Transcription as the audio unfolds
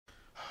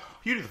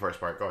You do the first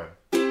part. Go ahead.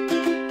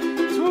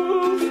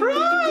 Two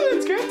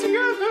friends get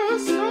together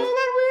so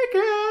that we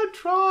can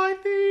try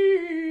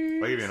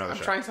things. I'll give you another I'm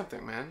shot. trying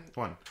something, man.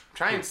 One.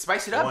 Try and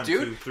spice it up, One,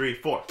 dude. 2, 3,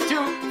 4.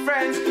 Two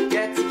friends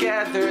get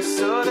together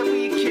so that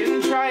we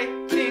can try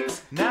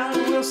things. Now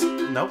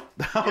we'll... Nope.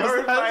 You're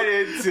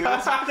invited to...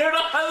 I don't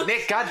know.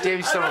 Nick, goddamn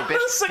you son of a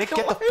bitch. Nick,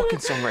 get the fucking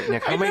song right,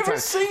 Nick. How many never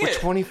times? sing We're it.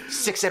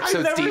 26 I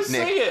episodes never deep,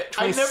 sing Nick. it.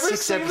 I never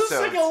 26 sing episodes. the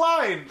second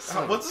line.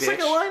 Son of a What's the bitch.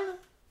 second line?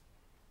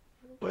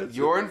 What's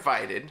You're it?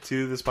 invited.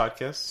 To this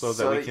podcast so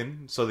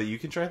that you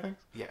can try things?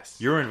 Yes.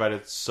 You're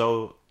invited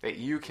so... That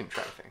you can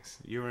try things.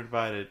 You're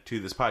invited to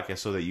this podcast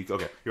so that you...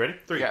 Okay, you ready?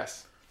 3.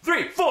 Yes.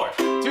 3, 4.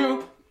 Two.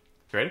 You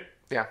ready?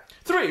 Yeah.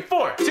 3,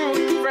 4.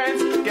 Two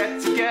friends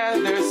get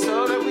together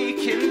so that we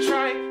can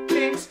try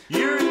things.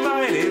 You're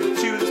invited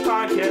to this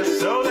podcast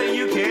so that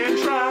you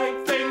can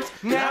try things.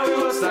 Now we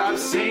will stop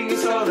singing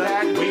so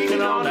that we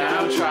can all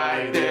now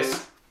try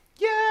this.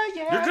 Yeah,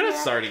 yeah. You're good at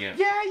yeah. starting it.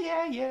 Yeah,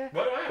 yeah, yeah.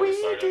 Why do I always We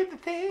start it? did the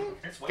thing.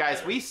 way Guys,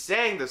 better. we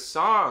sang the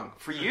song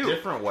for you.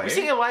 different way. We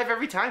sing it live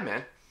every time,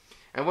 man.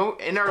 And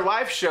in our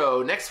live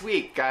show next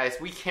week, guys,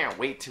 we can't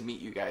wait to meet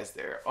you guys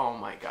there. Oh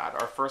my God,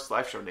 our first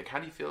live show, Nick. How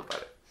do you feel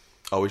about it?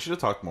 Oh, we should have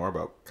talked more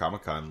about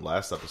Comic-Con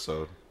last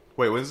episode.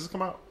 Wait, when does this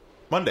come out?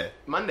 Monday.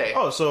 Monday.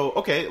 Oh, so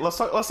okay, let's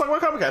talk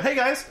about Comic-Con. Hey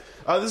guys,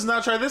 this is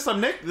Not Try This. I'm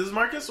Nick. This is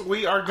Marcus.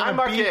 We are I'm gonna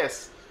be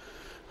Marcus.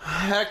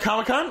 at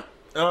Comic-Con.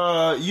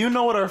 You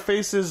know what our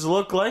faces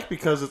look like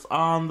because it's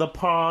on the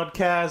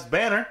podcast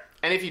banner.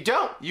 And if you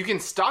don't, you can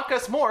stalk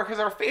us more because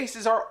our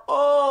faces are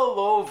all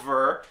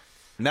over.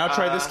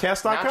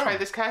 NowTryThisCast.com.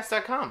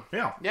 NowTryThisCast.com.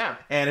 Yeah. Yeah.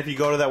 And if you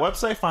go to that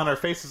website, find our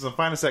faces, and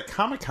find us at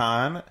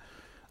Comic-Con,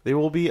 there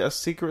will be a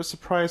secret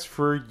surprise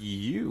for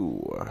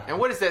you. And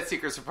what is that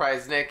secret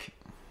surprise, Nick?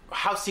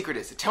 How secret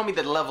is it? Tell me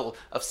the level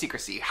of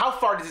secrecy. How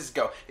far does this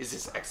go? Is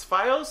this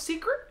X-Files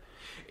secret?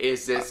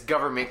 Is this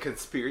government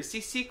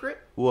conspiracy secret?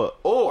 What?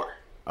 Or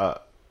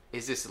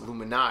is this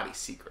Illuminati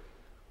secret?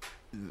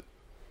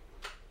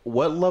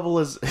 What level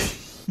is...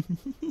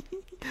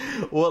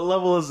 What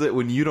level is it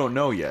when you don't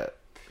know yet?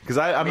 Because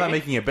I'm not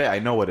making a bet. I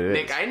know what it is.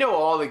 Nick, I know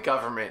all the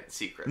government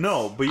secrets.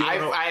 No, but you don't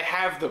know... I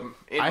have them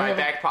in my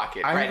back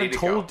pocket, I ready haven't to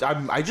told.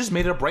 go. I just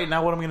made it up right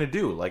now. What I'm gonna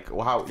do? Like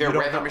how? They're you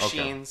don't weather know? Okay.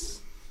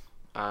 machines.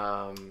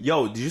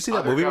 Yo, did you see that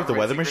Other movie with the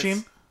government weather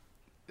secrets.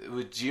 machine?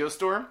 With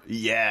Geostorm?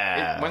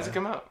 Yeah. When's it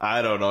come out?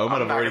 I don't know. It might I'm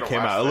have not already gonna came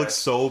watch out. It that. looks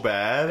so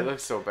bad. It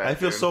looks so bad, I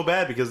feel dude. so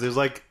bad because there's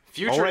like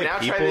Future, all right now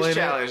try people in this it.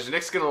 challenge.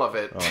 Nick's gonna love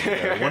it. Oh my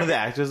God. One of the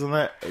actors in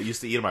that used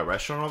to eat at my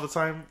restaurant all the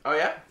time. Oh,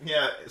 yeah?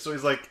 Yeah, so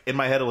he's like in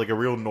my head like a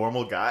real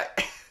normal guy.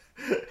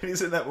 And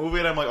he's in that movie,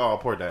 and I'm like, oh,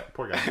 poor guy.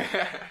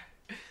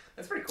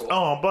 That's pretty cool.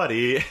 Oh,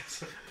 buddy.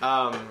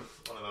 Um,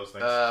 One of those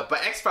things. but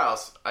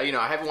X-Files, I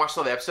haven't watched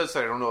all the episodes, so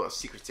I don't know the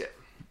secrets yet.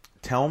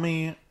 Tell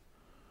me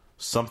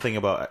something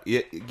about...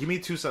 Give me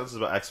 2 sentences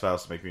about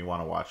X-Files to make me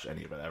want to watch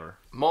any of it ever.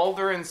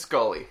 Mulder and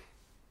Scully.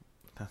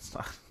 That's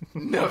not...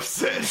 No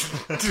said.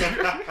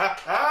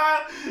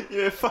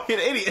 You're a fucking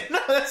idiot. No,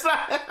 that's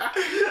not...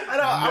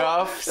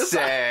 Enough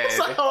said.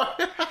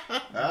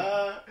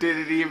 Did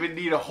it even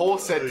need a whole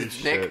sentence,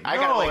 Holy Nick? shit. I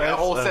got No, like a that's,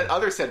 whole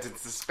other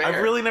sentence to spare.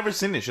 I've really never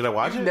seen it. Should I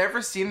watch You've it?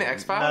 never seen the Not a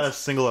X-Files?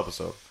 single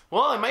episode.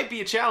 Well, it might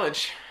be a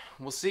challenge.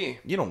 We'll see.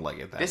 You don't like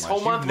it that This much.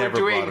 whole month You've we're never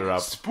brought it doing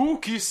up.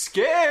 spooky,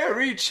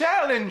 scary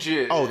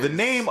challenges. Oh, the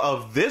name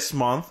of this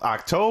month,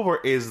 October,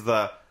 is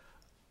the...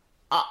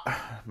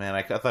 man,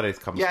 I thought it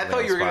comes. Yeah, I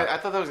thought you were gonna. I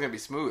thought that was gonna be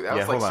smooth. I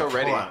was like so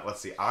ready. Hold on.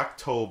 Let's see.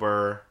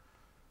 October.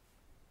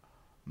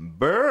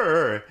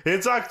 Brr!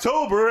 It's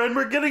October, and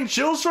we're getting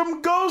chills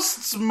from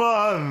Ghosts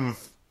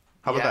Month.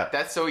 How about that?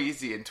 That's so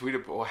easy and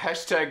tweetable.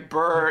 Hashtag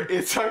Burr.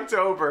 It's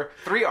October.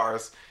 3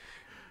 R's.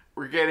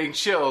 We're getting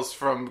chills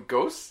from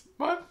Ghost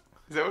Month.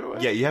 Is that what it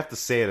was? Yeah, you have to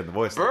say it in the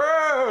voice.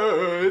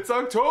 Brr, it's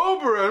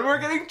October and we're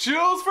getting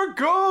chills for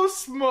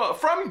Ghost Month.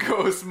 From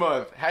Ghost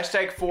Month.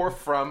 Hashtag 4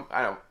 from.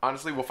 I don't.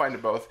 Honestly, we'll find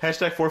it both.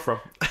 Hashtag 4 from.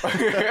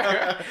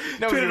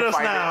 No, Tweet at us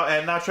now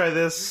and not try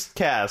this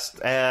cast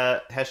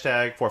at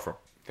hashtag 4 from.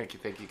 Thank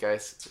you,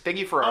 guys. Thank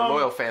you for our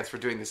loyal fans for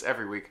doing this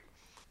every week.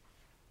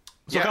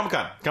 So Yeah.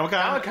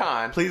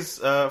 Comic-Con. Please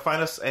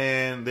find us,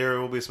 and there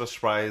will be a special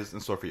surprise in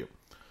store for you.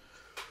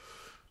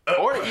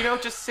 Or,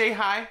 just say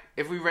hi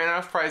if we ran out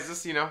of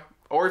prizes,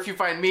 Or if you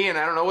find me and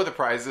I don't know what the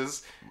prize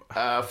is,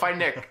 find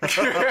Nick.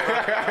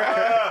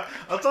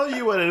 I'll tell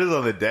you what it is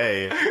on the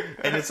day,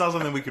 and it's not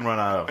something we can run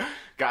out of.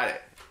 Got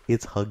it.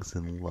 It's hugs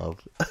and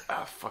love.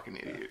 Oh, fucking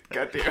idiot.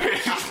 God damn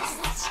it.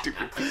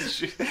 Stupid piece of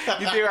shit.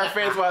 You think our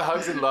fans want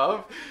hugs and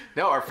love?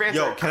 No, our fans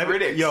are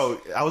critics.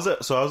 I was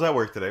at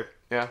work today.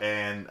 Yeah.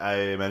 And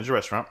I managed a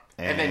restaurant.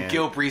 And then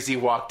Gil Breezy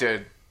walked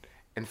in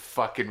and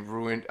fucking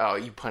ruined... Oh,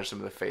 you punched him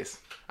in the face.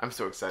 I'm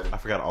so excited. I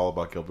forgot all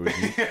about Gil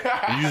Breezy.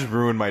 You just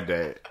ruined my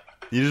day.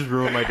 You just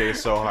ruined my day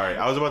so hard.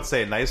 I was about to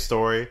say a nice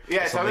story.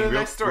 Yeah, tell me the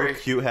nice story. Real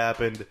cute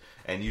happened,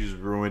 and you just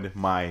ruined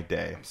my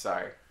day. I'm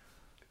sorry.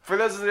 For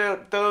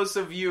those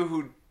of you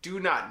who do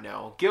not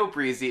know, Gil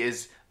Breezy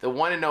is the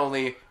one and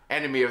only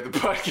enemy of the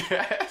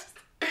podcast.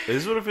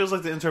 Is this what it feels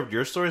like to interrupt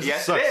your stories?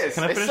 Yes, it sucks. it is.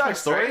 Can I finish my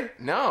story? Right?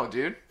 No,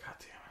 dude. God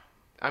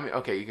I mean,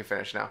 okay, you can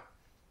finish now.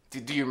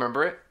 Do you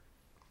remember it?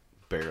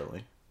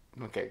 Barely.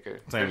 Okay,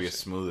 good. It's not gonna be as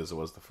smooth as it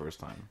was the first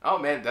time. Oh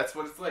man, that's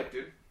what it's like,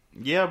 dude.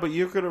 Yeah, but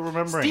you're good at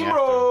remembering.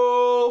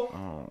 Steamroll.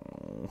 Oh,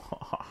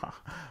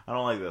 I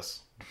don't like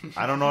this.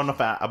 I don't know enough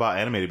about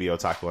anime to be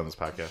otaku on this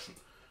podcast.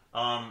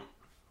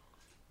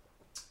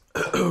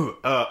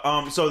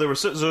 So there were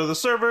the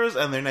servers,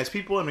 and they're nice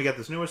people, and we got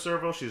this newer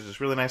server. She's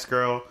this really nice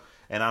girl,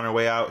 and on her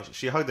way out,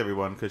 she hugged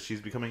everyone because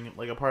she's becoming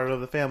like a part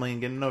of the family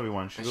and getting to know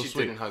everyone. She's so She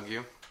sweet. didn't hug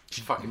you.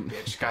 She fucking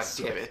bitch. God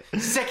damn it.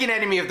 Second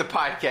enemy of the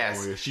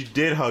podcast. Oh, yeah. She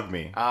did hug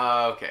me.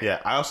 Okay.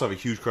 Yeah, I also have a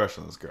huge crush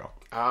on this girl.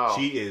 Oh.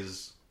 She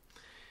is.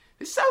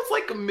 This sounds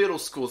like a middle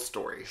school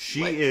story.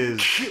 She like,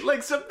 is.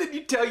 Like something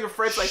you tell your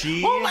friends, like,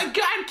 She- oh my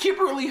god,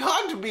 Kimberly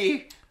hugged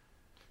me.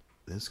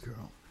 This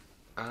girl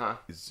Uh-huh.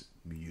 is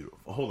beautiful.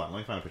 Hold on, let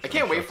me find a picture. I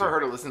can't wait for her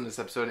to listen to this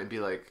episode and be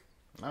like,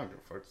 I don't give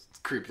a fuck.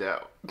 creeped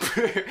out. Why was she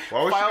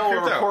File a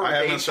creeped out? report I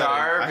haven't with said HR.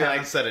 I be haven't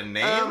like, said a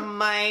name.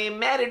 My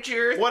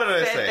manager What did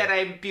I said say? that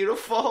I'm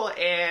beautiful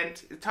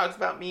and talks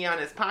about me on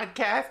his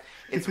podcast.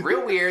 It's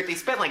real weird. They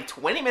spent like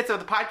 20 minutes of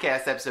the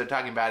podcast episode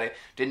talking about it.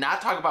 Did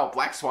not talk about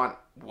Black Swan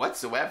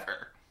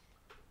whatsoever.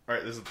 All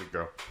right, this is the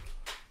girl.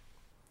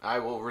 I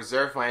will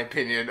reserve my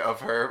opinion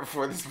of her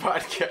for this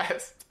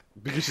podcast.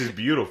 Because she's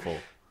beautiful.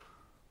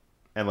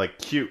 And, like,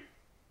 cute.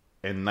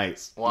 And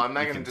nice. Well, I'm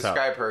not You going to can tell.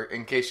 describe her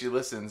in case she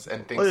listens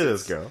and thinks Look at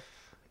it's... this girl.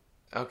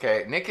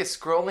 Okay, Nick is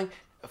scrolling.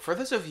 For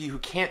those of you who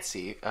can't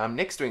see,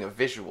 Nick's doing a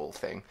visual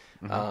thing,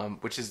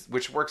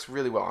 which works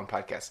really well on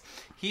podcasts.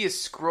 He is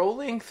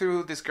scrolling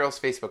through this girl's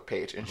Facebook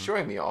page and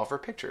showing me all of her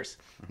pictures.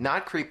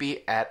 Not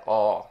creepy at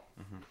all.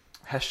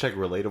 Hashtag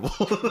relatable.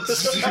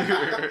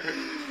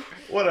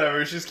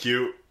 Whatever, she's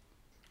cute.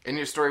 And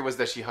your story was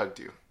that she hugged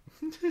you.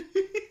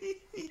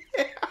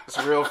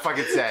 It's real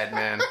fucking sad,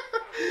 man.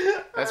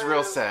 That's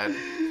real sad.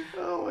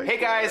 Oh my Hey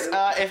guys,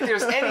 if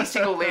there's any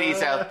single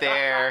ladies out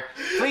there,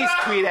 please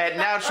tweet at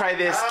Now Try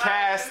This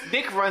Cast.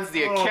 Nick runs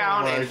the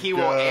account my and he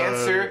will God.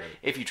 answer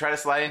if you try to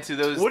slide into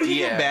those What do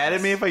you DMs. get mad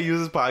at me if I use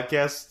this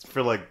podcast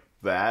for, like,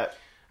 that?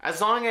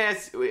 As long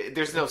as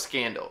there's no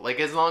scandal. Like,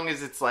 as long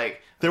as it's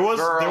like... There was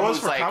girl who's,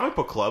 for like, Comic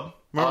Book Club.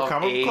 Remember of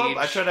Comic Book Club?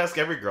 I age. tried to ask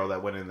every girl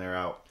that went in there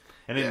out.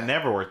 And it Yeah.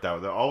 never worked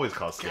out. They're always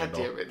caused God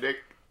scandal. damn it, Nick.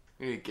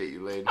 We need to get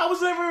you laid. I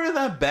was never even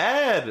that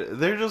bad.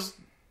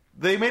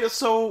 They made it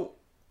so,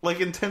 like,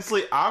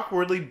 intensely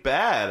awkwardly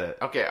bad.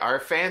 Okay, our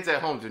fans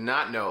at home do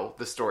not know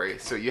the story,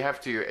 so you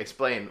have to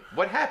explain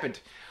what happened.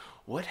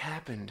 What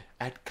happened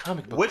at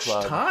Comic Book Which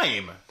Club?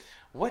 time?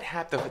 What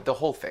happened? The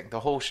whole thing, the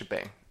whole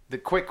shebang. The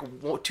quick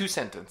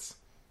 2-sentence.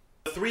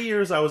 The 3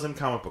 years I was in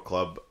Comic Book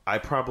Club, I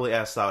probably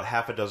asked out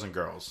half a dozen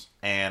girls.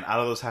 And out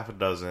of those half a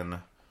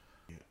dozen,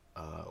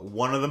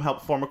 one of them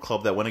helped form a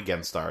club that went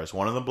against ours.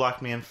 One of them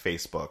blocked me on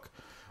Facebook.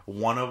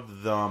 One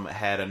of them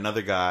had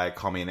another guy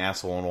call me an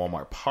asshole in a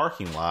Walmart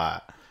parking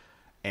lot.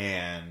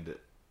 And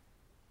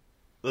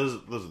those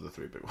are the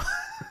three big ones.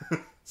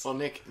 Well,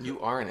 Nick, you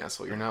are an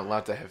asshole. You're not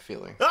allowed to have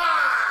feelings.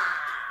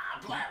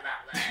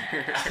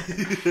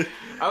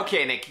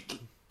 Okay, Nick.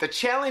 The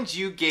challenge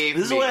you gave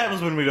This is me... what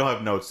happens when we don't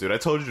have notes, dude. I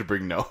told you to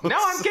bring notes. No,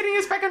 I'm getting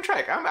us back on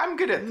track. I'm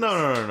good at this. No.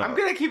 I'm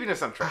good at keeping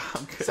us on track.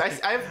 good. So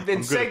I've been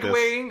I'm good at this.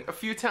 segueing a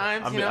few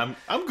times. I'm good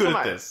Come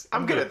at on. this.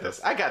 I'm good at this.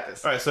 I got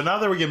this. All right, so now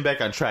that we're getting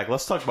back on track,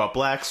 let's talk about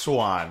Black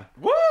Swan.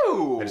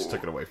 Woo! I just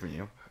took it away from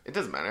you. It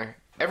doesn't matter.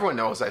 Everyone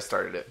knows I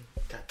started it.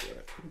 God damn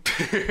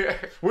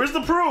it. Where's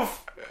the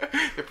proof?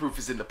 The proof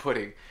is in the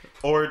pudding.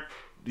 Or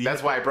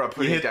That's why I brought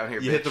pudding down here,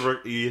 You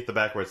bitch. hit the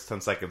backwards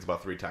 10 seconds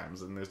about 3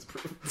 times, and there's the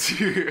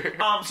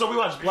proof. So we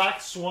watched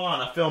Black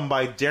Swan, a film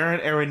by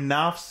Darren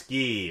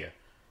Aronofsky.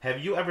 Have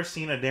you ever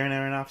seen a Darren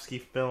Aronofsky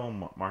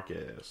film,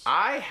 Marcus?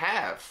 I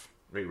have.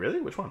 Wait,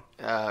 really? Which one?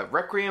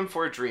 Requiem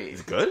for a Dream.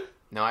 Is it good?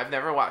 No, I've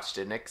never watched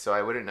it, Nick, so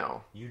I wouldn't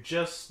know. You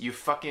just... You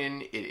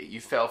fucking idiot.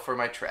 You fell for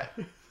my trap.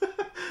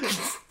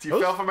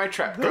 Fell for my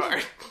trap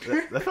card.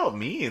 that felt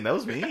mean. That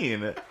was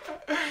mean. That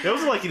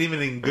wasn't like an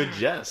even in good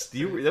jest.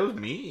 That was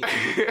mean.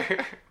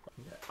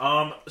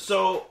 But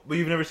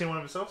you've never seen one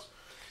of his films?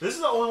 This is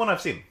the only one I've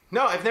seen.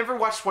 No, I've never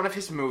watched one of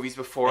his movies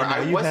before. I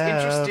know I you was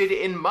have. interested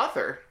in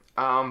Mother,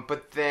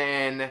 but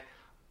then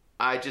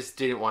I just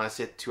didn't want to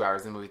sit 2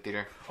 hours in the movie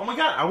theater. Oh my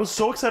god, I was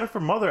so excited for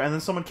Mother, and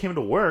then someone came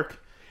to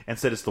work and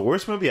said it's the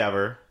worst movie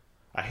ever.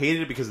 I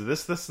hated it because of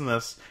this, and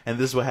this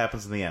is what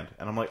happens in the end.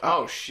 And I'm like,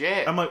 Oh,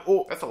 shit. I'm like,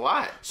 oh. That's a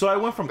lot. So I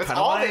went from That's kind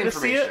of all the wanting to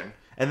see it, information.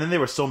 and then they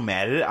were so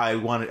mad at it, I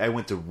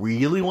went to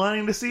really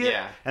wanting to see it,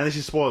 Yeah. and then she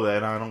spoiled it,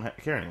 and I don't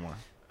care anymore.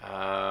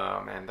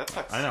 Oh, man, that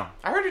sucks. I know.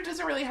 I heard it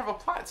doesn't really have a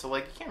plot, so,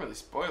 like, you can't really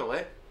spoil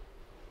it.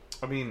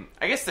 I mean...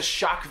 I guess the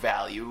shock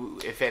value,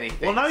 if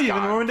anything. Well, now is you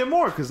even gone. ruined it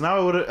more, because now I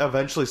would have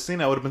eventually seen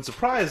it. I would have been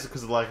surprised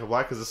because of the lack of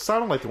black, because it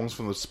sounded like the ones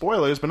from the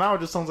spoilers, but now it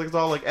just sounds like it's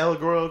all, like,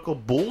 allegorical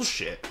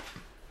bullshit.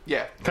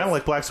 Yeah. Kind of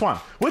like Black Swan,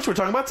 which we're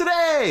talking about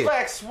today!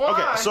 Black Swan!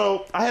 Okay,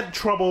 so I had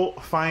trouble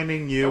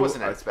finding It you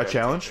wasn't as a bad.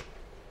 challenge.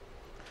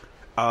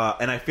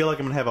 And I feel like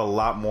I'm going to have a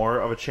lot more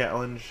of a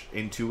challenge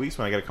in 2 weeks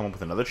when I got to come up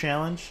with another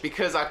challenge.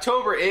 Because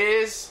October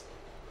is...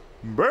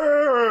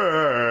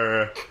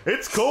 Brr.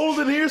 It's cold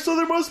in here, so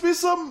there must be a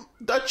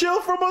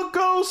chill from a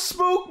ghost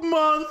spook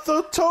month,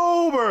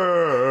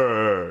 October.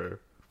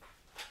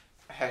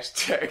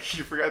 Hashtag.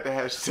 You forgot the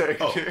hashtag.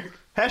 Oh.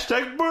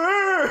 Hashtag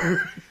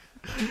brr.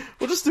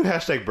 We'll just do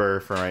hashtag brr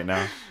for right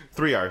now.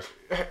 3 R's.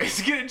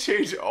 It's gonna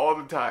change all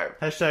the time.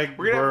 Hashtag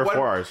We're gonna brr have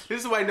 4 R's.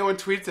 This is why no one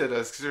tweets at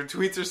us, because our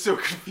tweets are so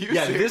confusing.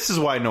 Yeah, this is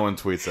why no one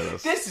tweets at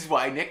us. This is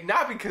why, Nick.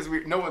 Not because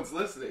no one's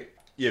listening.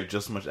 You have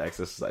just as much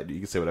access as I do. You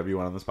can say whatever you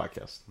want on this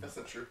podcast. That's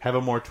not true. Have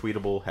a more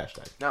tweetable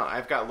hashtag. No,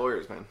 I've got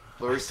lawyers, man.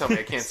 Lawyers tell me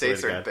I can't say Swear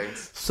to certain God.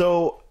 things.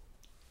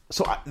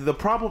 The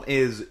problem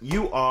is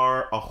you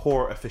are a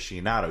horror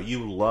aficionado.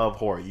 You love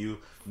horror. You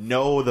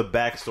know the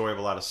backstory of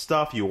a lot of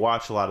stuff. You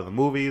watch a lot of the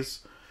movies.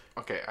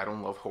 Okay, I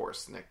don't love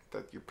horse, Nick.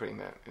 That you're putting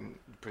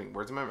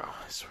words in my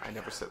mouth. I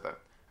never said that.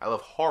 I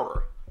love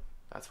horror.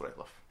 That's what I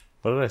love.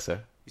 What did I say?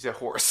 You said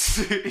horse.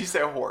 You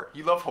said horror.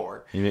 You love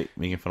horror. You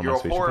making fun of You're my a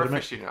speech horror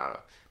impediment? aficionado.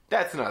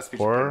 That's not a speech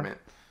Horror?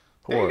 impediment.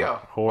 There you go.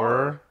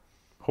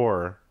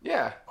 Horror.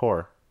 Yeah.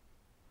 Horror.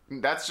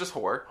 That's just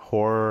horror.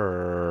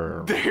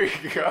 Horror. There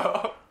you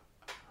go.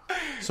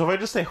 So if I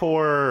just say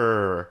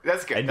horror,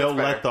 That's good. and That's don't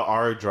better. let the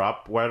R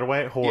drop right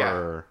away,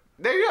 horror.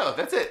 There you go.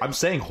 That's it. I'm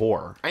saying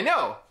horror. I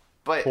know.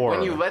 But Horror.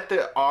 when you let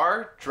the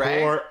R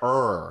drag...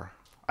 Horror.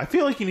 I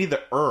feel like you need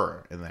the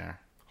in there.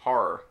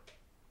 Horror.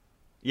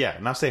 Yeah,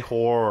 not say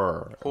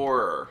horror.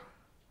 Horror.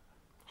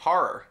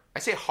 Horror. I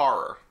say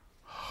horror.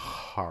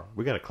 Horror.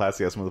 We got a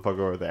classy ass motherfucker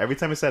over there. Every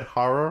time he said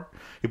horror,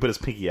 he put his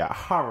pinky out.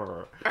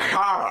 Horror.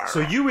 Horror.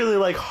 So you really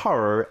like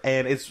horror,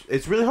 and it's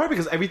really hard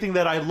because everything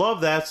that I love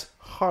that's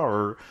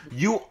horror,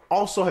 you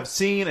also have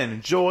seen and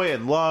enjoy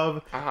and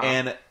love.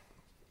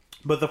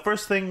 But the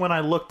first thing when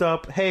I looked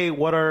up, hey,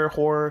 what are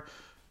horror?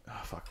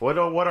 What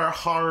are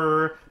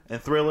horror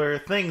and thriller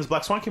things?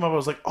 Black Swan came up. I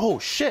was like, oh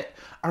shit!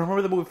 I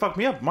remember the movie fucked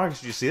me up.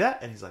 Marcus, did you see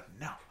that? And he's like,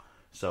 no.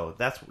 So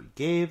that's what we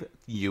gave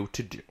you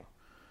to do.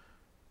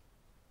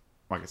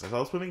 Marcus, I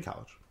saw this movie in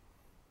college.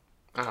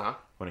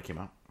 When it came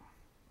out.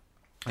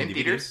 In DVD.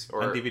 theaters?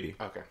 Or... On DVD.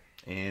 Okay.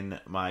 In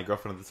my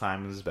girlfriend at the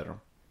time in his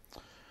bedroom.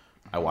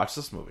 I watched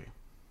this movie.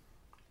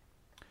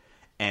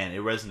 And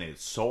it resonated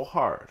so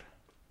hard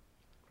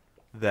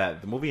that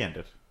the movie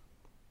ended.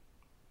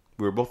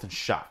 We were both in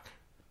shock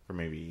for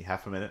maybe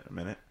half a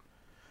minute.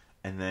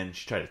 And then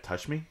she tried to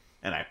touch me.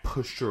 And I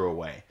pushed her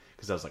away.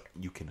 Because I was like,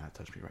 you cannot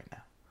touch me right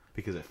now.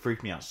 Because it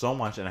freaked me out so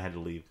much and I had to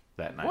leave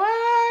that night.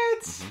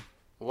 What?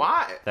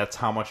 Why? That's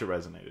how much it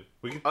resonated.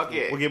 We'll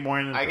get more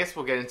into I guess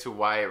we'll get into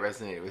why it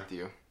resonated with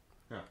you.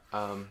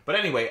 Yeah. But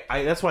anyway,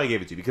 that's why I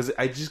gave it to you. Because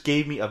it just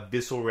gave me a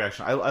visceral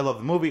reaction. I love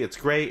the movie. It's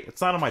great.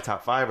 It's not in my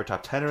top 5 or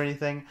top 10 or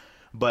anything.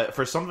 But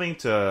for something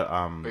to...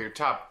 But your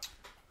top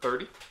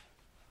 30?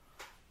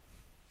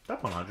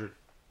 Top 100.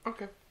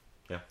 Okay.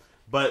 Yeah.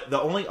 But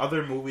the only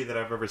other movie that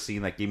I've ever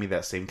seen that gave me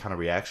that same kind of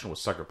reaction was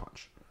Sucker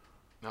Punch.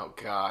 Oh,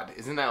 God.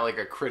 Isn't that like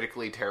a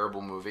critically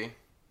terrible movie?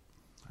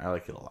 I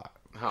like it a lot.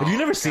 Oh, Have you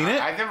never seen it?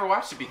 I've never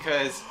watched it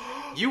because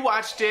you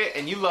watched it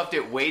and you loved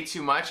it way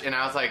too much. And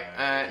I was like,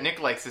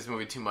 Nick likes this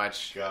movie too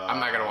much. I'm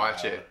not going to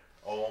watch it.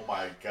 Oh,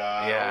 my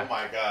God. Yeah. Oh,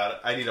 my God.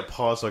 I need a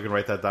pause so I can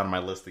write that down on my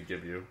list to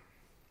give you.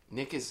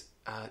 Nick is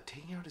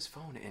taking out his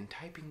phone and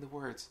typing the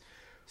words.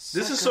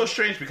 This is so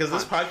strange because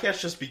this podcast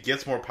just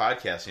begets more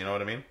podcasts. You know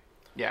what I mean?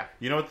 Yeah.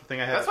 You know what the thing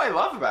I had? That's what I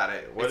love about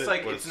it. What It's is-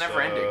 like, what's, it's never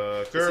ending.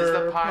 This is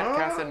the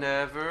podcast that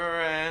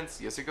never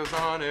ends. Yes, it goes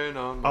on and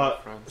on, my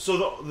friends.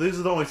 So these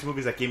are the only 2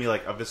 movies that gave me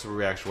like a visceral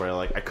reaction where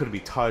like I couldn't be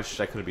touched,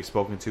 I couldn't be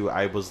spoken to.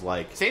 I was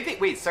like, Same thing.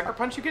 Wait, Sucker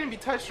Punch, you couldn't be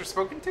touched or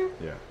spoken to?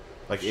 yeah,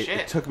 like Shit.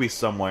 it took me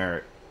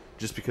somewhere,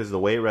 just because of the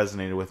way it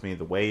resonated with me,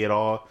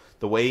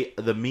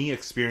 the me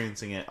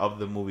experiencing it of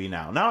the movie.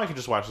 Now I can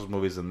just watch those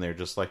movies and they're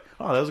just like,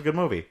 oh, that was a good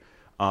movie.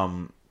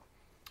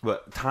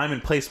 But time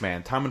and place,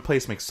 man, time and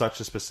place makes such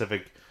a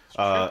specific,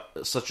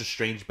 such a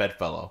strange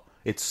bedfellow.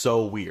 It's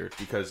so weird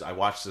because I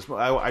watched this.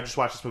 I just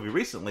watched this movie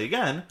recently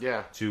again.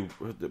 Yeah. To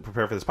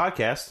prepare for this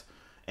podcast,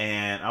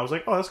 and I was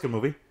like, "Oh, that's a good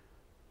movie,"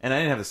 and I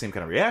didn't have the same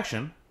kind of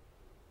reaction.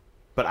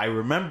 But I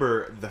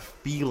remember the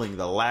feeling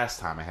the last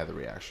time I had the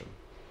reaction.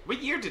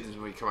 What year did this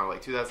movie come out?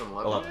 Like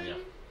 2011? 11, yeah.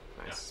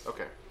 Nice.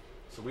 Okay.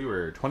 So we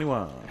were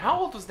 21. How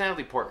old was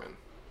Natalie Portman?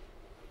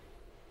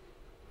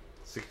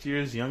 6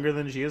 years younger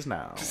than she is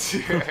now.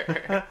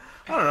 I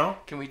don't know.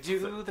 Can we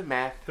do the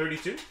math?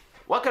 32?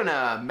 Welcome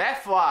to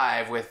Meth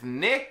Live with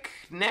Nick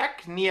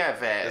Nieves.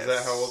 Is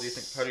that how old do you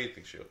think? How do you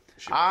think she was?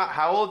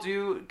 How old do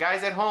you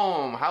guys at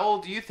home? How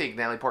old do you think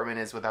Natalie Portman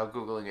is without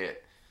googling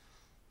it?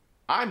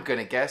 I'm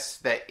gonna guess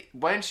that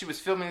when she was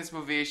filming this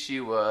movie, she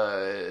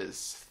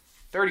was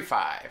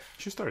 35.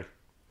 She was 30.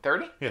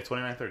 30? Yeah,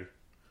 29, 30.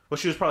 Well,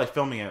 she was probably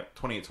filming at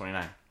 28,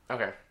 29.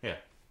 Okay. Yeah.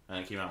 And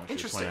it came out when she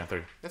was Interesting. 29,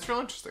 30. That's real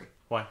interesting.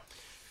 Why?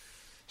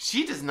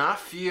 She does not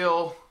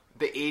feel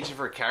the age of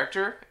her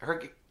character.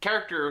 Her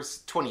character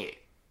is 28.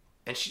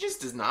 And she just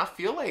does not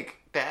feel like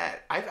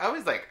that. I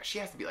was like, she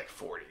has to be like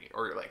 40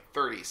 or like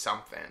 30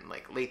 something,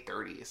 like late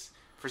 30s.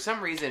 For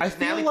some reason, I just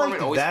feel Natalie like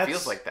Portman always that's-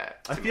 feels like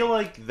that. I feel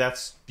like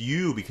that's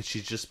you because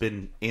she's just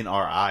been in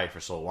our eye for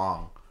so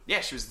long.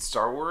 Yeah, she was in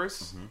Star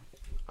Wars.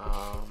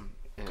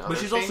 But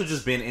she's also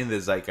just been in the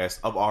zeitgeist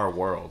of our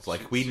world.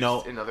 Like, we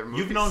know... in other You've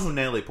movies. known who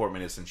Natalie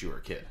Portman is since you were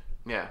a kid.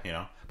 Yeah. You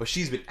know? But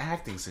she's been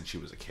acting since she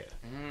was a kid.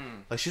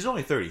 Like, she's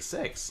only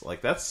 36.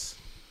 Like, that's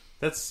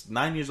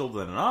 9 years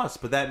older than us,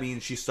 but that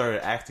means she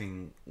started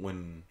acting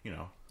when, you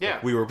know... Yeah.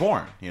 Like, we were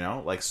born, you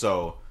know? Like,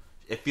 so...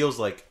 It feels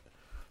like...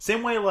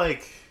 Same way,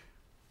 like...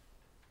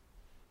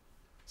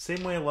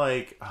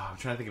 Oh, I'm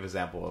trying to think of an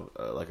example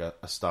of, like, a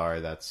star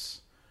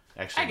that's...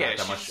 Actually, not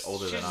that much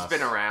older than us. She's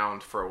been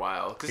around for a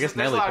while. I guess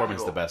Natalie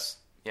Portman's the best.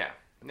 Yeah,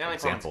 Natalie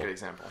Portman's a good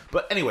example.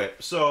 But anyway,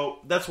 so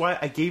that's why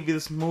I gave you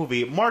this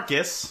movie,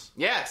 Marcus.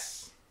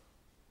 Yes.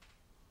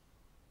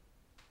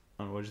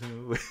 What did you think of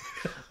the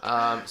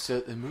movie? So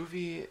the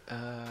movie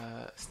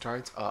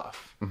starts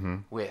off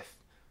with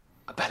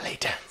a ballet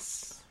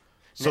dance.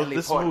 So Natalie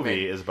this Portman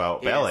movie is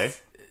about ballet.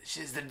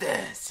 She's the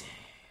dancing.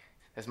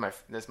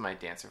 That's my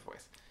dancer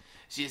voice.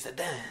 She's the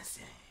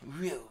dancing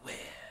real well,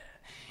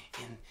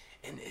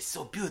 and it's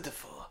so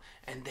beautiful.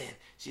 And then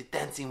she's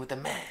dancing with a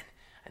man,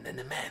 and then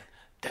the man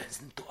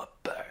turns into a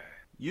bird.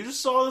 You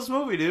just saw this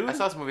movie, dude. I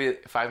saw this movie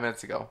 5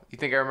 minutes ago. You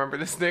think I remember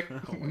this, Nick?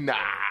 Nah.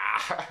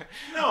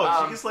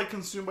 No, she's like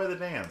consumed by the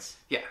dance.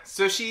 Yeah,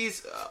 so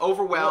she's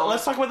overwhelmed. Well,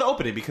 let's talk about the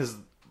opening, because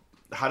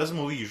how does a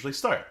movie usually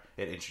start?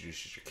 It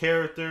introduces your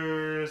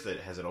characters.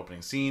 It has an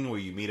opening scene where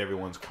you meet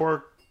everyone's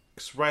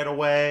quirks right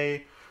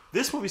away.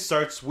 This movie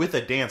starts with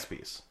a dance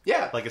piece.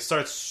 Yeah. Like, it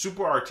starts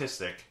super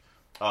artistic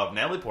of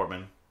Natalie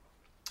Portman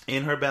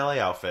in her ballet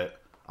outfit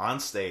on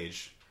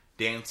stage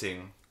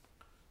dancing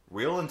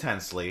real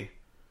intensely.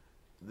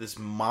 This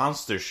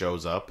monster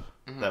shows up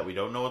that we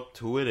don't know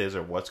who it is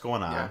or what's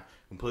going on. Yeah.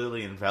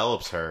 Completely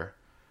envelops her.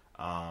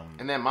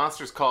 And that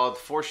monster's called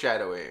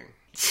foreshadowing.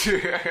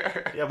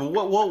 Yeah, but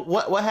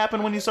what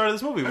happened when you started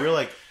this movie? We were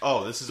like,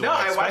 oh, this is what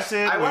I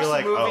expected. I watched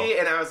like, the movie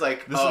and I was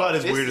like, this is about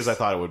as weird as I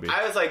thought it would be.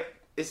 I was like,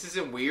 this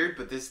isn't weird,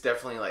 but this is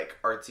definitely like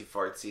artsy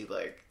fartsy.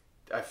 Like,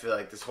 I feel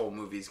like this whole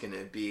movie is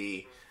gonna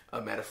be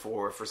a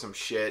metaphor for some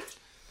shit.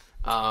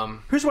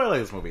 Here's why I like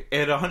this movie.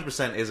 It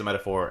 100% is a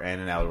metaphor and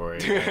an allegory,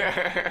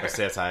 and a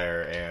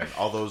satire, and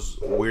all those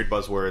weird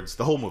buzzwords.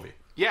 The whole movie.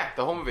 Yeah,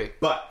 the whole movie.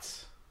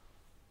 But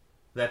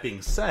that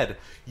being said,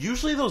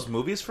 usually those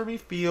movies for me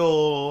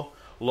feel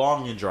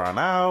long and drawn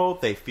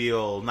out. They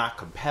feel not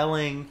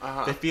compelling.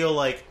 They feel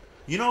like,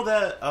 you know,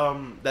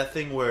 that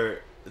thing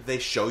where they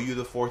show you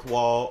the fourth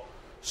wall,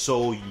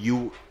 so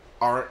you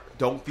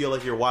don't feel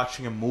like you're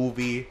watching a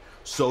movie,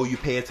 so you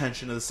pay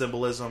attention to the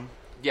symbolism.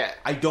 Yeah,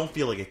 I don't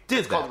feel like it did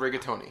it's that. called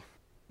rigatoni.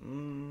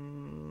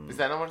 Is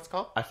that not what it's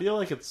called? I feel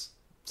like it's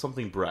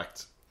something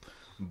Brecht,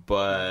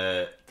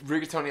 but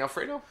Rigatoni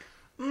Alfredo?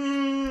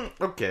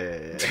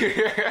 okay.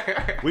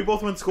 We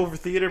both went to school for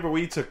theater, but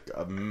we took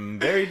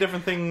very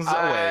different things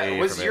away.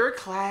 Was from your it.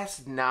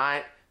 class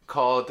not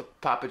called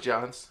Papa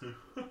John's?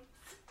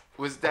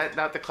 Was that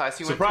not the class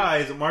you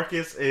Surprise!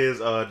 Marcus is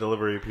a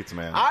delivery pizza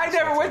man. went to? I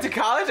never went to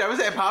college. I was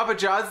at Papa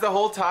John's the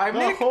whole time,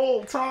 the Nick.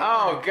 whole time.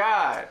 Oh,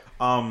 God.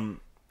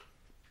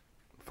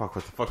 Fuck,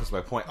 what the fuck was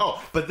my point?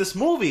 Oh, but this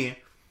movie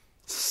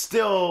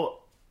still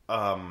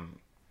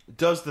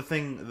does the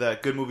thing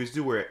that good movies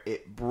do, where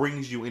it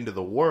brings you into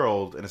the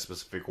world in a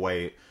specific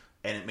way,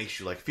 and it makes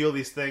you like feel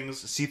these things,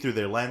 see through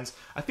their lens.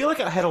 I feel like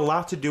it had a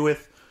lot to do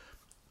with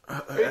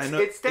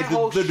It's that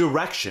whole the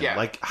direction, yeah.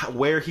 like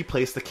where he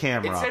placed the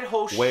camera. It's that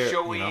whole where,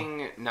 showing,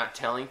 you know, not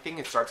telling thing.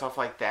 It starts off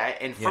like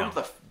that, and from Yeah.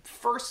 the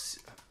first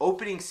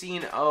opening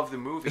scene of the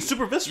movie, It's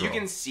super visceral. You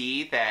can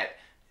see that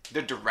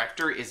the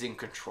director is in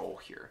control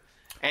here.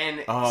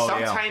 And Oh,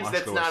 yeah. sometimes That's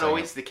that's what we're not saying.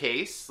 always the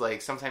case.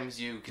 Like, sometimes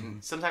you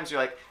can... Sometimes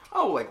you're like,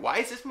 oh, like, why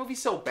is this movie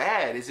so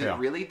bad? Is it Yeah.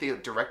 really the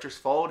director's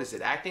fault? Is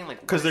it acting?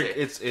 Like, because what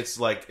is it? it's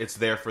like it's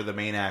there for the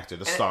main actor,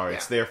 the star. yeah.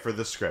 It's there for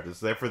the script. It's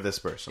there for this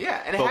person.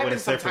 Yeah, and it but when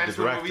happens it's there for the sometimes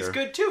when the director, movie's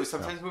good, too.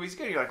 Sometimes the movie's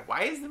good. You're like,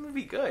 why is the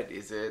movie good?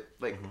 Is it,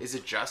 like, is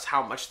it just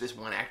how much this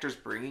one actor's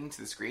bringing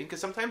to the screen? Because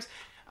sometimes...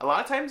 A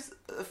lot of times,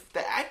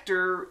 the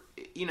actor,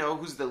 you know,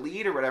 who's the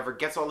lead or whatever,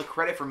 gets all the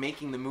credit for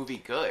making the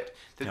movie good.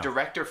 The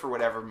director for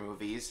whatever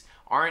movies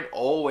aren't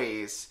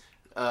always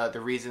the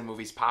reason the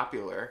movie's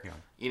popular,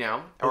 you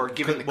know, or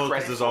given the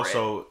credit there's for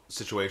also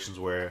situations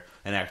where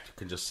an actor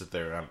can just sit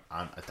there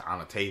on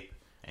a tape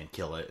and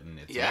kill it, and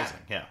it's amazing.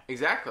 Yeah,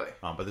 exactly.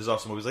 but there's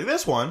also movies like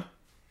this one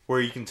where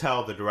you can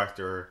tell the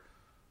director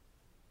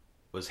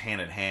was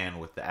hand in hand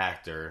with the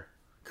actor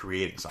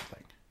creating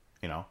something.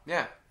 You know?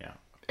 Yeah. Yeah.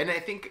 And I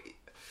think...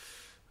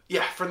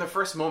 Yeah, from the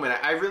first moment,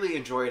 I really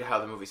enjoyed how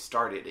the movie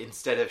started.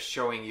 Instead of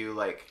showing you,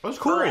 like, it was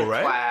cool, her in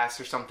right? class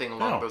or something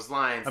along those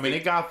lines. I mean,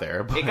 it got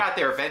there. But... It got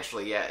there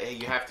eventually, yeah.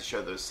 You have to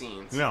show those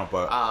scenes. No,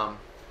 but...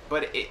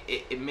 But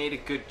it made a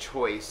good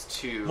choice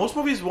to... Most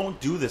movies won't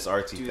do this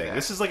artsy thing. that.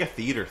 This is like a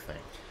theater thing.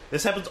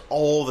 This happens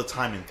all the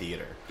time in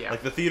theater. Yeah.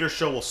 Like, the theater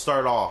show will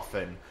start off,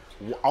 and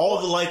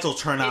all the lights will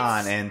turn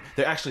on, and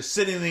they're actually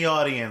sitting in the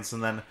audience,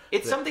 and then...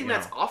 It's something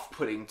that's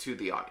off-putting to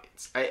the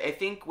audience. I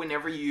think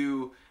whenever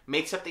you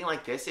make something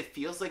like this, it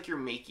feels like you're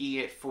making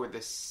it for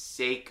the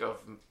sake of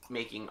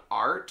making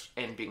art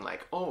and being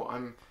like, oh,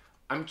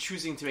 I'm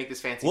choosing to make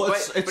this fancy. Well,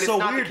 but it's so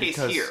not weird the case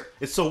because here.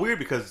 it's so weird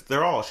because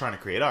they're all trying to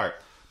create art.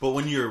 But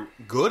when you're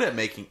good at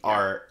making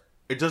art,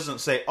 it doesn't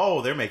say,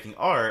 "Oh, they're making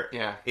art."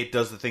 Yeah. It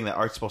does the thing that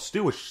art's supposed to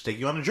do, which is take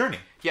you on a journey.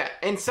 Yeah,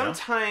 and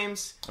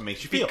sometimes it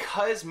makes you feel,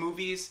 because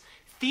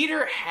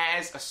theater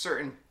has a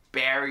certain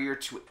barrier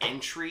to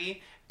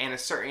entry and a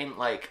certain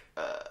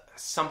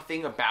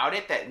something about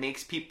it that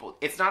makes people.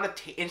 It's not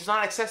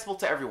accessible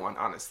to everyone.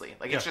 Honestly,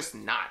 it's just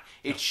not.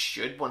 It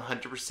should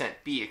 100%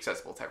 be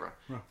accessible to everyone,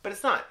 but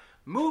it's not.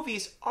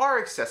 Movies are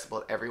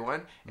accessible to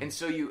everyone, and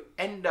so you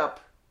end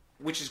up,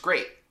 which is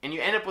great, and you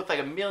end up with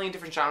a million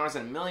different genres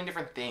and a million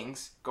different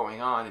things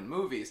going on in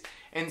movies,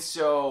 and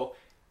so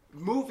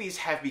movies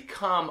have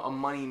become a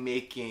money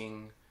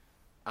making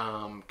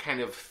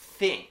kind of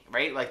thing,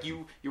 right?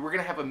 You were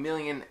gonna have a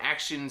million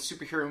action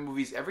superhero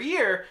movies every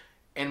year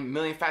and a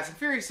million Fast and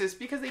Furiouses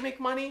because they make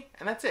money,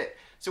 and that's it.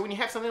 So when you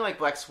have something like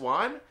Black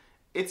Swan,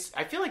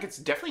 I feel like it's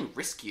definitely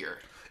riskier.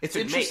 It's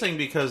interesting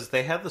because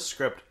they had the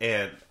script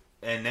and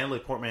Natalie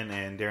Portman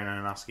and Darren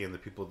Aronofsky and the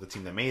people, the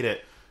team that made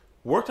it,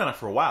 worked on it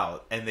for a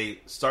while, and they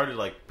started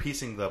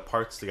piecing the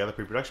parts together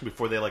pre-production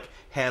before they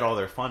had all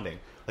their funding.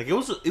 It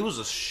was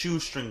a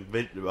shoestring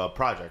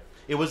project.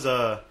 It was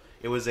a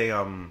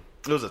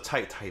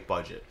tight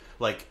budget.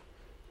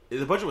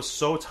 The budget was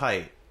so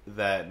tight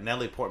that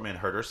Natalie Portman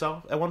hurt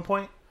herself at one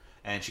point,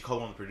 and she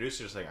called one of the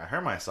producers I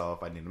hurt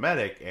myself, I need a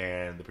medic,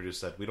 and the producer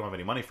said, we don't have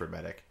any money for a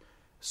medic.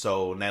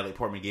 So Natalie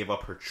Portman gave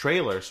up her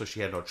trailer, so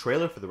she had no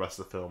trailer for the rest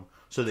of the film,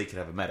 so they could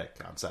have a medic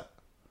on set.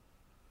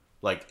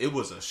 It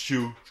was a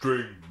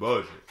shoestring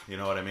budget. You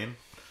know what I mean?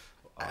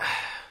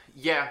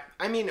 Yeah.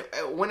 I mean,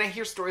 when I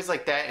hear stories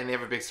like that, and they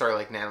have a big star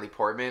like Natalie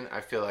Portman,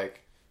 I feel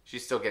like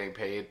she's still getting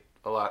paid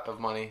a lot of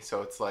money,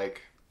 so it's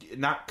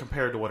not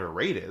compared to what her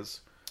rate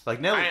is.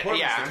 Natalie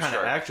Portman's the kind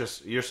of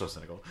actress... You're so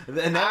cynical. And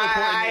Natalie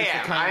Portman is the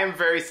kind I am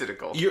very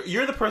cynical.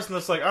 You're the person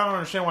that's I don't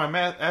understand why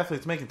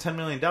athletes making $10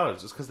 million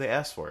just because they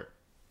asked for it.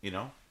 You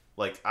know?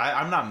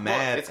 I'm not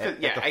mad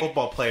at the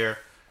football player.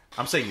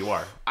 I'm saying you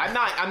are. I'm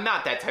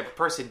not that type of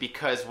person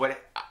because what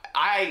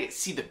I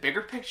see the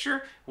bigger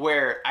picture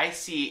where I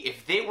see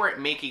if they weren't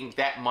making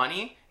that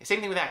money,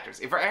 same thing with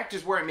actors. If our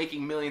actors weren't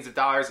making millions of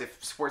dollars,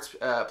 if sports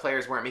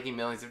players weren't making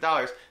millions of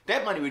dollars,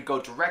 that money would go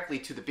directly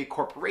to the big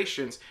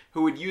corporations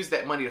who would use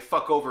that money to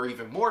fuck over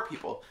even more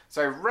people.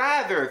 So I'd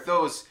rather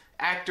those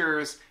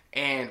actors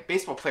and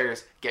baseball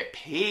players get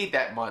paid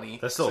that money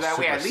so that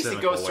way at least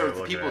it goes towards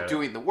the people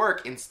doing the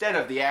work instead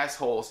of the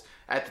assholes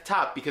at the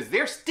top because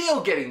they're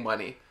still getting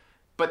money,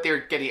 but they're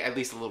getting at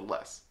least a little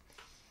less.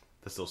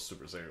 That's still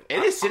super cynical.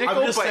 It is cynical,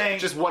 but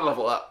just one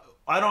level up.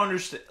 I don't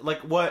understand.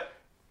 What?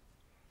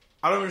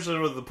 I don't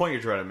understand what the point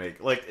you're trying to make.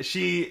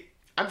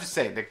 I'm just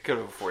saying they could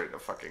have afforded a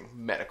fucking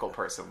medical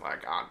person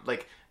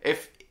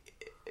if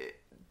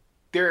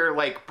they're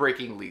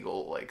breaking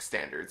legal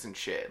standards and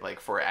shit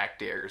for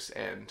actors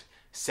and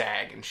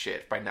SAG and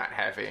shit by not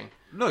having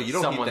no, you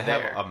don't need to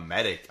there. have a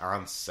medic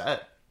on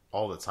set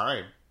all the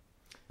time.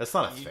 That's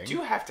not a thing. You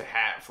do have to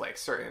have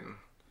certain.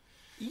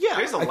 Yeah,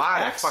 there's a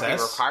lot of fucking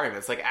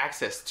requirements,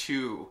 access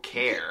to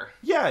care.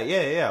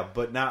 Yeah,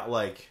 but not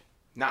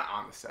not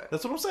on the set.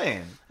 That's what I'm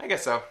saying. I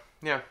guess so.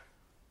 Yeah.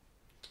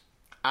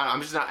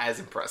 I'm just not as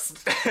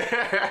impressed.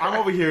 I'm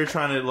over here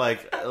trying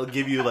to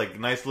give you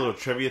nice little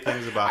trivia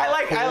things about. I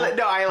like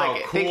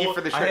it. Cool. Thank you for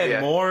the trivia. I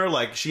had more.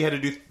 She had to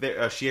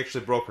do. She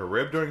actually broke her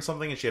rib during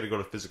something, and she had to go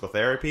to physical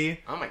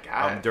therapy. Oh my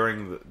god!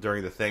 During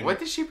the thing. What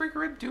did she break her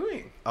rib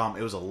doing?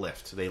 It was a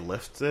lift. They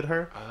lifted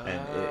her, and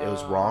it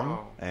was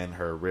wrong, and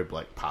her rib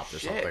popped or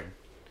something.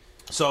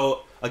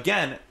 So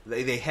again,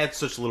 they had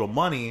such little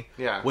money.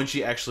 Yeah. When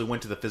she actually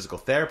went to the physical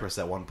therapist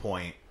at one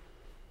point.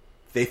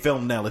 They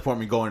filmed Natalie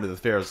Portman going to the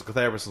physical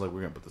therapist and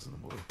we're going to put this in the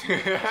movie. So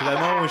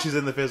that moment when she's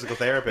in the physical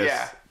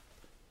therapist,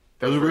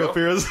 it was a real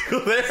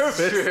physical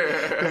therapist.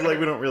 Because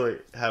we don't really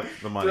have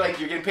the money. You're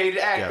you're getting paid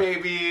to act,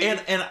 baby.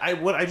 And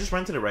I just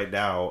rented it right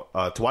now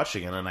to watch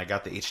again, and I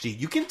got the HD.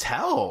 You can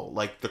tell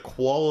the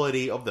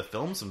quality of the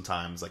film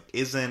sometimes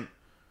isn't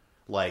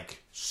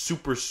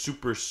super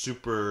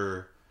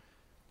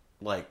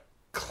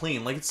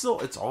clean. It's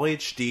all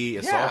HD.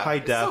 It's all high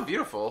def. It's so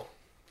beautiful.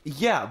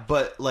 Yeah,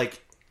 but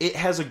it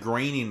has a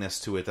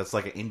graininess to it that's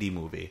an indie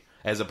movie,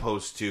 as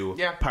opposed to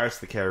Pirates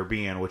of the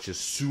Caribbean, which is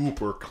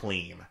super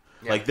clean.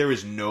 Yeah. There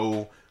is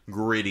no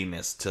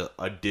grittiness to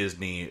a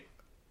Disney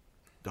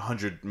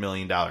 $100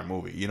 million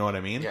movie. You know what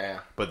I mean? Yeah.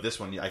 But this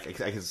one, I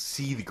can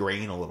see the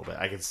grain a little bit.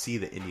 I can see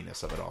the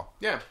indiness of it all.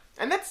 Yeah,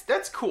 and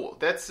that's cool.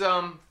 That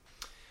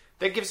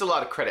gives a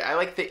lot of credit. I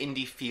like the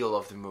indie feel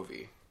of the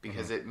movie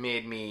because it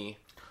made me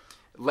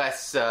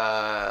less.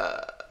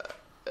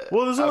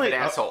 There's only an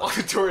asshole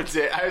towards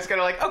it. I was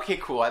kind of okay,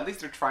 cool. At least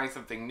they're trying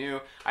something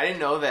new. I didn't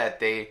know that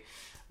they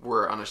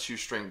were on a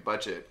shoestring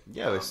budget.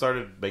 Yeah, they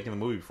started making the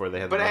movie before they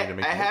had the money to make the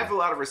movie. I have a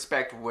lot of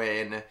respect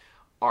when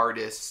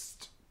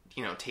artists,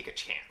 take a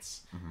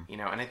chance.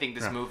 And I think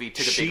this movie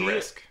took a big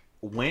risk.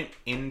 Went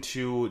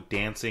into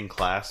dancing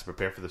class to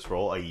prepare for this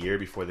role a year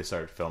before they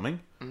started filming.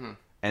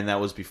 And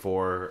that was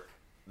before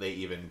they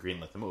even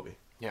greenlit the movie.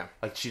 Yeah.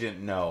 She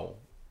didn't know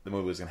the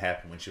movie was going to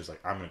happen when she was like,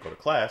 I'm going to go to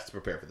class to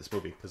prepare for this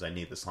movie because I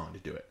need this song to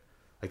do it.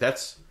 Like,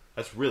 that's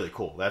really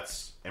cool.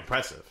 That's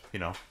impressive, you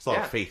know? It's a lot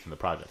of faith in the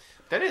project.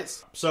 That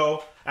is.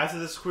 So, after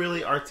this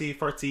really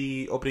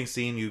arty-farty opening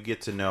scene, you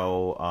get to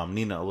know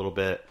Nina a little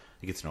bit.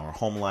 You get to know her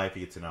home life.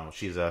 You get to know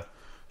she's a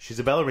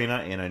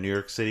ballerina in a New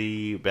York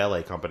City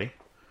ballet company.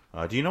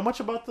 Do you know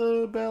much about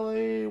the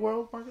ballet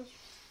world, Marcus?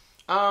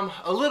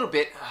 A little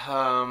bit.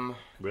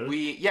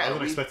 Really? I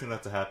wasn't expecting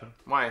that to happen.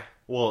 Why?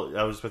 Well,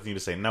 I was expecting you to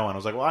say no, and I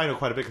was like, well, I know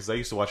quite a bit because I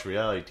used to watch a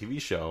reality TV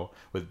show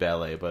with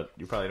ballet, but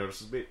you probably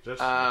noticed me.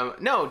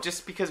 No,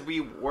 just because we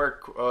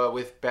work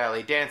with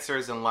ballet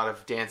dancers and a lot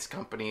of dance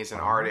companies and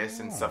artists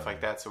and stuff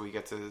like that, so we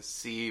get to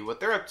see what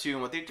they're up to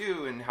and what they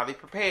do and how they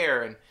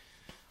prepare and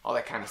all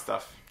that kind of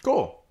stuff.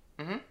 Cool.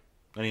 Mm-hmm.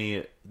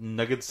 Any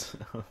nuggets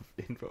of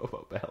info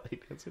about ballet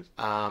dancers?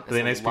 Are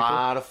they nice people? It's a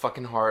lot of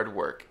fucking hard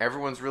work.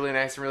 Everyone's really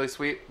nice and really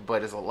sweet,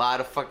 but it's a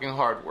lot of fucking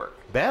hard work.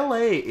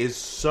 Ballet is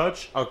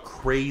such a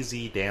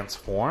crazy dance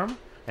form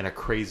and a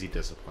crazy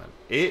discipline.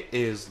 It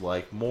is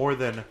like more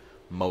than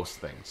most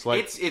things.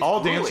 Like it's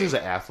all grueling. Dancers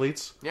are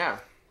athletes. Yeah.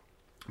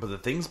 But the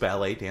things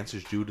ballet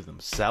dancers do to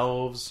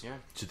themselves,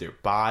 to their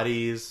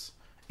bodies,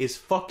 is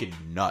fucking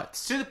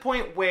nuts. To the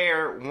point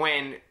where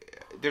when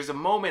there's a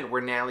moment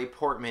where Natalie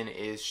Portman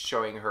is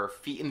showing her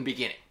feet in the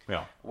beginning.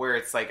 Yeah. Where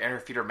it's like, and her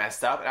feet are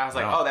messed up. And I was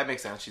like, oh, that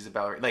makes sense. She's a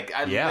ballerina.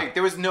 Like,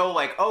 there was no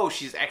like, oh,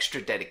 she's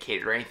extra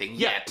dedicated or anything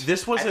yet.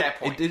 This wasn't, at that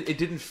point. It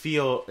didn't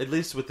feel, at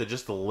least with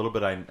just the little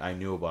bit I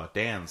knew about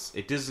dance,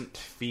 it doesn't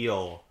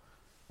feel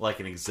like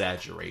an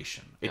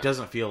exaggeration. It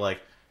doesn't feel like,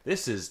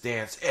 this is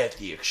dance at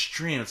the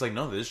extreme. It's like,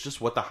 no, this is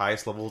just what the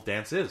highest level of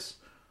dance is.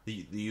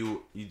 They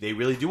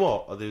really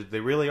do they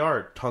really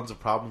are tons of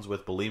problems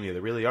with bulimia.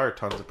 There really are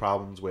tons of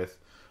problems with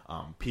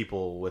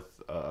people with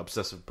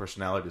obsessive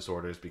personality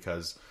disorders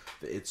because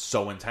it's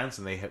so intense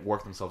and they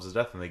work themselves to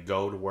death and they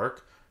go to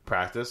work,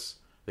 practice,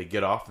 they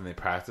get off and they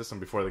practice,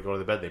 and before they go to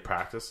the bed they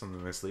practice and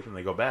then they sleep and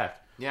they go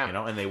back. Yeah. You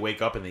know, and they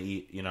wake up and they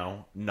eat, you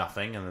know,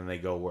 nothing, and then they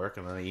go work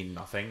and then they eat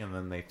nothing and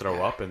then they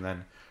throw up and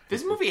then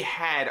this movie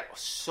had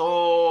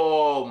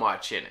so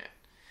much in it.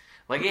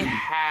 Like, it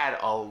had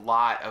a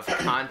lot of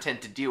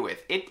content to deal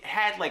with. It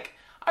had, like,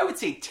 I would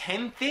say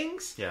 10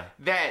 things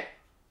that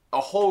a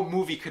whole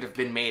movie could have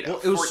been made of.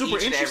 Well, it was super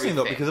interesting,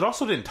 though, because it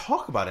also didn't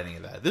talk about any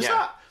of that.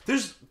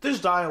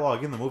 There's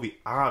dialogue in the movie,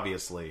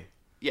 obviously.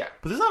 Yeah.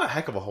 But there's not a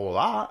heck of a whole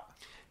lot.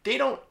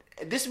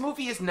 This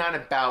movie is not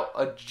about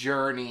a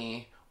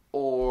journey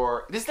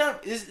or... This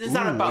is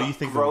not about what do you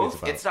think growth.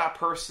 About? It's not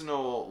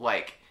personal,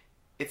 like...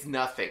 It's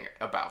nothing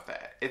about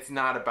that. It's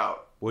not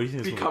about what do you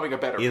think becoming a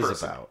better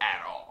person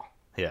at all.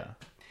 Yeah.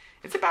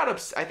 It's about...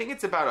 I think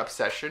it's about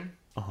obsession.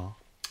 Uh-huh.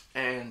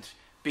 And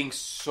being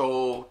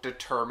so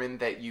determined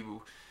that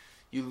you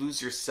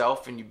lose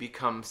yourself and you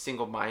become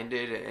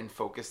single-minded and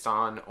focused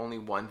on only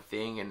one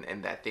thing,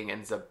 and that thing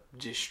ends up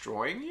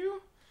destroying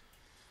you.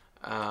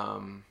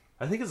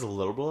 I think it's a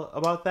little bit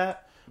about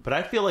that, but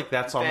I feel like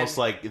that's almost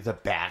like the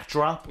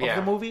backdrop of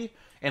the movie,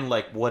 and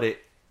like what it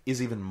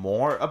is even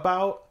more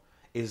about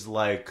is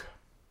like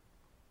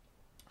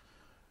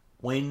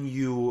when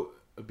you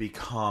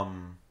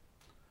become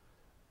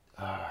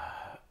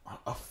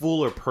a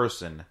fuller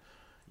person,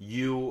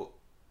 you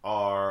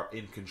are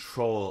in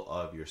control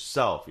of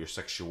yourself, your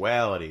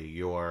sexuality,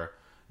 your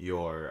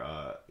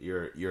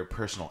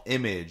personal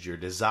image, your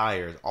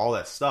desires, all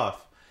that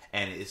stuff.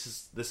 And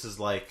this is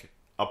like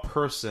a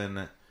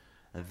person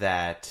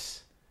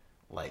that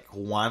like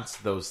wants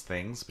those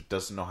things but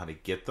doesn't know how to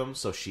get them,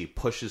 so she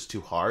pushes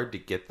too hard to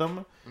get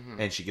them,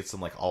 and she gets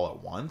them like all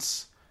at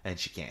once, and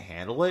she can't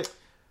handle it.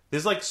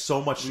 There's like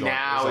so much.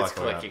 Now it's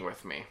clicking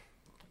with me.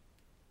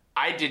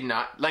 I did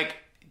not like.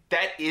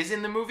 That is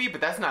in the movie,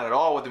 but that's not at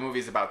all what the movie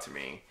is about to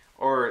me.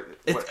 But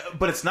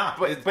it's not.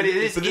 But it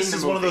is. But this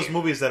is one of those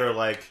movies that are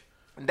like.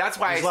 That's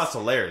why there's lots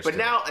of layers. But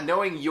now,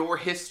 knowing your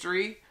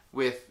history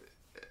with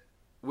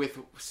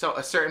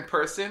a certain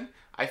person,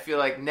 I feel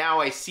like now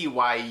I see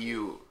why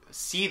you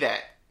see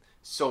that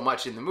so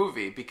much in the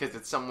movie, because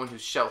it's someone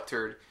who's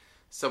sheltered,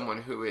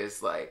 someone who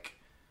is like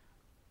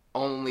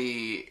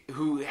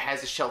who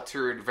has a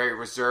sheltered, very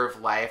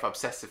reserved life,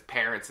 obsessive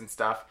parents and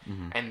stuff,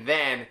 and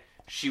then.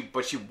 She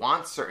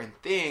wants certain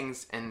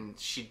things, and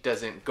she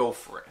doesn't go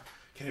for it.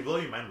 Can I blow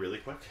your mind really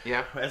quick?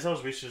 Yeah. As I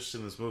was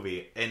researching this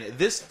movie, and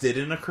this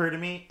didn't occur to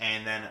me,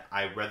 and then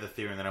I read the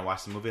theory, and then I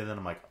watched the movie, and then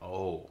I'm like,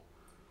 oh,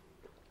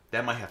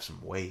 that might have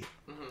some weight,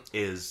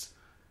 is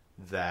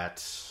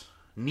that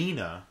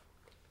Nina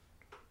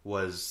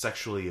was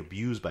sexually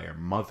abused by her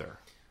mother.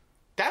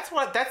 That's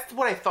what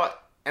I thought.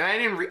 And I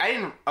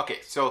didn't. Okay,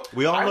 so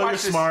we all know you're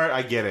smart.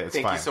 I get it. It's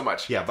Thank fine. you so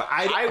much. Yeah, but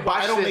I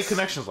don't make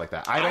connections like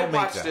that. I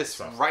watched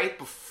this right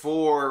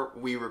before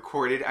we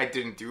recorded. I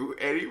didn't do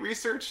any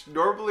research.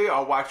 Normally,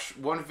 I'll watch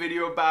one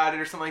video about it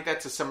or something like that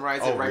to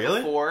summarize it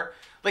right before.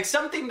 Like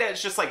something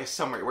that's just like a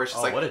summary where it's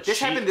just what a like this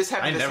cheat. happened, this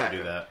happened, I this never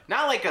happened. do that.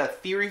 Not like a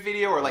theory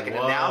video or like an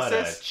What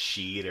analysis. a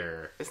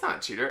cheater. It's not a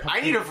cheater.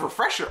 I need a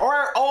refresher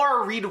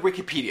or read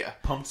Wikipedia.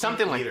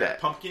 Something like that.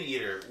 Pumpkin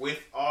Eater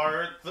with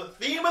the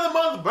theme of the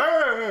month,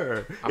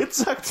 Burr. It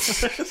sucked.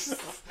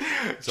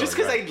 Just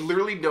because I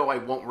literally know I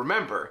won't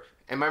remember,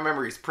 and my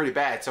memory is pretty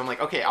bad, so I'm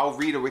like, okay, I'll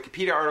read a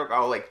Wikipedia article.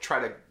 I'll like try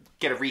to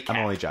get a recap.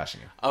 I'm only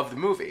joshing you. Of the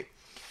movie.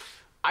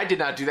 I did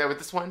not do that with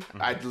this one.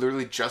 Mm-hmm. I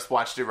literally just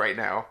watched it right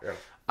now. Yeah.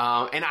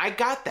 And I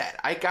got that.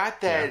 I got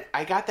that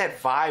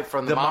vibe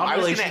from the mom.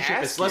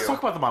 Relationship. Let's talk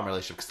about the mom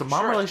relationship, because the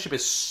mom relationship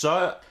is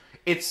so.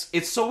 It's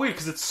so weird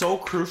because it's so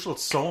crucial.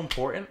 It's so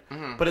important,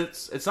 but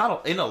it's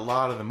not in a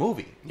lot of the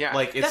movie. Yeah,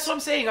 like that's what I'm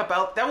saying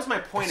about. That was my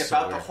point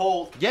about the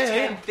whole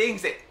 10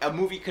 things that a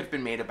movie could have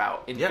been made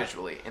about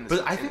individually. Yeah.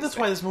 But I think that's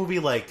why this movie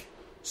like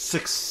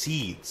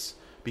succeeds.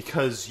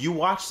 Because you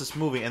watch this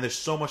movie and there's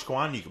so much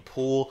going on, you can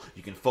pull,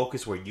 you can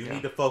focus where you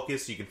need to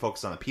focus, you can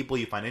focus on the people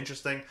you find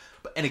interesting,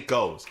 and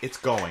it's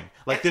going.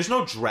 Like there's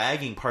no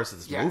dragging parts of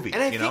this movie.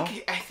 And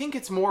I think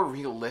it's more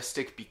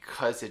realistic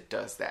because it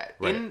does that.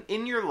 Right.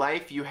 In your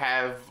life, you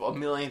have a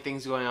million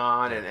things going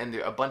on and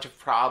a bunch of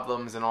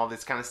problems and all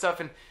this kind of stuff,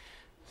 and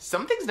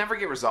some things never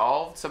get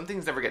resolved, some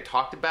things never get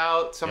talked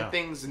about, some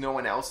things no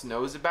one else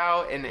knows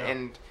about,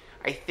 and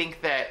I think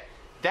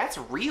that's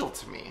real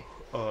to me.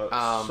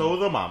 So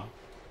the mom.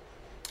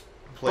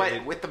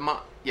 But with the mom...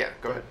 Yeah,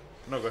 go ahead.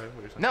 No, go ahead.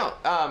 What are you saying? No,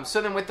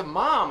 so then with the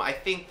mom, I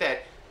think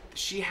that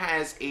she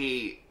has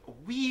a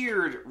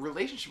weird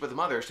relationship with the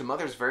mother. So the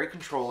mother's very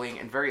controlling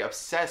and very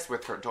obsessed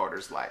with her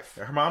daughter's life.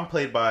 Her mom,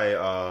 played by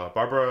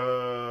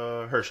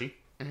Barbara Hershey,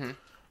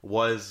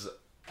 was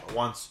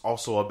once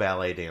also a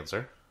ballet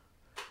dancer.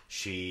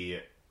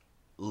 She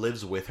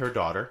lives with her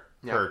daughter,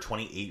 her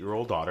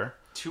 28-year-old daughter.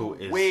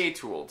 Way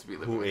too old to be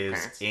living with her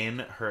parents. Who is in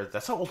her...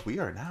 That's how old we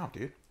are now,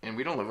 dude. And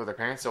we don't live with our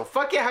parents, so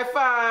fuck yeah, high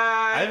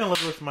five! I haven't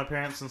lived with my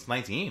parents since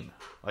 19.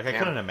 Like, I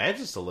couldn't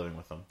imagine still living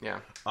with them.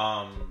 Yeah.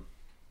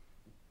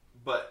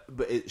 But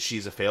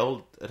she's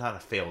not a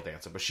failed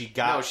dancer, but she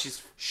got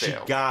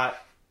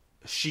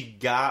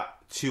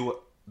to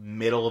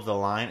middle of the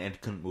line and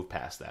couldn't move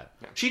past that.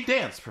 Yeah. She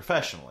danced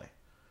professionally.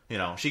 You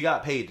know, she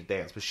got paid to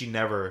dance, but she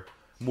never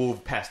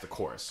moved past the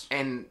chorus.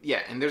 And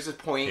there's a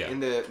point in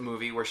the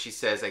movie where she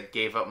says, I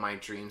gave up my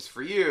dreams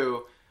for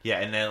you. Yeah,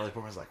 and Natalie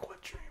Portman's like,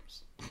 what dreams?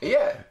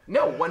 Yeah,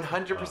 no,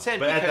 100%.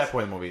 But at that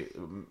point in the movie,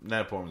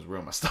 Natalie Portman was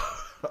ruining my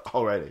stuff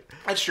already.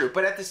 That's true,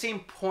 but at the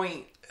same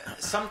point,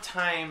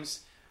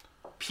 sometimes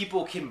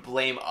people can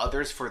blame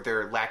others for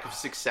their lack of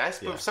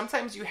success, but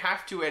sometimes you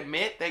have to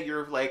admit that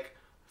you're like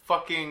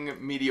fucking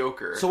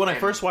mediocre. So when I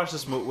first watched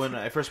this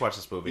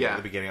movie, at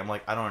the beginning, I'm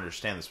like, I don't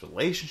understand this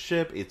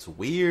relationship. It's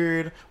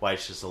weird. Why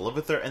is she just live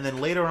with her? And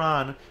then later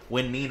on,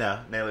 when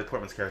Nina, Natalie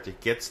Portman's character,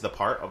 gets the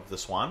part of the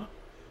swan,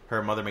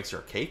 her mother makes her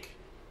a cake.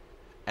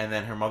 And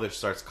then her mother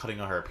starts cutting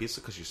her a piece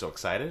because she's so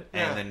excited.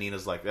 Yeah. And then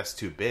Nina's like, that's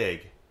too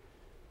big.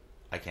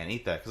 I can't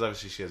eat that. Because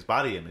obviously she has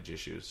body image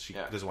issues. She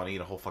doesn't want to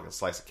eat a whole fucking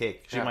slice of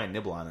cake. She might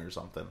nibble on it or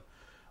something.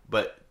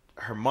 But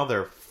her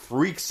mother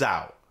freaks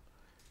out.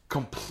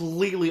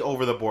 Completely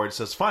over the board.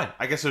 Says, fine.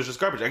 I guess it was just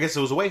garbage. I guess it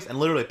was a waste. And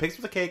literally picks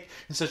up the cake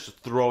and says to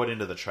throw it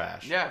into the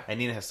trash. Yeah. And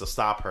Nina has to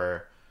stop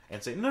her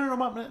and say, no,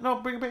 Mom, no,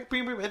 bring it back.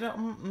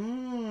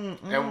 And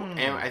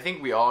I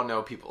think we all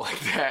know people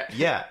like that.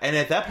 Yeah, and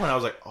at that point I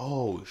was like,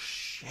 oh,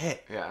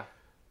 shit. Yeah.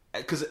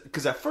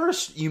 Because at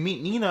first you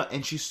meet Nina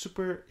and she's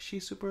super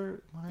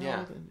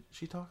mild and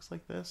she talks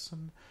like this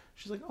and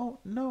she's like, oh,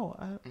 no,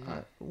 I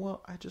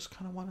just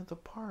kind of wanted the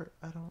part.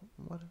 I don't,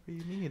 whatever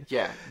you need.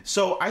 Yeah.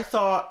 So I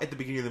thought at the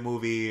beginning of the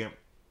movie,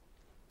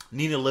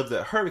 Nina lived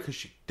at her because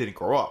she didn't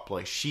grow up.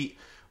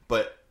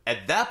 But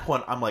at that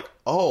point I'm like,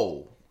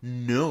 oh,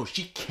 no,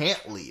 she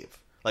can't leave.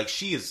 Like,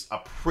 she is a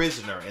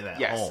prisoner in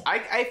that home.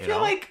 I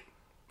feel like,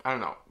 I don't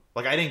know.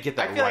 Like, I didn't get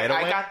that right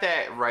away. I got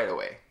that right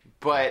away.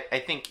 But I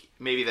think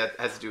maybe that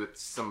has to do with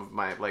some of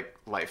my,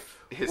 life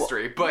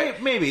history. Well,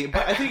 maybe.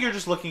 But I think you're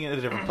just looking at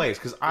a different place.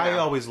 Because I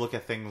always look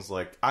at things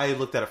like... I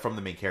looked at it from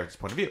the main character's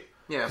point of view.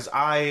 Yeah.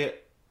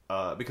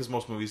 Because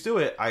most movies do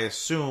it, I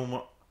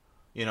assume...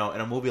 You know,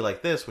 in a movie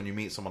like this, when you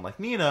meet someone like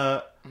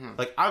Nina,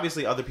 like,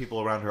 obviously other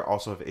people around her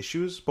also have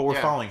issues, but we're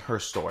following her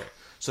story.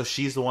 So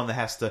she's the one that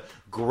has to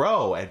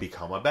grow and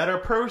become a better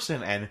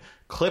person and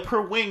clip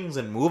her wings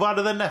and move out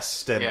of the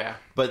nest. And,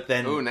 but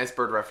then... Ooh, nice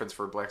bird reference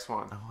for Black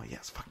Swan. Oh, yeah,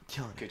 it's fucking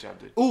killing it. Good job,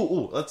 dude.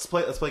 Ooh, let's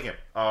play a game.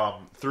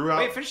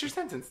 Wait, finish your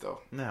sentence,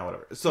 though. Nah,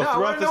 whatever. So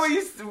throughout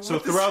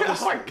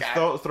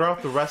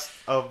the rest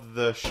of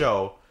the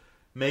show,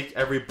 make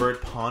every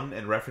bird pun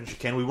and reference you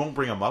can. We won't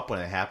bring them up when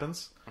it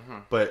happens,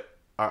 but...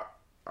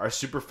 Our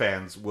super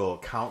fans will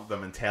count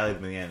them and tally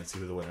them in the end and see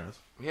who the winner is.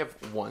 We have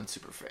one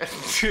super fan.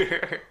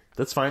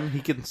 That's fine.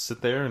 He can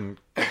sit there and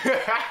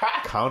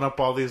count up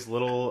all these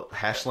little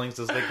hashlings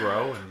as they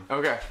grow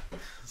and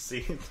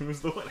see who's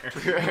the winner.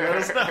 Let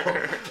us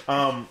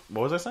know.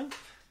 What was I saying?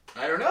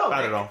 I don't know.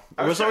 I don't know.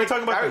 We're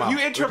talking about the mom.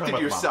 You interrupted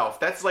yourself.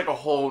 That's like a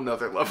whole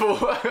nother level.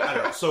 I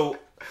don't know.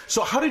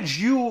 So how did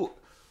you...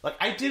 Like,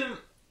 I didn't...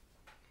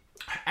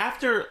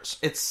 after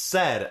it's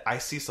said, I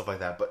see stuff like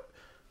that,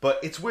 but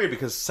it's weird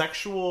because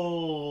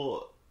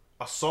sexual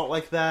assault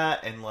like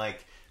that and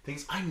like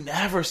things I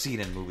never see it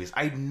in movies.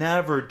 I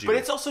never do. But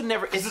it's also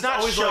never. It's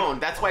not shown.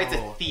 That's why it's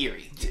a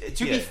theory.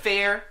 To be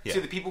fair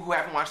to the people who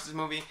haven't watched this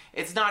movie,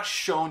 it's not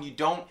shown. You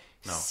don't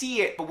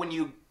see it. But when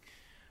you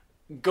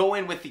go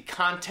in with the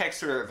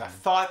context or the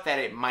thought that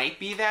it might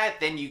be that,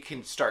 then you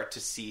can start to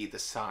see the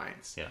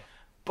signs. Yeah.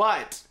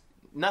 But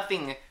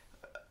nothing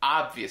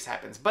obvious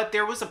happens. But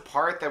there was a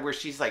part that where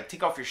she's like,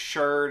 take off your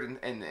shirt,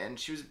 and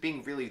she was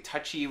being really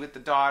touchy with the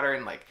daughter,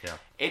 and like,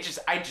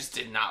 I just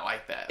did not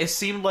like that. It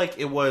seemed like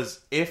it was,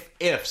 if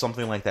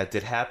something like that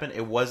did happen,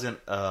 it wasn't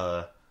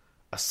a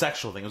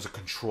sexual thing, it was a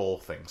control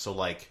thing. So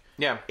like,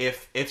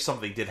 if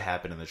something did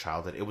happen in the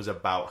childhood, it was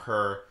about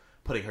her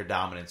putting her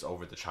dominance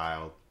over the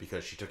child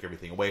because she took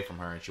everything away from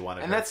her and she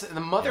wanted. And that's the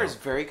mother is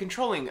very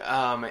controlling.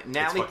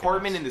 Natalie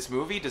Portman in this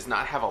movie does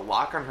not have a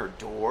lock on her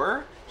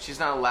door. She's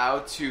not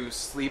allowed to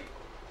sleep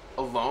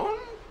alone.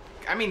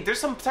 I mean, there's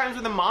some times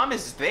when the mom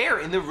is there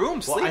in the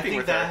room sleeping I think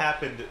with that her.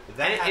 happened.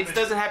 It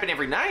doesn't happen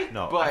every night.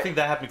 No, but I think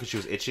that happened because she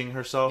was itching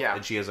herself,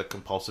 and she has a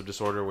compulsive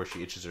disorder where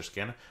she itches her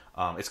skin.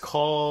 It's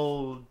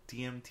called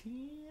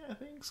DMT, I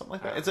think, something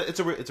like that. It's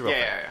a real thing.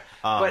 Yeah.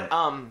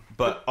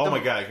 But oh my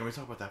god, can we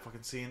talk about that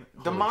fucking scene?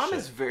 The mom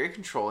is very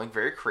controlling,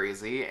 very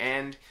crazy,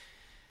 and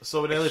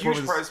so Natalie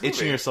Portman's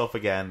itching herself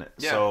again.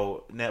 Yeah.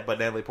 So, but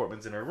Natalie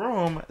Portman's in her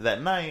room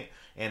that night,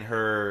 and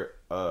her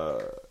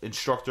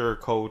instructor,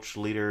 coach,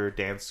 leader,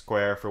 dance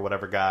choreographer,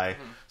 whatever guy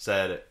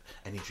said,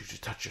 "I need you to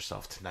touch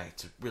yourself tonight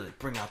to really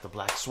bring out the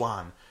black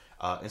swan."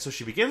 And so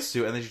she begins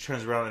to, and then she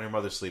turns around and her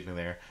mother's sleeping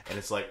there, and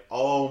it's like,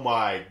 oh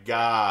my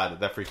god,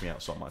 that freaked me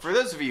out so much. For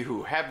those of you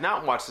who have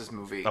not watched this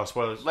movie,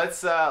 spoilers.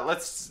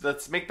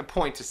 Let's make the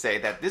point to say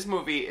that this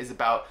movie is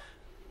about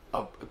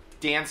a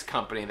dance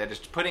company that is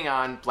putting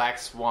on Black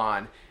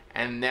Swan,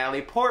 and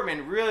Natalie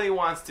Portman really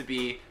wants to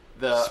be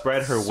the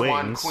spread her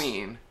Swan wings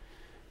Queen,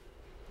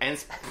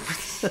 and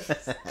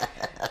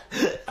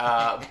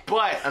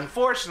but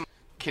unfortunately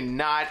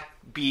cannot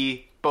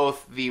be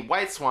both the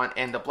White Swan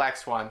and the Black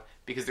Swan.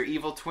 Because they're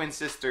evil twin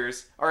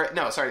sisters.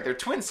 They're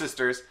twin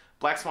sisters.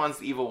 Black Swan's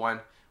the evil one.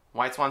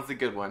 White Swan's the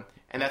good one.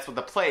 And that's what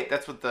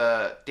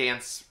the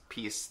dance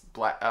piece,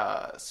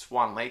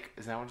 Swan Lake,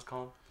 is that what it's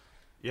called?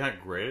 You're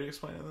not great at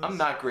explaining this? I'm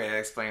not great at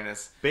explaining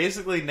this.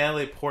 Basically,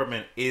 Natalie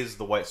Portman is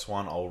the White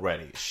Swan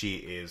already. She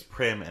is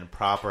prim and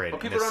proper and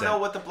innocent. But people don't know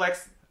what the Black...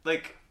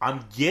 Like...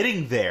 I'm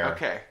getting there.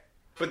 Okay.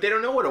 But they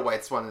don't know what a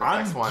White Swan and a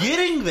Black Swan is. I'm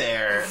getting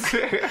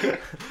there!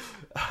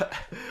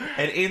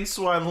 And in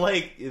Swan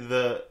Lake,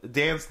 the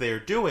dance they're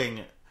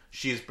doing,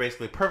 she's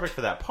basically perfect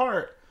for that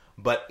part.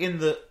 But in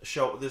the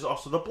show, there's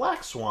also the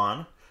Black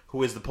Swan,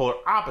 who is the polar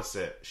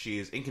opposite. She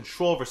is in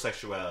control of her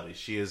sexuality.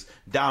 She is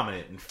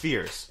dominant and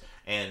fierce,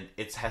 and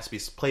it has to be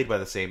played by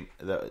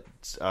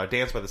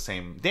danced by the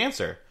same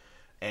dancer.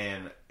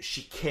 And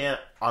she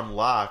can't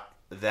unlock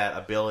that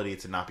ability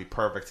to not be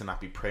perfect, to not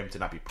be prim, to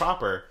not be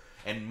proper.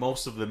 And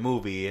most of the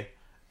movie,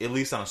 at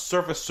least on a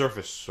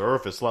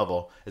surface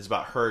level, is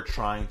about her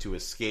trying to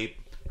escape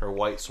her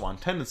White Swan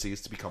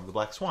tendencies to become the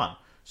Black Swan.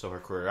 So her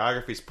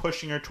choreography is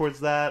pushing her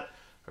towards that.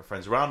 Her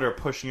friends around her are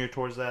pushing her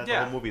towards that. The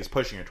whole movie is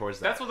pushing her towards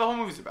that. That's what the whole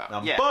movie's about.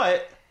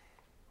 But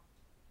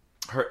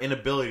her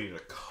inability to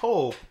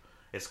cope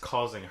is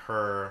causing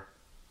her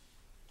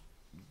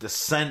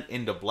descent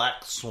into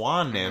Black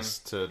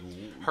Swanness to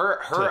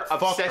her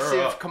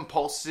obsessive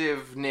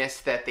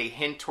compulsiveness that they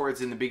hint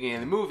towards in the beginning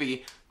of the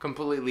movie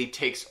completely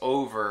takes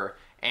over.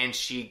 And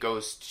she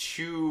goes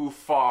too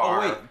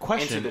far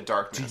into the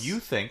darkness. Do you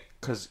think,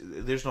 because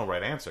there's no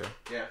right answer,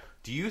 yeah.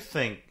 Do you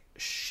think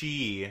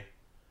she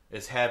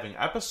is having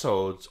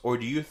episodes, or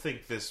do you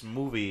think this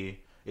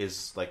movie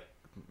is like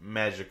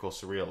magical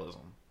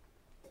surrealism?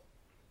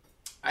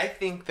 I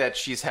think that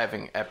she's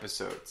having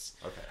episodes.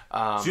 Okay.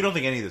 So you don't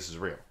think any of this is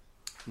real?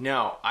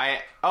 No.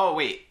 Oh,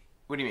 wait.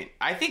 What do you mean?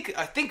 I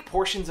think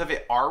portions of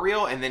it are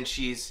real, and then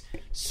she's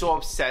so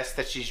obsessed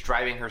that she's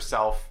driving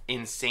herself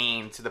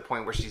insane to the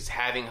point where she's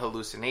having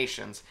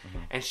hallucinations,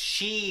 and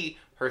she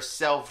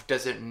herself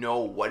doesn't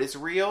know what is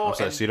real. I'm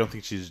sorry, so you don't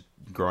think she's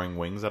growing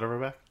wings out of her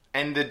back?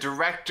 And the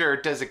director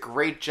does a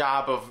great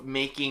job of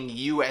making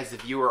you, as a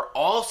viewer,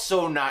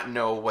 also not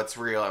know what's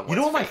real and what's You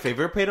know what my fake.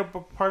 favorite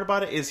part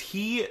about it is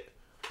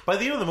by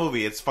the end of the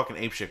movie, it's fucking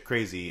apeshit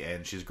crazy,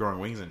 and she's growing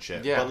wings and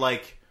shit. Yeah. But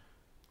like...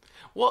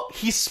 Well,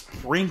 he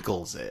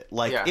sprinkles it.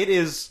 Like, it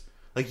is...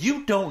 Like,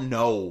 you don't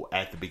know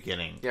at the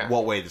beginning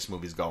what way this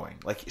movie's going.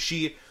 Like,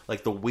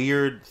 the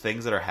weird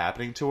things that are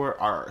happening to her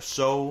are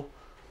so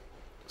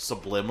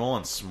subliminal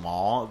and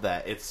small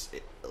that it's,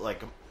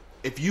 like...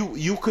 If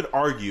you could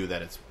argue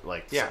that it's,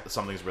 like,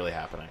 something's really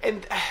happening.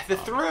 And the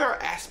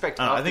thriller aspect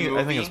of the movie...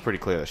 I think it's pretty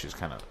clear that she's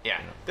kind of... Yeah.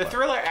 The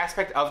thriller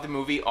aspect of the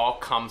movie all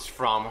comes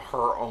from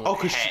her own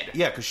head.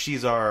 Because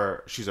she's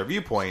our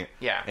viewpoint.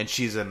 Yeah. And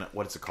she's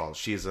what is it called?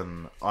 She's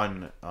an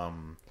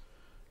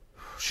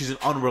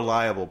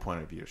unreliable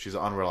point of view. She's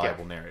an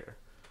unreliable narrator.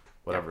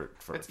 whatever.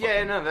 For That's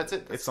fucking- that's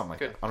it. That's it's something like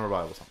good. that.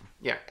 Unreliable something.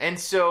 Yeah, and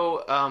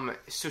so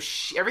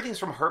everything's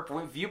from her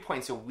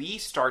viewpoint. So we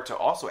start to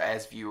also,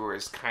 as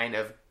viewers, kind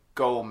of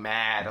go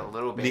mad a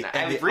little bit.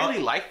 I really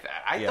like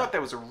that. I thought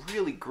that was a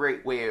really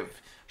great way of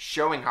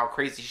showing how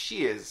crazy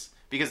she is,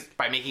 because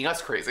by making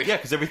us crazy. Yeah,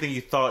 because everything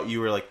you thought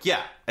you were like,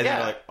 yeah, and then Yeah.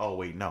 you're like, oh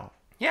wait, no.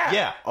 Yeah.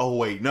 Yeah. Oh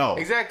wait, no.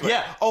 Exactly.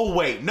 Yeah. Oh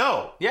wait,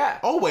 no. Yeah.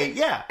 Oh wait,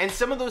 yeah. And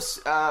some of those,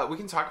 we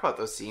can talk about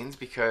those scenes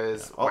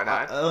because why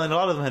not? And a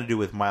lot of them had to do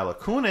with Mila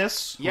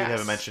Kunis, who Yes. we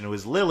haven't mentioned, who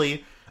is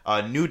Lily,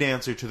 a new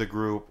dancer to the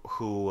group,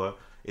 who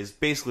is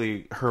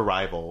basically her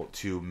rival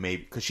to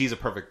maybe, because she's a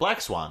perfect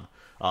black swan,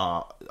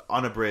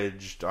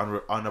 unabridged,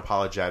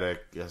 unapologetic,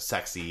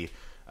 sexy,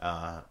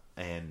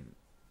 and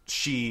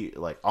she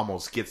like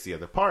almost gets the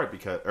other part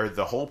or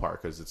the whole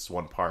part, because it's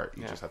one part.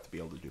 You just have to be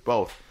able to do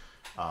both.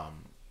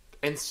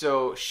 And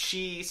so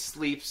she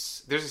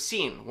sleeps. There's a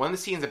scene. One of the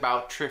scenes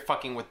about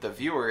fucking with the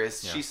viewer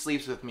is she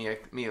sleeps with Mila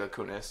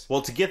Kunis.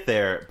 Well, to get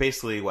there,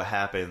 basically what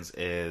happens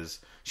is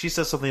she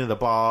says something to the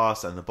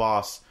boss, and the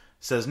boss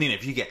says, Nina,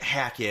 if you get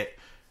Hackett,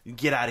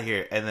 get out of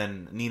here. And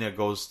then Nina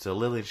goes to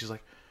Lily, and she's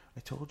like,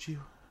 I told you,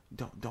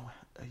 don't.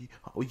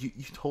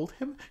 You told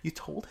him? You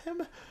told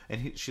him?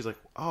 And she's like,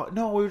 oh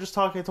no, we were just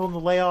talking. I told him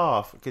to lay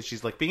off, because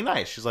she's like being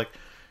nice. She's like,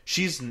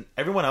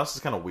 everyone else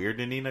is kind of weird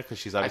to Nina, because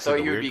she's obviously I thought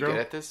the you would weird be girl. good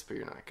at this, but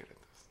you're not good at this.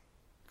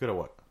 Good at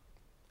what?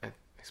 At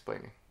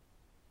explaining.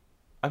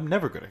 I'm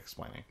never good at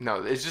explaining.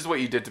 No, it's just what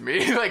you did to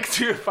me like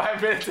 2 to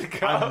 5 minutes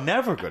ago. I'm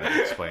never good at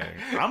explaining.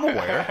 I'm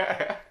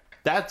aware.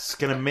 That's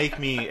going to make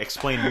me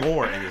explain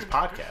more in this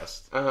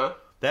podcast. Uh-huh.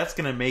 That's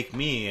going to make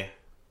me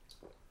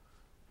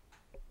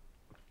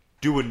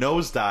do a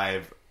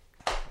nosedive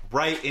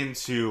right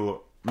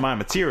into my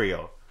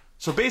material.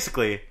 So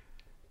basically,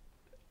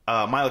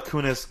 Mila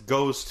Kunis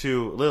goes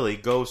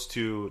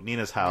to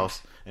Nina's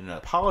house and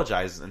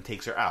apologizes and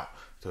takes her out.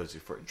 Goes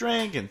for a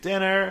drink and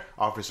dinner,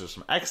 offers her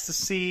some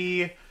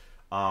ecstasy.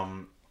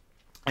 And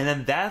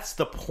then that's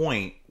the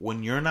point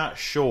when you're not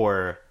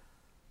sure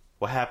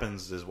what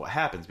happens is what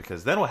happens.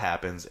 Because then what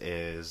happens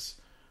is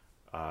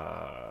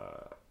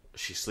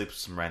she sleeps with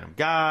some random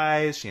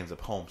guys. She ends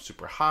up home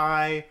super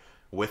high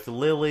with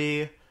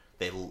Lily.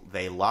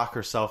 They lock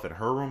herself in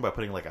her room by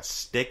putting like a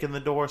stick in the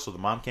door so the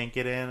mom can't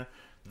get in.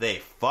 They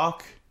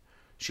fuck.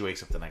 She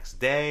wakes up the next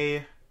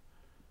day.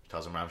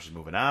 Tells her mom she's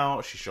moving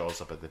out. She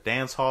shows up at the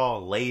dance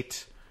hall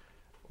late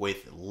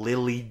with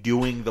Lily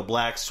doing the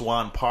Black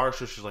Swan part.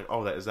 So she's like,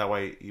 oh, is that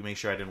why you make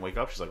sure I didn't wake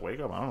up? She's like,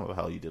 wake up. I don't know what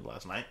the hell you did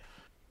last night.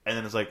 And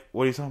then it's like,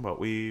 what are you talking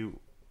about?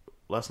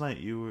 Last night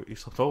you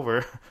slept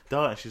over.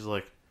 Duh. And she's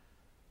like,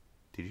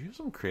 did you have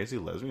some crazy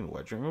lesbian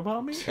wet dream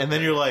about me? And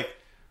then you're like,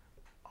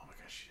 oh my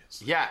gosh, she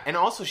is. Yeah, and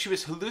also she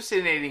was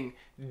hallucinating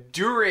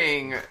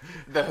during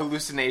the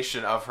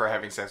hallucination of her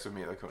having sex with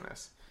Mila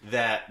Kunis.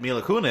 That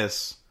Mila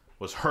Kunis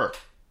was her.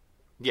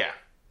 Yeah,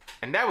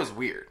 and that was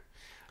weird.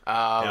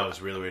 That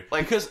was really weird.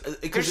 Like, because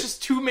there's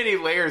just too many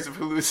layers of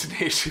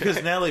hallucination.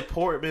 Because Natalie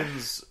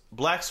Portman's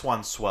Black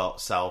Swan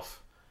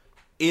self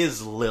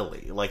is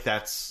Lily. Like,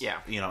 that's,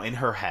 in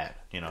her head.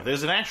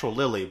 There's an actual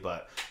Lily,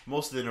 but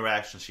most of the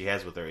interactions she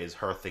has with her is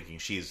her thinking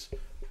she's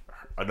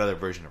another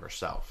version of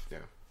herself. Yeah.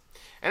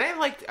 And I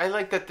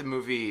like that the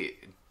movie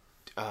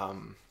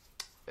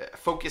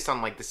focused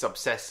on, like, this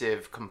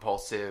obsessive,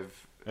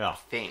 compulsive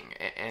thing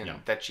and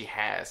that she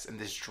has, and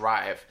this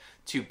drive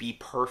to be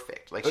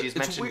perfect. Like, she's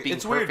mentioned being perfect.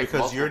 It's weird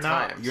because you're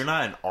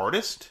not an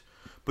artist,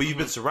 but you've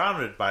been Mm-hmm.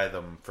 surrounded by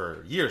them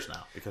for years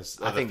now.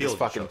 Because I think this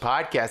fucking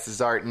podcast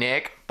is art,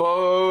 Nick.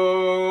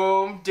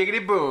 Boom, diggity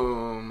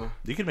boom.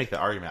 You can make the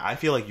argument. I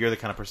feel like you're the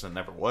kind of person that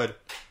never would.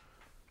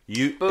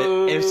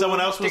 Boom, if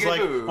someone else was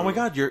like, boom. "Oh my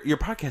god, your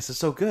podcast is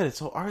so good, it's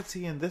so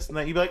artsy and this and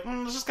that," you'd be like,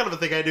 "This is kind of a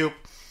thing I do."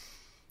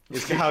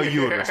 It's how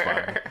you would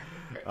respond.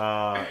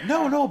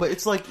 No, but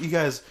it's like you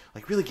guys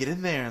like really get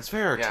in there and it's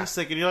very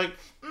artistic, and you're like,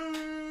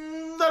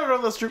 I don't know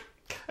if that's true.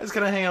 I just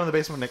kind of hang out in the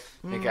basement, Nick.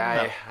 Nick,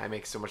 I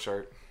make so much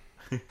art.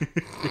 Oh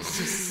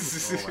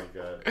my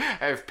god!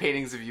 I have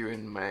paintings of you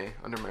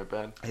under my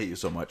bed. I hate you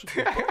so much.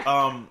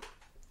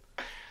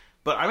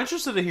 But I'm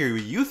interested to hear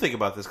what you think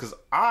about this, because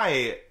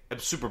I am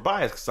super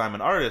biased because I'm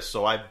an artist,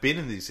 so I've been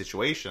in these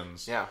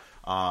situations. Yeah.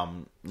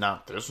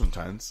 Not this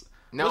intense.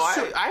 No, I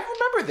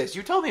remember this.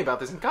 You told me about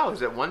this in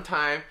college. At one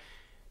time,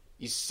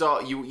 you saw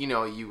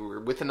you were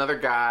with another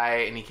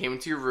guy, and he came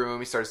into your room.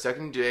 He started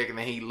sucking dick, and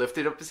then he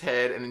lifted up his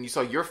head, and then you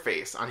saw your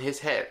face on his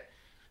head.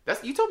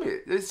 You told me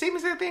the same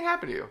exact thing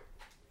happened to you.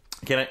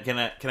 Can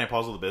I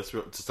pause a little bit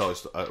to tell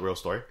a real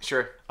story?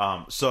 Sure.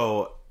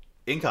 So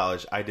in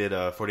college, I did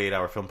a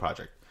 48-hour film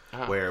project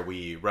where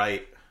we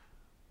write,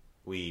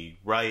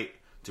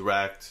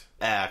 direct,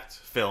 act,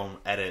 film,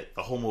 edit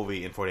the whole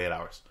movie in 48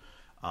 hours.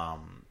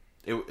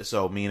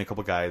 So me and a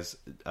couple guys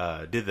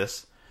did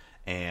this,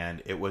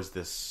 and it was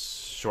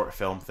this short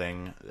film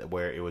thing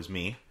where it was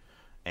me,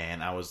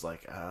 and I was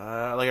like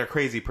a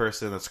crazy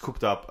person that's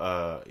cooped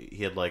up.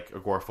 He had like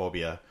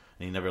agoraphobia,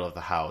 and he never left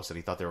the house, and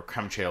he thought there were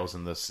chemtrails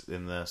in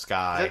the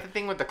sky. Is that the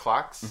thing with the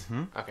clocks?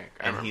 Mm-hmm. Okay.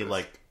 And he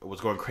like was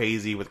going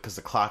crazy because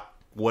the clock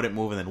wouldn't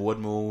move and then would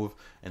move,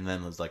 and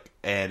then was like,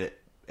 and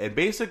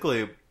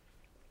basically,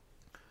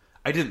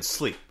 I didn't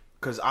sleep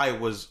because I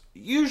was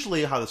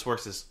usually how this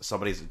works is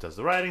somebody does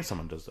the writing,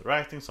 someone does the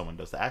directing, someone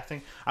does the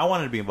acting. I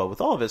wanted to be involved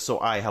with all of it, so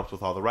I helped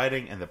with all the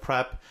writing and the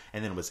prep,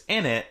 and then was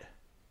in it.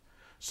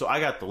 So I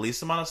got the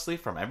least amount of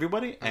sleep from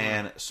everybody,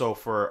 and so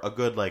for a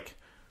good like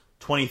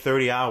 20,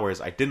 30 hours,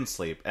 I didn't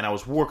sleep, and I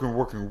was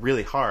working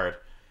really hard,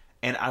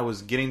 and I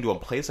was getting to a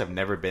place I've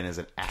never been as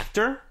an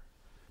actor,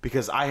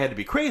 because I had to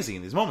be crazy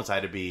in these moments. I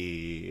had to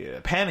be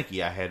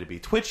panicky, I had to be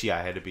twitchy,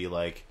 I had to be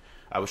like,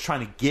 I was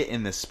trying to get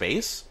in this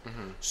space,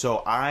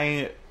 so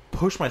I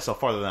pushed myself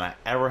farther than I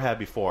ever had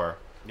before.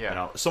 Yeah. You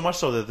know, so much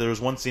so that there was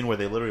one scene where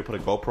they literally put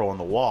a GoPro on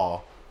the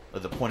wall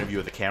at the point of view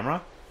of the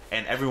camera,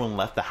 and everyone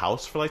left the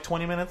house for like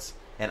 20 minutes,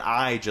 and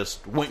I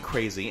just went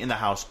crazy in the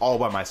house all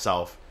by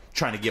myself,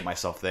 trying to get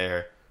myself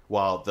there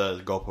while the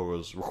GoPro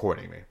was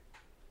recording me.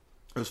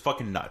 It was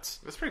fucking nuts.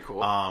 That's pretty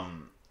cool.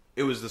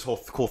 It was this whole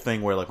cool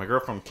thing where like my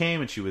girlfriend came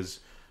and she was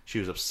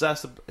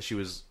obsessed. She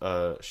was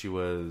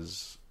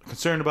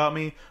concerned about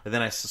me. And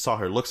then I saw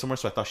her look somewhere,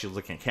 so I thought she was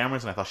looking at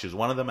cameras, and I thought she was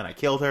one of them, and I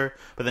killed her.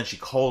 But then she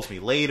calls me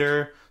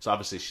later, so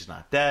obviously she's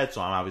not dead.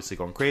 So I'm obviously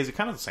going crazy.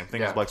 Kind of the same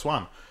thing as Black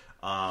Swan.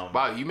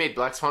 Wow, you made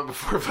Black Swan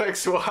before Black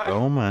Swan.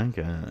 Oh my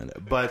god!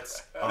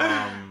 But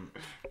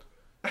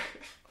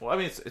well, I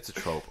mean it's a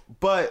trope.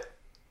 But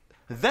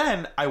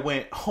then I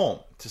went home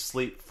to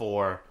sleep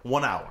for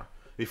 1 hour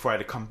before I had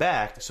to come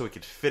back so we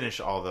could finish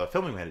all the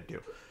filming we had to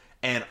do.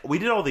 And we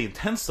did all the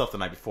intense stuff the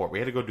night before. We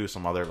had to go do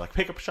some other like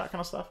pickup shot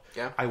kind of stuff.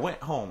 Yeah. I went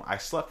home. I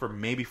slept for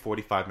maybe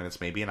 45 minutes,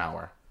 maybe an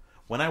hour.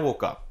 When I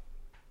woke up,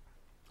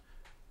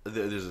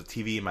 there's a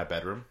TV in my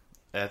bedroom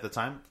at the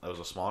time. It was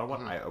a smaller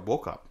one. I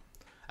woke up.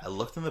 I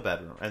looked in the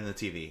bedroom and the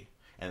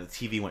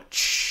TV went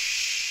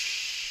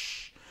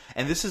shh.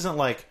 And this isn't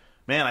like,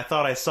 man, I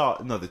thought I saw.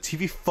 No, the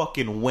TV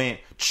fucking went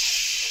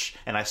shh,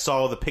 and I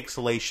saw the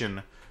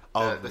pixelation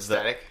of the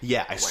static.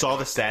 Yeah, I saw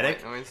the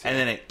static, and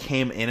then it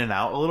came in and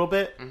out a little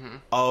bit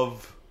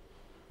of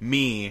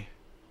me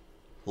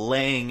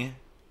laying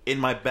in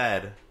my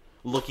bed,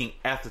 looking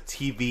at the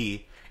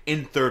TV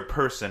in third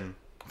person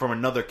from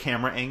another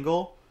camera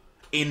angle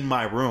in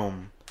my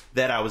room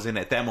that I was in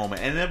at that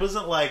moment, and it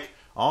wasn't like,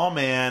 oh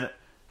man,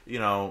 you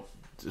know,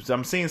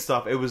 I'm seeing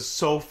stuff. It was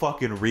so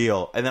fucking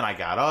real. And then I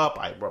got up,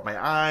 I rubbed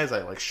my eyes,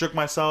 I like shook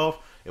myself.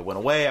 It went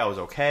away. I was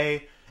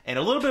okay. And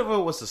a little bit of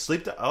it was a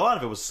lot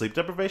of it was sleep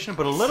deprivation,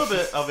 but a little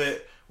bit of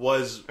it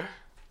was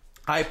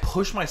I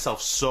pushed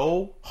myself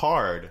so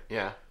hard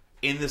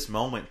in this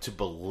moment to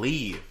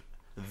believe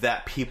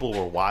that people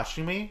were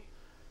watching me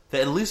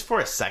that at least for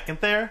a second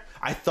there,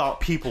 I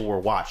thought people were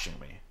watching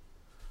me.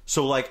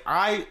 So like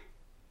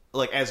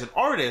as an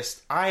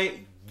artist, I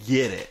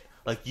get it.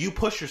 Like, you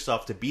push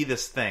yourself to be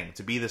this thing,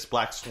 to be this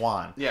Black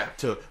Swan,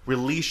 to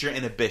release your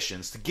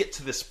inhibitions, to get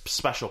to this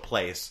special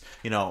place.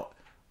 You know,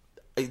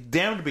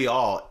 damn to be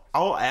all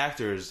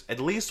actors, at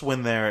least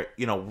when they're,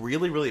 you know,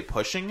 really, really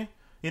pushing,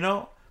 you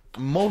know,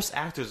 most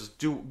actors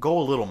do go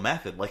a little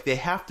method. Like, they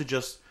have to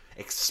just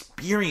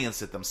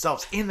experience it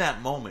themselves in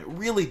that moment,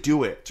 really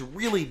do it, to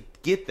really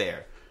get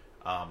there.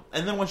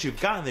 And then once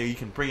you've gotten there, you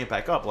can bring it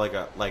back up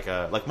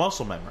like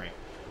muscle memory.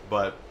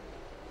 But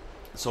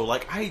so,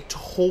 like, I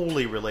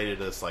totally related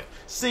to this, like,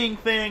 seeing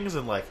things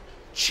and, like,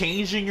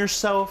 changing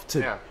yourself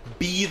to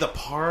be the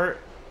part,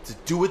 to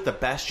do it the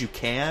best you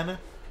can.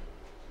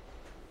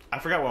 I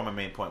forgot what my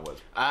main point was.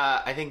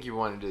 I think you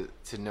wanted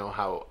to know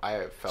how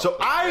I felt. So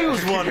I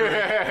was wondering,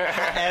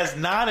 as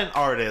not an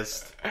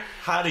artist,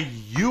 how do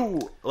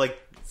you, like,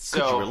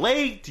 could you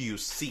relate? Do you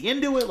see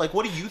into it? Like,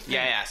 what do you think?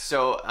 Yeah.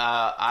 So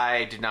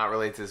I did not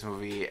relate to this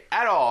movie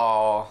at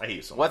all. I hate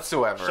you so much.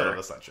 Whatsoever. Shut up,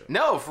 that's not true.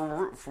 No,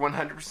 for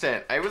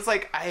 100%. I was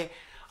like,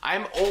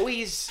 I'm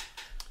always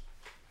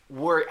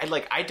worried.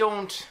 Like,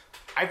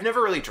 I've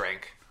never really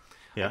drank.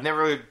 Yeah. I've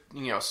never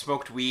really,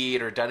 smoked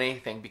weed or done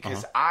anything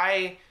because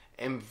I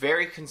am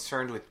very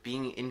concerned with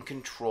being in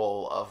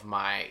control of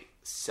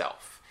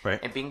myself.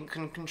 Right. And being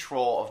in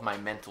control of my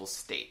mental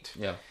state.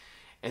 Yeah.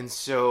 And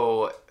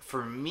so,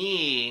 for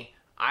me,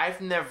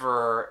 I've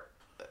never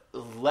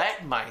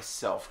let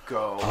myself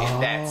go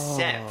in that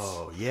sense.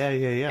 Oh, yeah.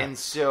 And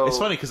so... It's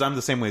funny, because I'm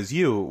the same way as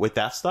you with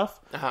that stuff,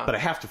 but I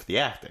have to for the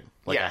acting.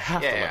 Like, I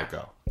have to let it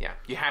go. Yeah,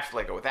 you have to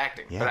let go with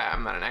acting, Yeah. but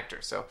I'm not an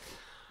actor, so...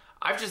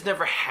 I've just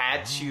never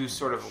had to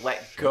sort of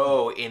let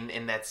go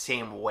in that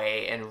same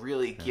way and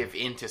really give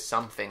into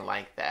something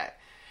like that.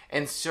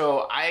 And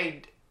so,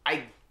 I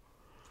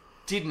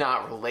did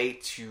not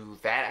relate to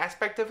that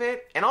aspect of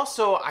it. And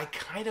also, I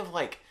kind of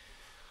like...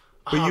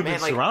 But you've been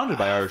surrounded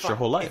by artists your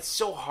whole life. It's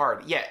so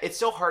hard. Yeah, it's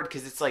so hard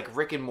because it's like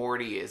Rick and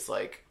Morty is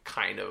like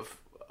kind of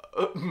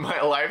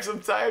my life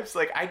sometimes.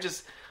 Like, I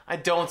I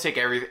don't take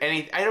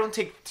I don't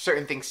take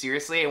certain things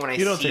seriously, and when I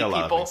You don't see take a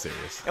lot people, of things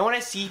serious. and when I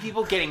see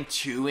people getting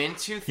too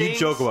into You things,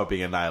 joke about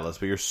being a nihilist,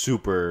 but you're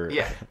super.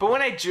 yeah. But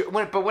when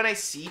I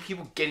see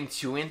people getting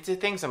too into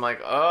things, I'm like,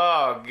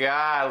 oh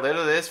god, look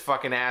at this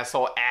fucking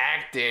asshole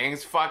acting.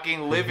 It's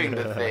fucking living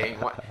the thing.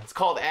 It's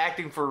called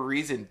acting for a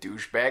reason,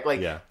 douchebag.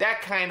 Like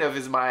that kind of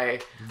is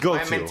my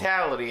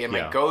mentality and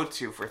my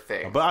go-to for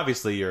things. But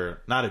obviously,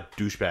 you're not a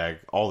douchebag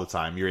all the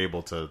time. You're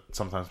able to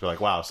sometimes be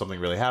like, wow, something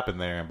really happened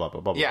there, and blah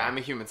blah blah. Yeah, I'm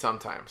a human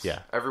sometimes. Yeah,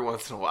 every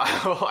once in a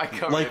while, I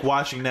come like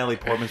watching Natalie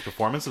Portman's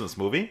performance in this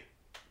movie.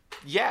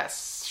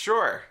 Yes,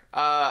 sure.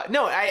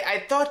 No,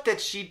 I thought that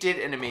she did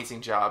an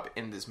amazing job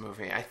in this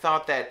movie. I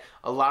thought that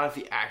a lot of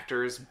the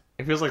actors.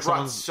 It feels like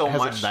someone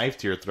has a knife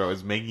to your throat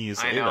is making you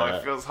say that. I know,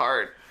 it feels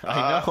hard.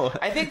 I know.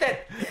 I think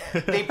that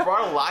they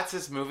brought a lot to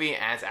this movie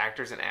as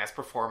actors and as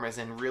performers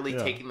and really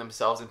taking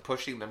themselves and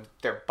pushing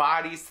their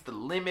bodies to the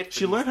limit.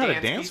 She learned how to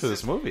dance for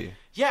this movie.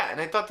 Yeah,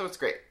 and I thought that was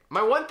great.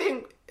 My one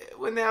thing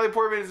with Natalie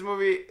Portman in this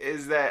movie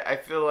is that I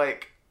feel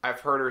like I've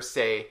heard her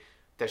say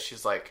that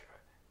she's like...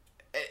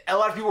 A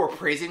lot of people were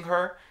praising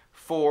her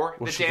for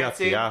the dancing. She got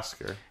the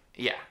Oscar.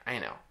 Yeah, I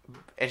know.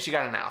 And she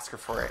got an Oscar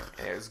for it.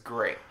 And it was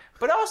great.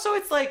 But also,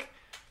 it's like...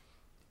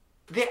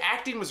 The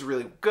acting was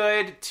really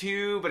good,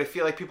 too. But I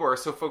feel like people are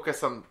so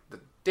focused on the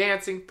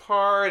dancing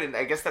part. And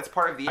I guess that's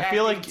part of the acting,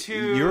 feel like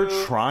too. You're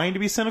trying to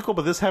be cynical,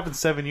 but this happened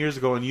 7 years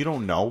ago and you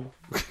don't know.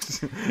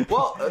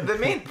 Well, the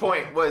main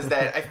point was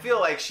that I feel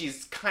like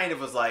she's kind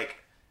of was like,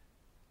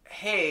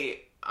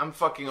 hey, I'm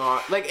fucking on.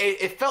 Like,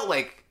 it felt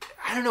like...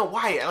 I don't know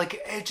why. Like,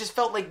 it just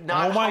felt like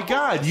not. Oh my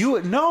god! You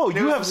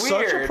have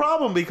such a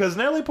problem because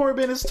Natalie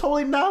Portman is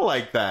totally not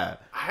like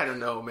that. I don't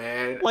know,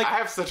 man. Like, I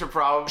have such a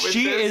problem with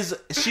she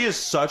is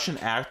such an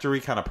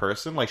actory kind of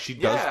person. Like, she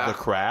does the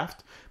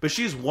craft, but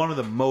she's one of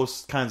the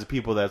most kinds of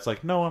people that's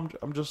like, no,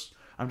 I'm just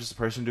a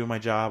person doing my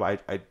job.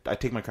 I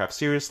take my craft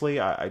seriously.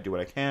 I do what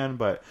I can,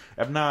 but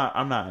I'm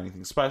not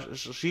anything special.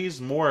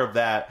 She's more of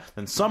that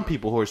than some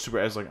people who are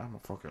super. Like, I'm a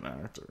fucking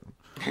actor.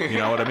 You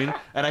know what I mean?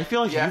 And I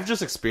feel like you've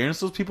just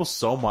experienced those people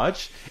so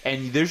much,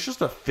 and there's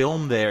just a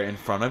film there in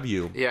front of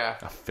you. Yeah,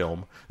 a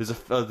film. There's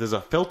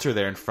a filter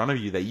there in front of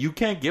you that you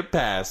can't get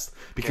past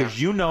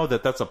because you know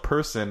that that's a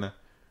person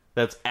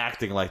that's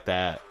acting like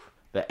that,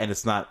 and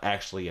it's not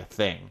actually a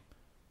thing.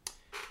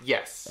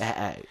 Yes.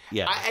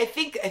 Yeah. I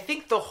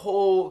think the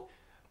whole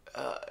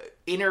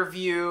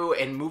interview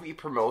and movie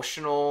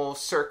promotional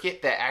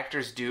circuit that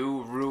actors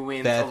do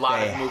ruins a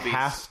lot of movies. They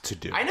have to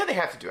do. I know they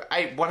have to do it.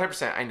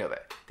 100%. I know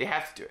that they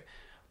have to do it,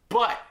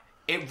 but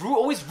it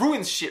always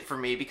ruins shit for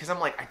me because I'm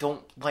like, I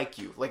don't like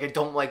you. Like, I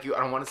don't like you. I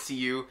don't want to see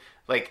you.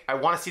 Like, I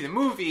want to see the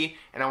movie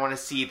and I want to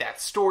see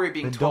that story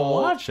being told. Don't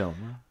watch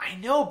them. I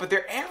know, but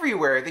they're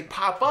everywhere. They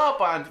pop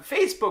up on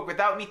Facebook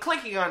without me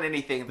clicking on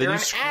anything. They're an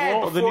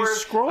ad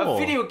before a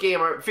video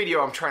game or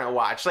video I'm trying to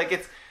watch. Like,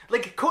 it's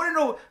like Conan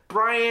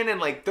O'Brien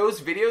and like those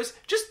videos.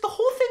 Just the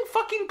whole thing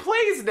fucking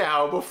plays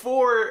now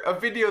before a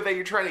video that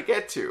you're trying to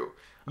get to.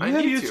 You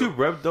have YouTube,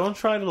 Rep. Don't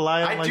try to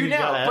lie on like you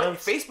got ads. But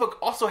Facebook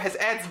also has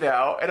ads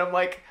now, and I'm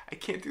like, I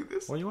can't do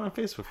this. What do you want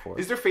Facebook for?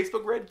 Is there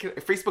Facebook Red?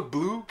 Facebook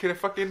Blue? Can I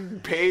fucking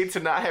pay to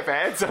not have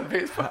ads on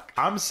Facebook?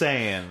 I'm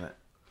saying,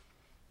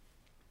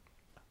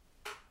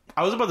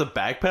 I was about to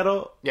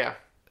backpedal. Yeah.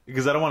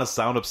 Because I don't want to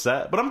sound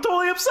upset, but I'm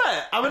totally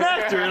upset. I'm an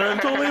actor, and I'm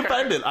totally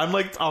offended. I'm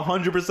like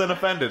 100%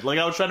 offended. Like,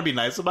 I was trying to be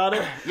nice about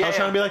it. I was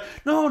trying to be like,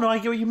 no, I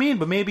get what you mean,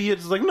 but maybe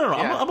it's like, no,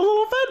 I'm a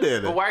little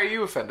offended. But why are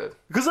you offended?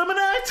 Because I'm an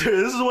actor.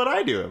 This is what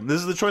I do. This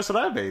is the choice that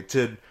I made.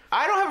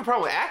 I don't have a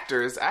problem with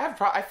actors. I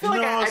feel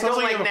like I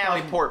don't like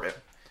Natalie Portman.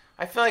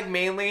 I feel like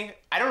mainly,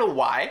 I don't know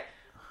why.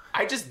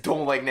 I just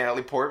don't like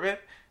Natalie Portman.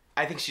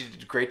 I think she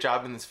did a great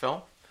job in this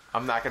film.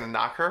 I'm not going to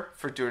knock her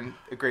for doing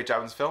a great job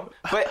in this film.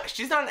 But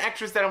she's not an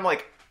actress that I'm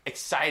like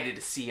excited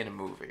to see in a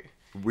movie.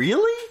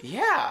 Really?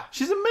 Yeah.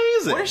 She's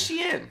amazing. What is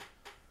she in?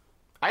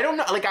 I don't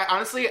know. Like,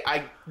 honestly,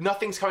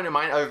 nothing's coming to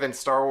mind other than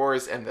Star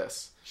Wars and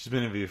this. She's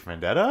been in V for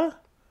Vendetta.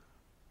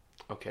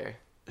 Okay.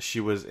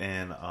 She was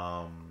in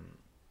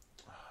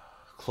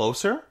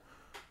Closer.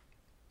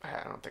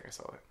 I don't think I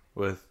saw it.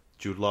 With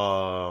Jude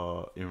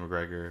Law, Ewan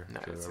McGregor.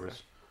 No,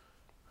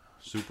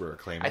 super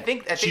acclaimed. I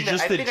think I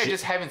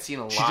just haven't seen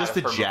a lot of her movies.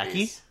 She just did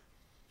Jackie?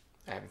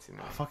 I haven't seen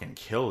that. I fucking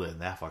killed it in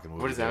that fucking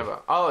movie. What is that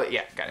about? Oh,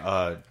 yeah,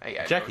 got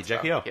it.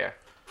 Jackie O. Yeah.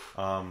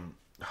 Oh my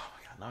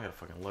god, now I gotta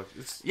fucking look.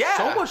 It's yeah.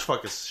 so much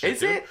fucking shit.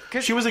 Is it?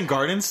 Dude. She was in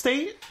Garden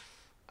State.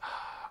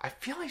 I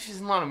feel like she's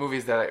in a lot of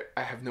movies that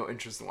I have no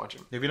interest in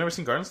watching. Have you never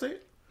seen Garden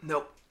State?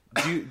 Nope.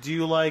 Do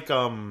you like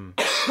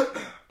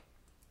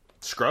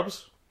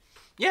Scrubs?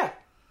 Yeah.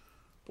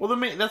 Well,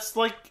 that's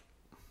like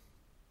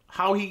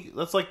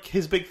that's like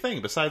his big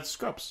thing besides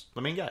Scrubs,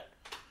 the main guy.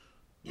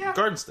 Yeah.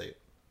 Garden State.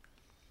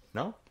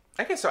 No?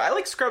 I guess so. I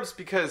like Scrubs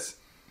because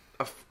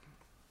of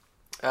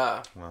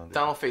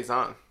Donald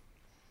Faison.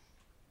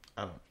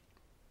 I don't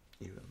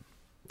even.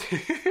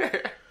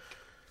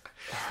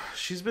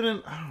 She's been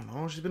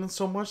in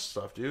so much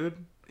stuff, dude.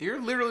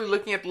 You're literally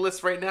looking at the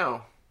list right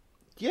now.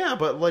 Yeah,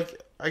 but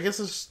like, I guess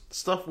it's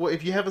stuff.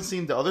 If you haven't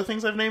seen the other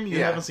things I've named,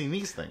 you haven't seen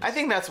these things. I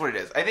think that's what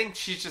it is. I think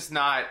she's just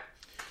not.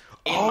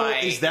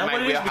 Is that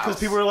what it is? Because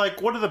people are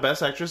like, "What are the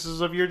best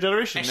actresses of your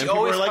generation?" And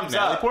people are like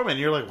Natalie Portman. And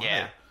you're like,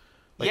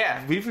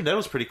 "Yeah, V for Vendetta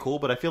was pretty cool,"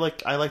 but I feel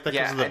like I like that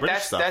because of the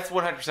British stuff. That's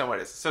 100% what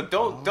it is. So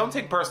don't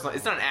take personal.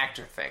 It's not an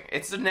actor thing.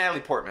 It's a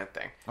Natalie Portman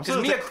thing.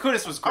 Because Mila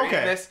Kunis was great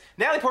in this.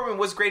 Natalie Portman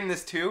was great in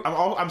this too.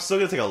 I'm still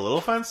gonna take a little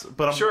offense,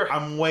 but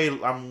I'm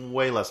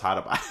way less hot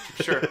about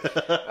it. Sure.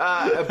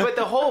 But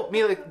the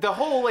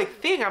whole like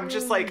thing, I'm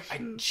just like,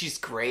 she's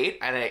great,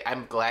 and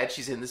I'm glad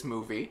she's in this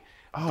movie.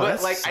 Oh,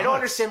 but like, I don't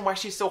understand why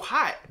she's so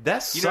hot.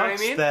 That sucks. You know what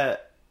I mean?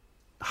 That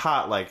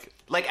hot, like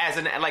as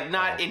in, like,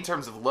 not in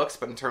terms of looks,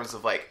 but in terms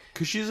of like,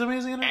 because she's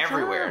amazing in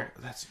everywhere.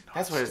 That's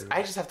what it is.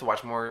 I just have to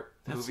watch more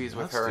movies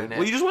with her in it.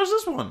 Well, you just watched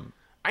this one.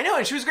 I know,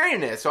 and she was great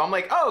in it. So I'm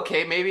like, oh,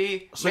 okay,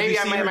 maybe my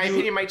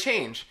opinion might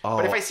change.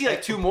 But if I see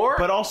like 2 more,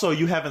 but also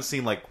you haven't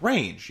seen like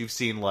Range. You've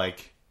seen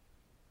like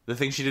the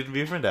thing she did in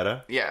V for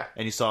Vendetta. Yeah,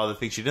 and you saw the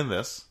thing she did in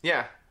this.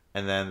 Yeah.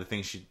 And then the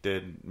thing she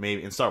did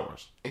maybe in Star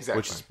Wars. Exactly.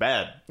 Which is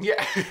bad.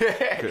 Yeah.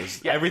 Because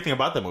everything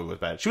about that movie was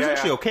bad. She was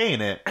actually okay in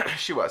it.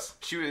 She was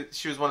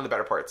one of the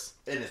better parts.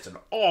 And it's an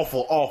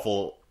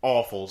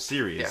awful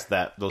series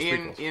that those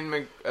prequels. Ian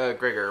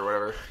McGregor or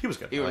whatever. He was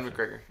good. Ewan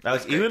McGregor. I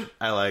like Ewan.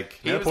 I like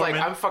He was Portman.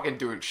 Like, I'm fucking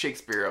doing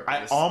Shakespeare up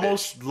in this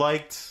almost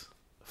liked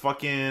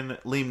fucking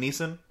Liam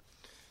Neeson.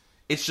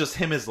 It's just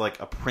him as like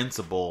a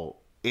principal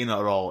in it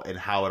all and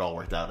how it all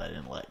worked out. I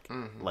didn't like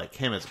like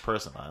him as a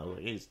person. I was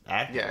like, he's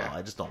acting well.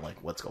 I just don't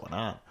like what's going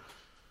on.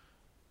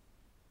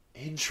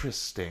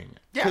 Interesting.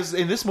 Because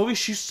in this movie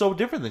she's so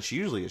different than she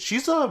usually is.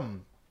 She's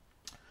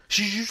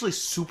usually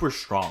super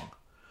strong.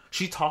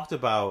 She talked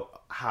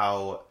about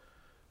how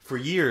for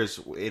years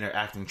in her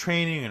acting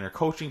training and her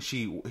coaching,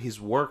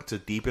 he's worked to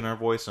deepen her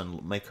voice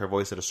and make her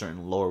voice at a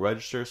certain lower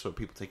register so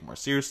people take it more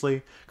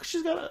seriously. Because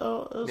she's got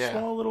a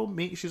small little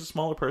she's a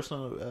smaller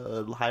person,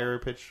 a higher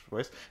pitched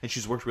voice, and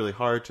she's worked really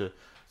hard to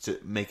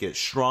make it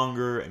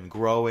stronger and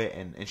grow it.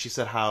 And she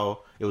said how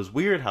it was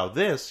weird how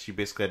she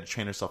basically had to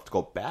train herself to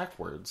go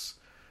backwards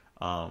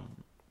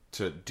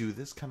to do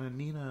this kind of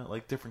Nina,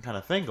 like different kind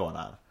of thing going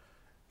on.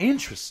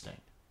 Interesting.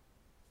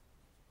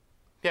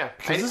 Yeah,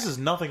 because this is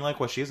nothing like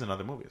what she is in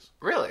other movies.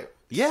 Really?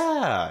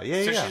 Yeah.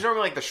 So she's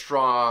normally like the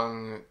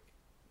strong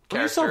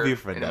character. You saw V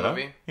for Vendetta,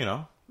 movie. You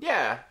know.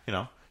 Yeah. You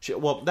know.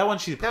 That one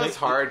she plays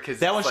hard because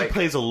she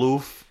plays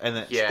aloof, and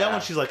then that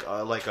one she's like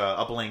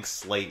a blank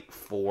slate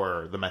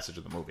for the message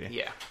of the movie.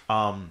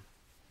 Yeah.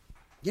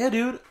 Yeah,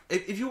 dude.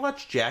 If you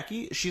watch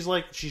Jackie, she's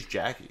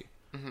Jackie.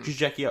 Mm-hmm. She's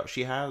Jackie out.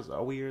 She has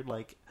a weird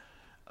like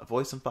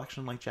voice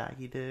inflection like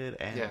Jackie did,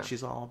 and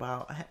she's all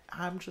about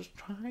I'm just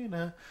trying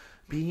to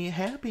be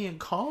happy and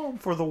calm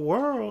for the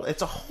world.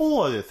 It's a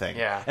whole other thing.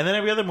 Yeah. And then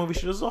every other movie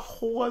she does a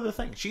whole other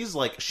thing. She's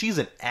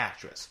an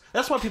actress.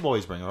 That's why people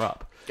always bring her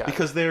up.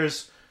 Because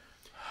there's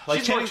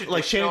Channing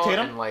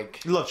Tatum.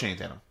 You love Channing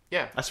Tatum.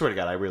 Yeah. I swear to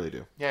God, I really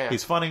do. Yeah.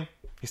 He's funny.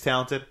 He's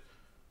talented.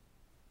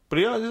 But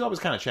he's always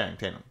kind of Channing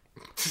Tatum.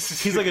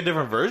 He's like a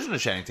different version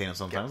of Channing Tatum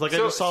sometimes. Like I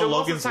just saw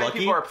Logan's Lucky.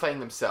 People are playing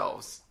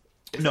themselves.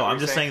 No, I'm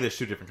just saying there's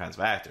 2 different kinds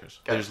of actors.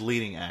 There's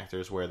leading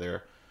actors where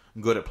they're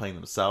good at playing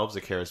themselves.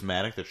 They're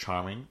charismatic. They're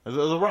charming.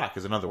 The Rock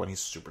is another one. He's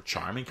super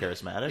charming,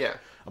 charismatic. Yeah.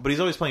 But he's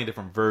always playing a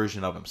different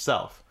version of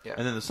himself. Yeah.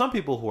 And then there's some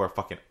people who are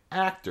fucking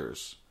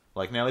actors,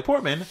 like Natalie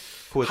Portman,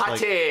 who is Hot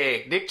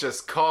take! Nick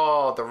just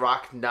called The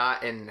Rock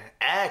not an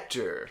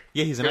actor.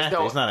 Yeah, he's an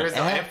actor. He's not an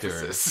actor.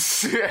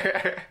 Emphasis.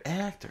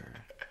 Actor.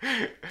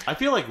 I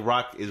feel like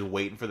Rock is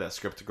waiting for that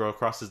script to go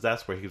across his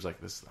desk where he was like,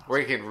 "This is the Oscar." Where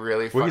he can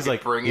really fucking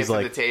bring it to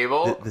the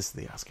table. This is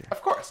the Oscar.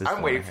 Of course,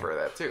 I'm waiting for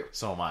that too.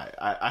 So am I.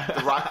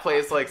 The Rock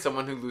plays like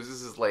someone who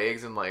loses his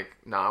legs in like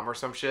Nam or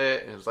some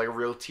shit, and it's like a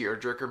real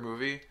tearjerker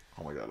movie.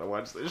 Oh my god, I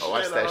watched this.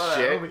 Watch that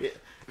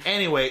shit.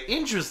 Anyway,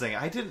 interesting.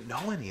 I didn't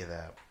know any of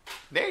that.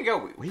 There you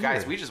go,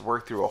 guys. We just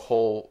worked through a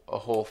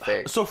whole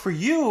thing. So for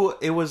you,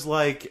 it was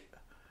like,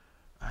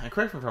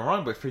 correct me if I'm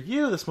wrong, but for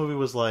you, this movie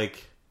was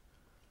like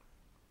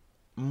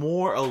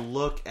more a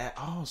look at.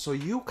 Oh, so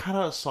you kind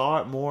of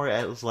saw it more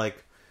as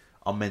like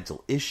a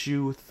mental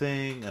issue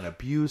thing, an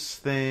abuse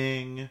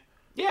thing.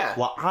 Yeah.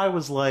 While I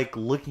was like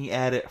looking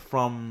at it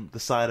from the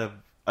side of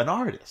an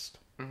artist.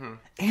 Mm-hmm.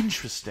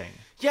 Interesting.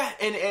 Yeah,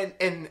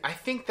 and I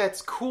think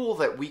that's cool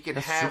that we can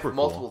have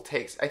multiple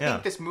takes. I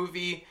think this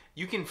movie,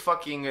 you can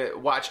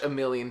fucking watch a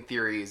million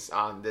theories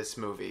on this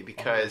movie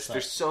because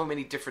there's so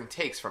many different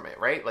takes from it,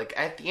 right? Like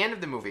at the end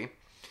of the movie,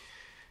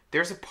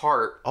 there's a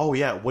part. Oh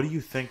yeah, what do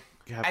you think?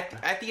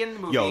 At the end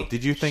of the movie,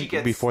 did you think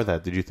before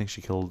that? Did you think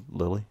she killed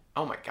Lily?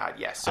 Oh my god,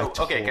 yes. So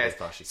okay, guys.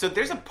 So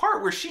there's a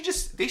part where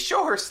they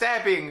show her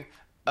stabbing.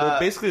 Well,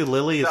 basically,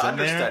 Lily is in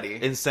there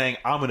and saying,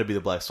 "I'm going to be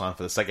the Black Swan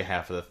for the second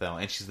half of the film,"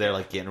 and she's there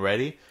like getting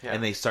ready,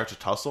 and they start to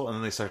tussle, and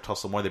then they start to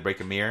tussle more. They break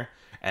a mirror,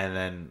 and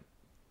then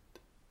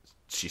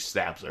she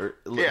stabs her.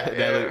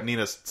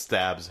 Nina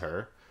stabs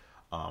her.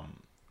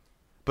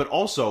 But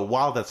also,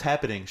 while that's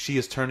happening, she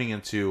is turning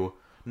into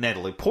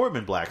Natalie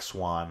Portman Black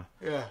Swan.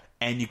 Yeah.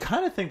 And you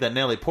kind of think that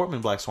Natalie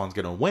Portman Black Swan's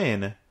going to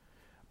win,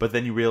 but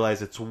then you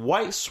realize it's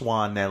White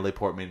Swan Natalie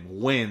Portman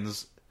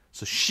wins,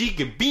 so she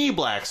can be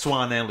Black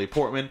Swan Natalie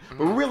Portman,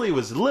 but really it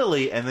was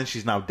Lily, and then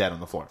she's now dead on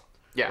the floor.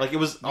 Yeah. Like, it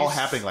was all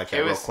happening like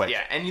that real quick.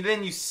 Yeah, and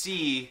then you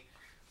see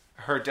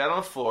her dead on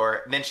the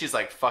floor, and then she's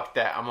like, fuck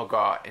that, I'm gonna go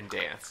out and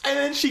dance. And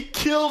then she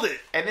killed it.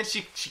 And then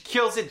she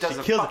kills it, does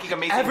a kills fucking it.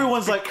 amazing...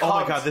 Everyone's like, oh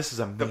my becomes god, this is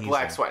the amazing.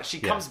 Black Swan. She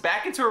comes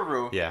back into her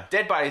room,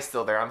 dead body's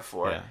still there on the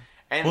floor. Yeah.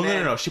 And well,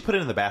 then, no. She put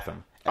it in the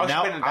bathroom. Oh, And she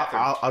now, put it in the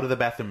bathroom. out of the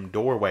bathroom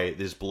doorway,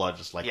 there's blood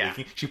just like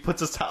leaking. She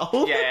puts a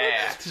towel.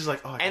 Yeah. She's like,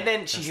 oh. And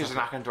then she hears a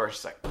knock on the door.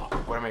 She's like,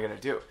 oh, what am I gonna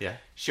do? Yeah.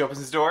 She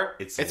opens the door.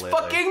 It's fucking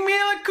lit,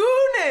 Mila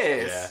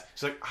Kunis. Yeah.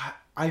 She's like,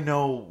 I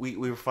know we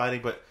were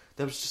fighting, but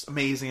that was just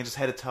amazing. I just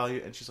had to tell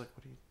you. And she's like,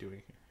 what are you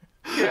doing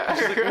here? Yeah.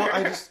 She's like,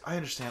 well, I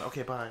understand.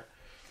 Okay, bye.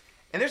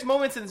 And there's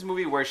moments in this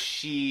movie where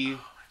she,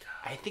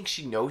 I think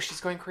she knows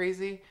she's going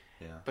crazy.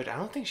 Yeah. But I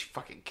don't think she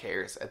fucking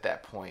cares at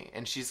that point.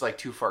 And she's like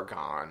too far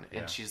gone.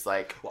 And she's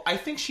like... Well, I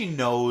think she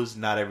knows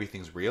not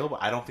everything's real,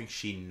 but I don't think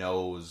she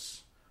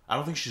knows... I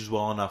don't think she's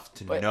well enough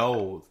to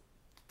know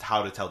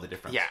how to tell the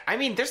difference. Yeah, I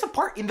mean, there's a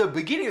part in the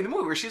beginning of the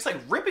movie where she's like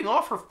ripping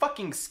off her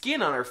fucking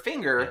skin on her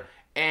finger,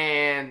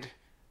 and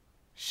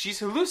she's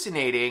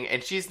hallucinating,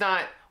 and she's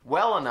not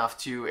well enough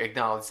to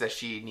acknowledge that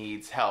she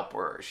needs help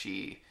or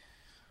she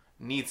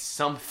needs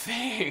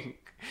something...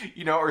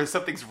 You know, or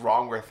something's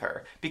wrong with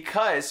her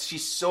because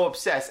she's so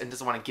obsessed and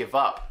doesn't want to give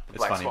up.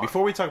 It's funny. Swan.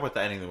 Before we talk about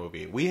the ending of the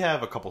movie, we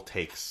have a couple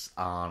takes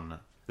on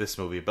this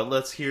movie, but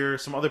let's hear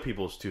some other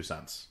people's 2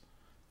 cents.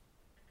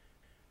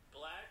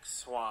 Black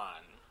Swan.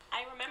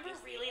 I remember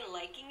really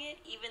liking it,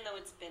 even though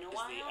it's been a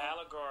while. It's the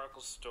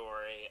allegorical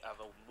story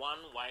of one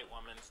white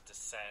woman's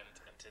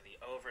descent into the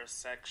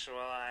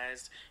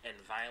over-sexualized and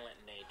violent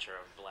nature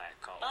of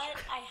black culture. But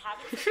I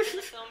haven't seen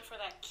the film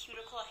for that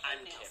cuticle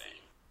I'm hangnail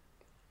kidding. scene.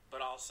 But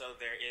also,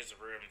 there is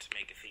room to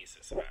make a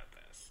thesis about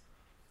this.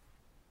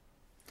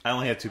 I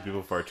only had 2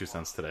 people for our 2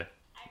 cents today.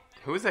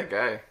 Who is that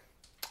guy?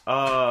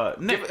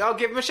 Nick.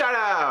 Give him a shout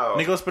out.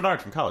 Nicholas Bernard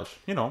from college.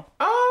 You know.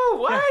 Oh,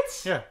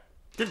 what? Yeah.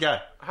 Good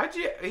guy.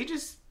 He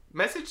just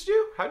messaged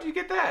you? How'd you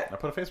get that? I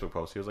put a Facebook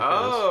post. He was like,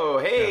 Oh,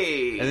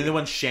 hey. Yeah. And then the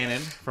one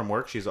Shannon from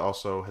work, she's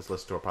also has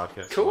listened to our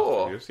podcast.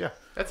 Cool. Yeah.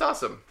 That's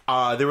awesome.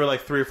 There were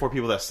like 3 or 4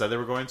 people that said they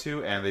were going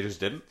to, and they just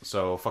didn't.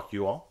 So fuck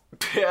you all.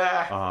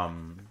 Yeah.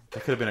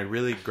 That could have been a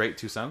really great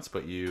 2 cents,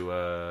 but you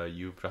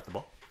dropped the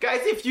ball.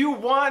 Guys, if you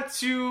want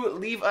to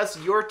leave us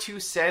your 2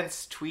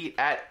 cents, tweet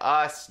at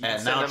us. You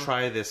And now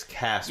try this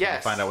cast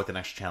and find out what the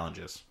next challenge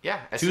is.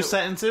 Yeah. 2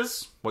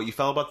 sentences, what you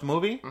felt about the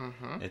movie.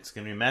 Mm-hmm. It's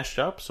going to be mashed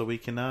up so we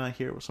can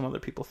hear what some other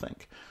people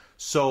think.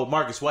 So,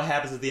 Marcus, what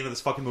happens at the end of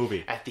this fucking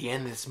movie? At the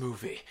end of this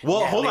movie.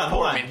 Well, hold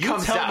on. You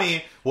tell out.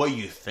 Me what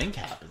you think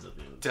happens at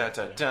the end. Dun,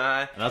 dun,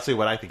 dun. And I'll tell you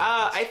what I think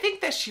happens. I think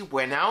that she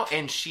went out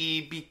and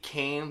she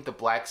became the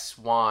Black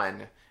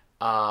Swan.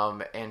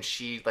 And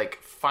she,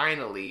 like,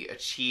 finally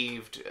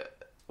achieved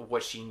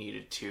what she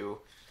needed to.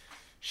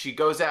 She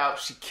goes out,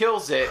 she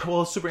kills it.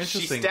 Well, it's super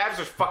interesting. She stabs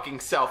her fucking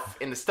self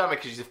in the stomach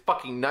because she's a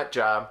fucking nut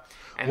job.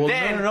 And well,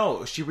 then,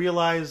 no. She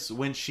realized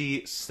when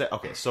she...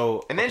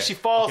 And then she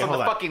falls on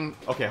the fucking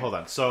Okay, hold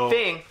on. So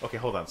thing. Okay,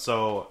 hold on.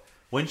 So,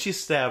 when she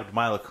stabbed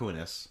Mila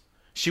Kunis,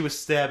 she was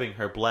stabbing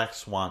her Black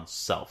Swan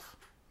self.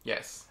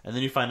 Yes. And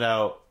then you find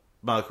out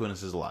Mila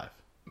Kunis is alive.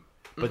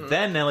 But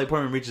then Natalie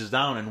Portman reaches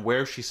down, and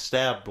where she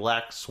stabbed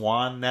Black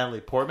Swan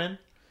Natalie Portman,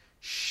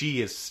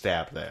 she is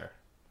stabbed there.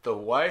 The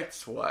White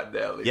Swan Natalie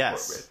Portman.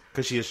 Yes,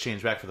 because she has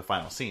changed back for the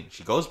final scene.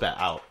 She goes back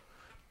out,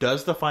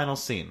 does the final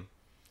scene,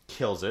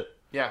 kills it.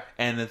 Yeah.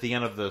 And at the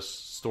end of the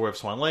story of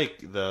Swan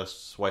Lake, the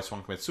White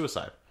Swan commits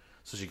suicide.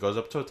 So she goes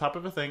up to the top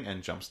of a thing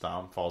and jumps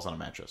down, falls on a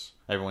mattress.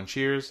 Everyone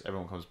cheers,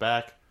 everyone comes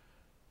back.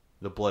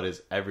 The blood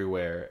is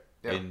everywhere,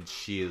 and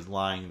she is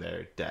lying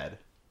there dead.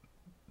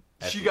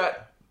 She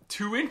got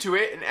too into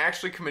it and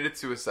actually committed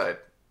suicide.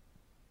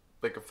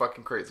 Like a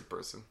fucking crazy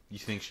person. You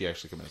think she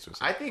actually committed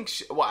suicide? I think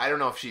I don't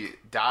know if she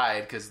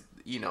died because,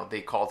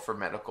 they called for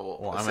medical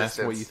assistance. I'm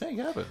asking what you think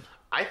happened.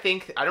 I don't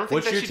think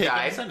What's that your she take on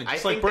died. the sentence? I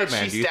Just think like that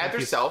Birdman. she Do you stabbed think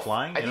he's herself.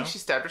 flying, I think she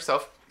stabbed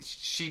herself.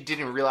 She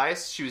didn't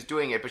realize she was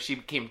doing it, but she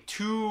became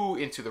too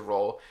into the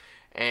role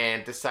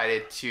and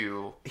decided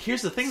to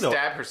Here's the thing, though.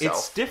 stab herself.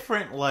 It's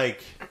different,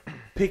 like,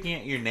 picking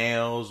at your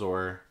nails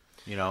or,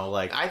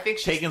 like, I think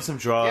taking some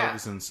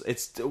drugs. And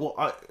it's...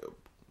 Well,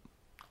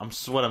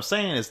 what I'm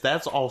saying is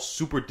that's all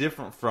super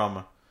different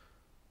from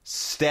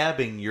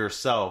stabbing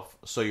yourself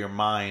so your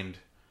mind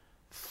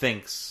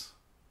thinks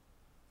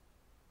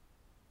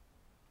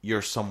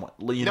you're someone.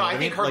 You know I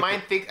think her like,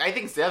 mind thinks. I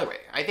think it's the other way.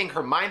 I think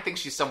her mind thinks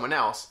she's someone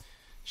else.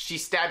 She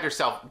stabbed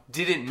herself.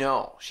 Didn't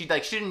know. She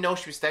didn't know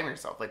she was stabbing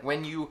herself. Like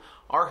when you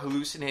are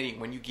hallucinating,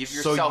 when you give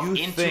yourself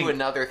into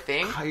another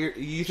thing,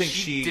 you think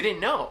she didn't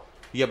know.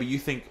 Yeah, but you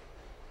think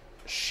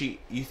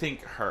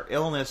her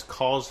illness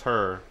caused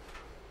her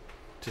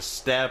to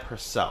stab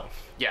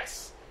herself.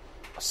 Yes.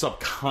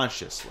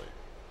 Subconsciously.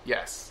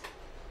 Yes.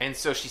 And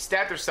so she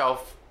stabbed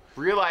herself,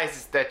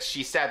 realizes that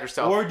she stabbed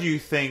herself. Or do you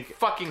think...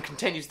 Fucking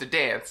continues to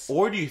dance.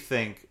 Or do you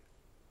think,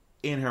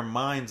 in her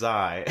mind's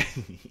eye,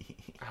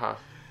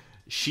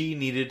 she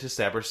needed to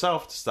stab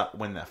herself to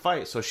win that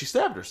fight, so she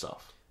stabbed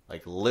herself.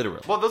 Like,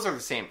 literally. Well, those are the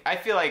same. I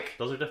feel like...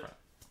 Those are different.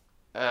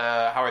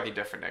 How are they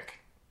different, Nick?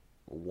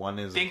 One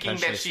is thinking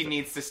that she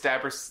needs to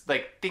stab her...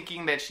 Like,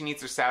 thinking that she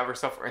needs to stab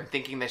herself, and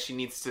thinking that she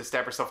needs to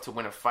stab herself to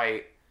win a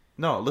fight.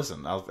 No,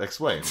 listen, I'll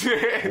explain.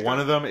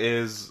 One of them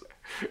is...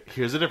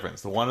 Here's the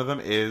difference. The one of them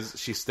is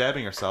she's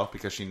stabbing herself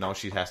because she knows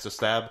she has to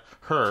stab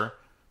her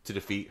to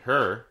defeat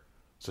her.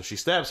 So she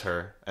stabs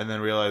her and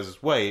then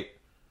realizes, wait,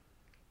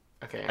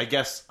 okay, I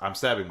guess I'm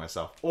stabbing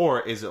myself.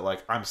 Or is it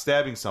like I'm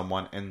stabbing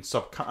someone and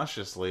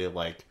subconsciously,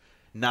 like,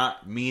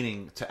 not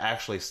meaning to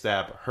actually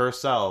stab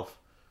herself,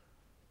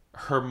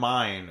 her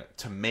mind,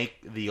 to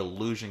make the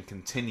illusion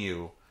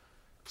continue,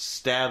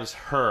 stabs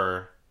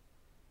her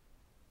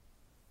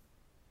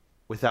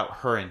without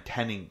her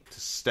intending to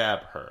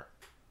stab her.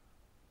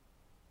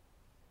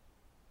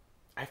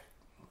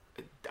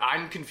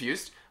 I'm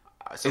confused.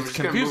 So It's I'm just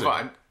going to move confusing.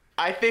 on.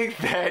 I think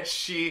that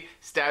she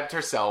stabbed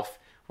herself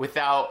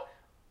without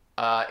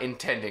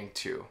intending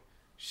to.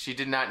 She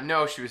did not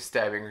know she was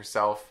stabbing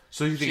herself.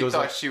 So you think she it was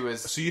thought like, she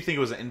was... So you think it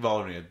was an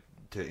involuntary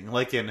thing,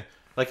 like in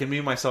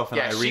Me, Myself, and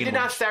Yeah, Irene. she did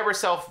not stab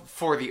herself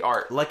for the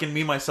art. Like in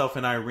Me, Myself,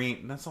 and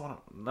Irene. That's not what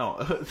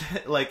no.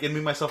 Like in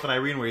Me, Myself, and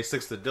Irene, where he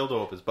sticks the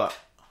dildo up his butt.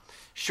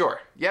 Sure.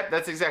 Yep,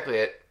 that's exactly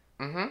it.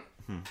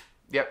 Mm-hmm.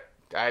 Yep.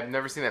 I've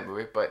never seen that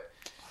movie, but...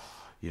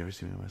 You never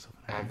seen Me, Myself,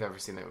 and Irene? I've never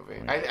seen that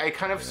movie. I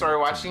kind of started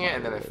watching it,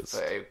 and then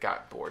I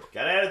got bored.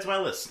 Gotta add it to my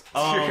list.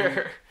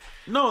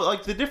 No,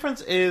 like the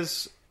difference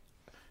is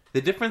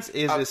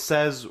it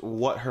says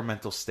what her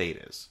mental state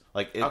is.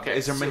 Like,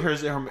 is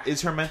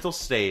her mental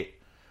state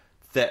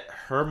that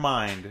her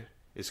mind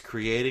is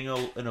creating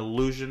an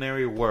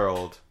illusionary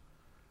world,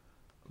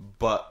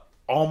 but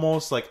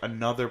almost like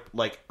another,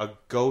 like a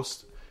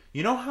ghost.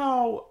 You know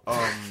how,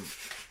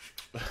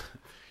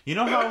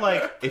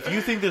 like, if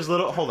you think there's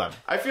little... Hold on.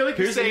 I feel like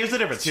here's the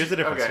difference. Okay. Here's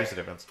the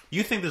difference.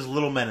 You think there's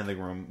little men in the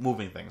room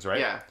moving things, right?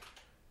 Yeah.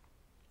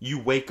 You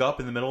wake up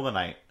in the middle of the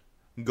night,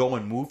 go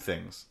and move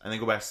things, and then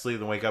go back to sleep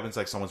and wake up and it's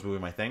like someone's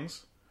moving my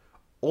things?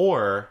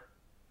 Or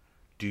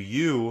do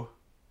you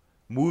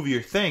move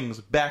your things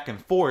back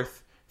and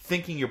forth,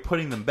 thinking you're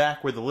putting them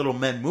back where the little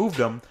men moved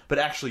them, but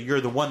actually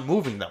you're the one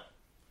moving them?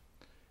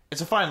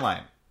 It's a fine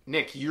line.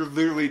 Nick, you're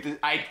literally...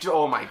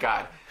 oh my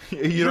god.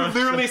 You're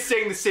literally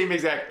saying the same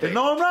exact thing.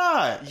 No, I'm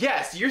not.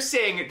 Yes, you're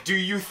saying, do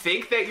you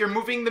think that you're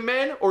moving the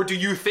men, or do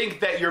you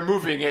think that you're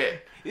moving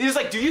it? It's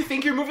like, do you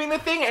think you're moving the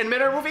thing and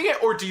men are moving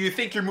it, or do you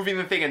think you're moving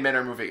the thing and men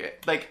are moving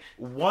it? Like,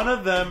 one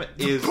of them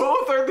is...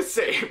 Both are the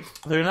same.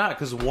 They're not,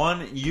 because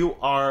one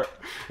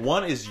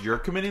is you're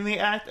committing the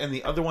act, and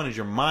the other one is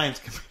your mind's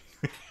committing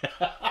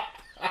the act.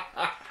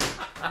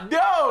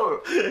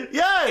 No!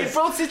 Yes! In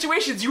both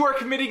situations, you are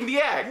committing the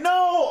act.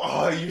 No!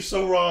 Oh, you're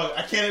so wrong.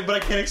 I can't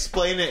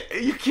explain it.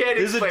 You can't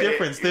explain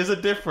it. There's a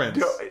difference.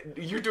 No,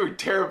 you're doing a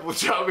terrible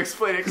job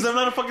explaining it. Because I'm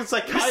not a fucking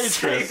psychiatrist.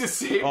 Saying the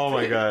same oh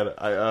my thing. god.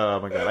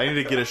 I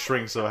need to get a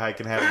shrink so I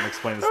can have him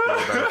explain this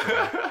thing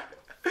better.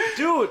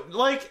 Dude,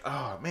 like,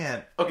 oh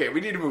man. Okay,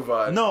 we need to move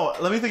on. No,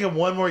 let me think of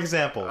one more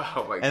example.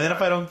 Oh my god. And then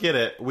if I don't get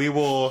it, we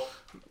will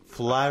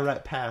fly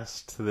right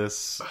past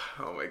this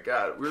Oh my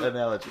god.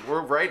 analogy.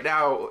 We're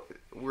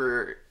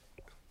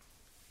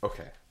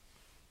Okay.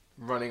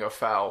 running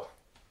afoul.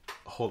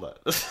 Hold on.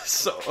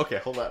 Okay,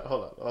 hold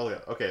on.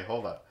 Okay,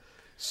 hold on.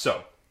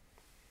 So,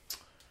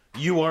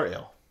 you are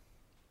ill.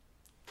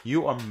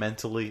 You are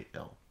mentally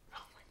ill. Oh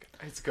my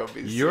god. It's gonna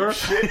be the Your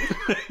same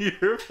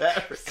shit.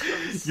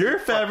 your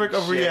fabric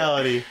of shit.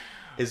 reality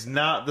is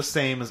not the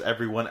same as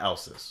everyone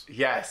else's.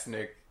 Yes,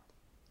 Nick.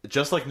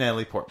 Just like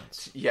Natalie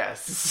Portman's.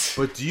 Yes.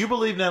 But do you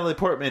believe Natalie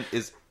Portman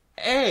is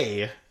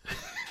A,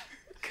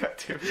 God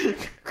damn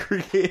it.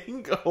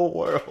 creating a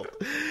world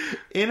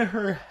in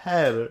her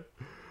head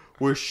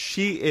where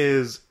she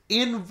is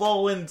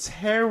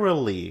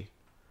involuntarily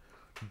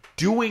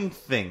doing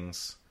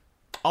things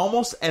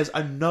almost as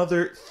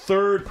another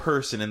third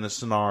person in the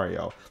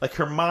scenario? Like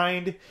her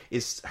mind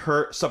is,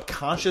 her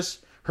subconscious,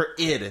 her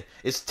id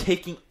is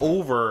taking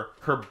over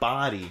her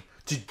body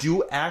to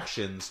do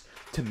actions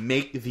to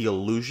make the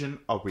illusion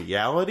a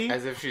reality?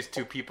 As if she's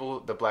two people,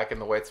 the black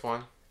and the white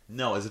swan.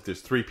 No, as if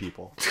there's three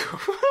people. This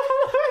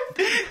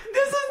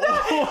is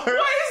not...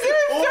 Why is there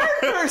a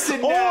third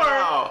person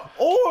now?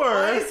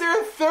 Why is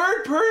there a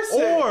third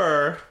person?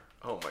 Or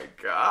Oh my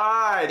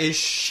god. is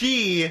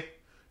she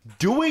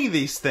doing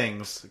these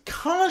things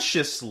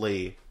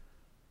consciously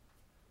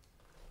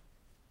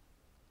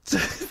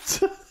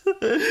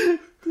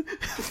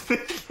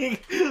thinking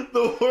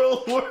the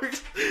world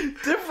works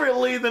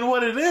differently than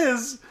what it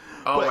is?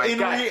 Oh but my in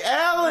god.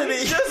 reality,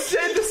 You just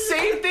said the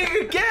same thing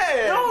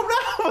again. no.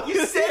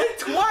 You said it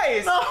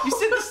twice. No. You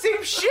said the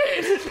same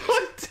shit.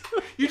 What?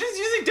 You're just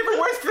using different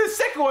words for the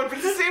second one, but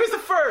it's the same as the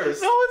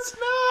first. No, it's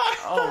not.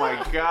 Oh my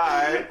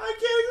god. I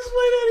can't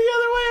explain it any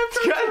other way. I've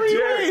tried God three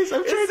damn it. ways.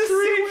 I've It's tried the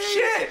three same ways.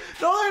 shit.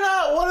 No, they're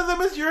not. One of them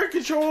is you're in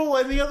control,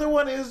 and the other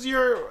one is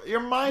your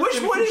mind. Which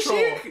in one is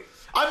control. she?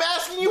 I'm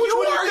asking you which You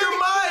one are you your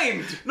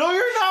think. mind. No,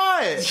 you're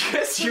not.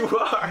 Yes, you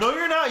are. No,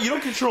 you're not. You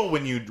don't control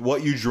what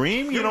you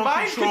dream. You Your don't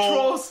mind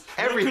controls You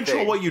don't everything.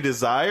 control what you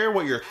desire,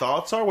 what your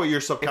thoughts are, what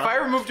your subconscious. If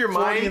I removed your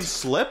Freudian mind-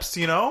 slips,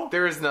 you know,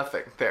 There is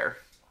nothing there.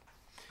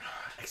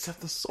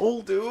 except the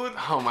soul, dude.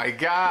 Oh my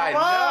god,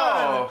 Come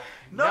on.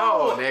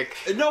 no, Nick.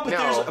 No,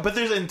 but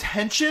there's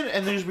intention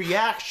and there's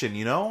reaction.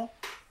 You know.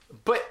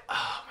 But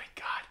oh my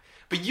god.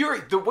 But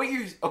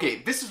okay,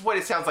 this is what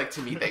it sounds like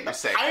to me that you're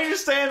saying. I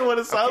understand what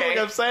it sounds Okay? like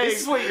I'm saying.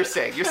 This is what you're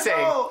saying. You're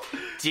saying, No.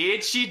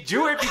 did she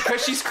do it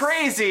because she's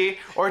crazy,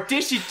 or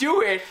did she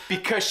do it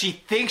because she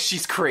thinks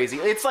she's crazy?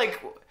 It's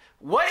like,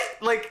 what?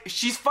 Like,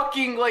 she's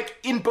fucking, like,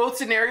 in both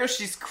scenarios,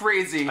 she's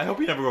crazy. I hope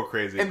you never go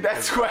crazy. And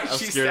that's because why I'm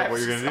she scared of what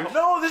stabs you're gonna do. herself.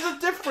 No, there's a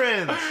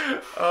difference.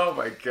 Oh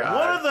my god.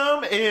 One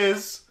of them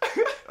is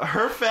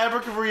her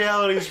fabric of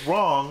reality is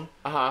wrong,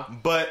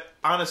 but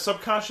on a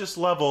subconscious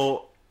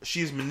level,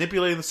 she's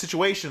manipulating the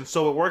situation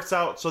so it works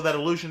out so that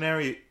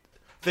illusionary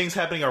things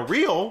happening are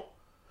real,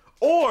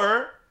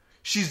 or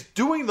she's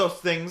doing those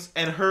things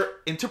and her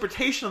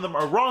interpretation of them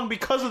are wrong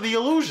because of the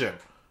illusion.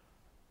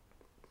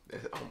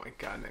 Oh my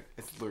god, Nick.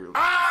 It's literally the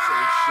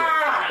same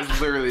shit.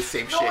 It's literally the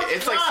same shit.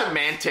 It's like not.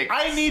 semantics.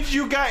 I need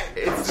you guys.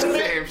 It's the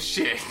same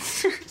shit.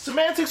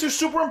 Semantics are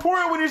super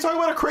important when you're talking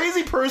about a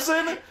crazy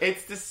person.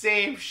 It's the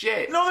same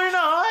shit. No, they're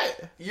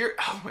not.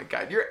 Oh my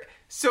god,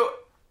 so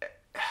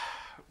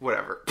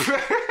whatever.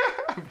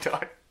 I'm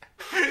done.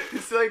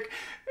 It's like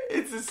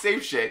it's the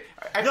same shit.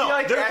 I feel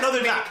like they're not.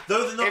 they're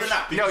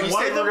Not. No, you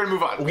said we're gonna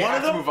move on. We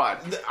have to move on.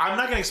 I'm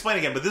not gonna explain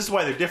again, but this is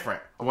why they're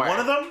different. Why? One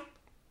of them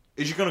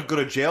is you're gonna go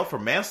to jail for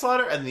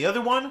manslaughter, and the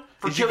other one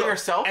For is you killing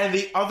yourself? And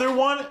the other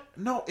one,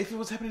 no, if it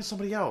was happening to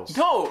somebody else.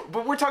 No,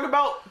 but we're talking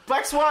about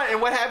Black Swan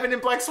and what happened in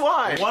Black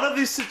Swan. One of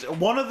the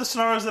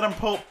scenarios that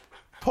I'm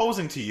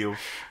posing to you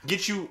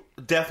gets you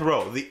death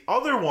row. The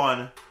other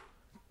one,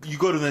 you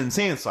go to the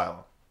insane asylum.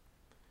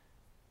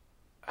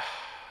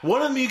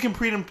 One of them you can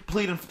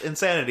plead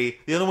insanity.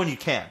 The other one you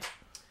can't.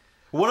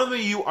 One of them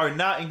you are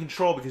not in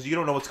control because you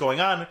don't know what's going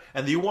on,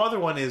 and the other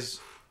one is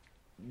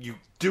you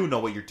do know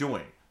what you're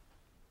doing.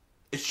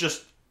 It's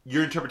just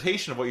your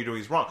interpretation of what you're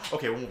doing is wrong.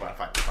 Okay, we'll move on.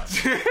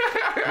 Fine.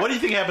 What do you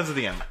think happens at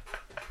the end?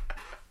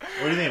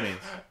 What do you think it means?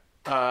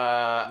 What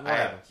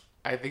happens?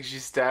 I think she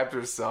stabbed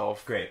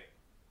herself.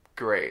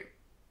 Great.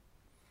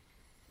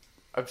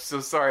 I'm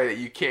so sorry that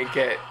you can't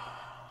get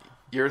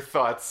your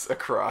thoughts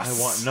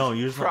across.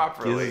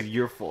 properly. This is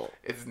your fault.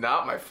 It's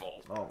not my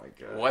fault. Oh my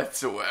god.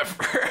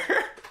 Whatsoever.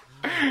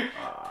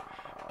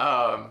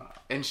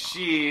 And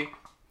she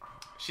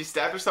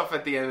stabbed herself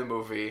at the end of the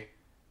movie.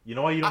 You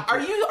know why you don't? Are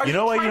you You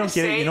know why you trying don't to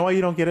get say- it? You know why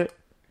you don't get it?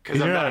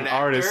 Because I'm you're not not an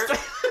artist.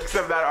 Because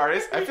I'm not an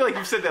artist. I feel like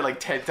you've said that like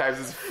 10 times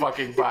this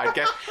fucking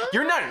podcast.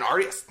 You're not an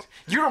artist.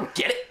 You don't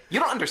get it. You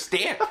don't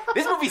understand.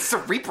 This movie's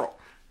cerebral.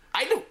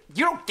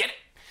 You don't get it.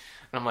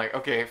 And I'm like,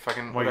 okay,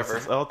 fucking whatever.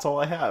 That's all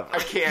I have. I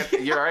can't.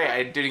 You're right.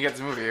 I didn't get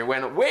this movie. It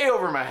went way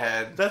over my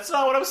head. That's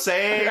not what I'm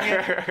saying.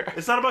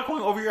 It's not about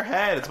going over your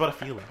head. It's about a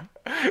feeling.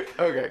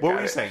 Okay. What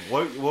were you saying?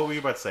 What were you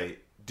about to say?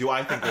 Do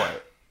I think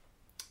what?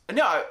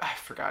 No, I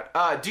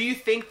forgot. Do you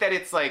think that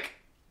it's like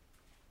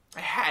I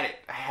had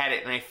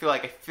it, and I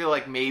feel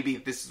like maybe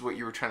this is what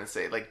you were trying to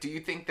say. Like, do you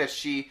think that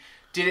she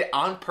did it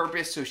on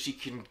purpose so she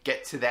can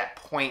get to that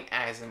point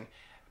as an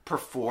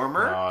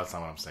performer? No, that's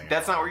not what I'm saying.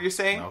 That's not what you're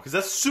saying? No, because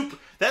that's super.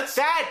 That's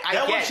That I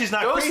that get. one. She's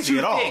not those crazy two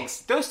at all.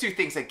 things. Those two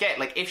things I get.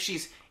 Like, if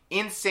she's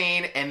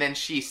insane and then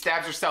she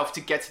stabs herself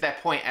to get to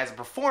that point as a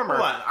performer,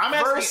 Hold on, I'm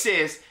asking-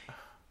 versus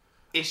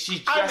is she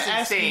just I'm insane?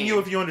 asking you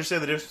if you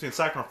understand the difference between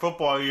soccer and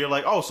football. You're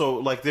like, oh, so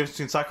like the difference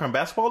between soccer and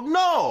basketball?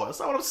 No, that's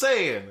not what I'm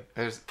saying.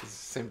 There's the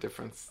same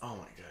difference. Oh my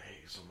god, I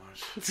hate you so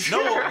much.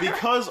 No,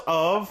 because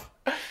of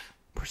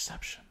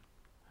perception.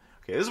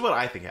 Okay, this is what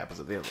I think happens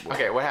at the end of the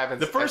movie. Okay, what happens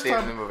The first at the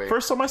time, end of the movie?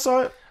 first time I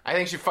saw it, I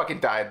think she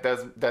fucking died.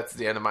 That's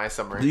the end of my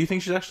summary. do you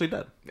think she's actually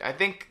dead? I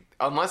think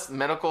unless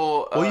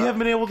medical Well, you haven't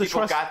been able to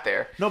people trust. got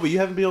there. No, but you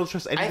haven't been able to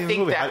trust anything in the think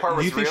movie. that part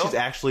Do you was think real. she's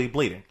actually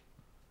bleeding?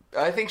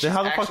 I think she's Then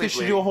how the fuck actually did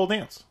she do a whole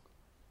dance?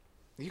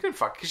 You can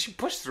fuck because she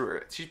pushed through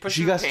it. She pushed.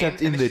 She through got pain,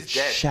 stepped and in then the she's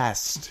dead.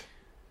 chest.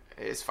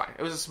 It's fine.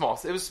 It was a small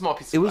piece.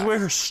 Of It was glass. where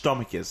her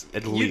stomach is,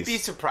 at You'd least. be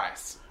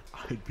surprised.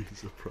 I'd be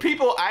surprised.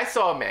 People, I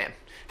saw a man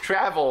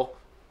travel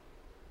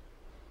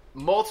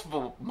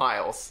multiple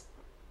miles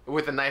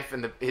with a knife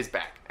in his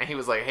back, and he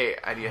was like, "Hey,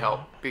 I need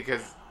help,"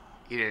 because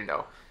he didn't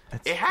know.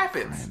 That's It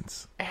happens.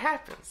 friends. It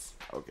happens.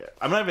 Okay.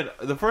 I'm not even.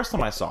 The first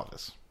time I saw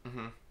this,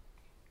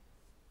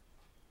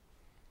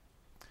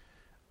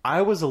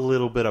 I was a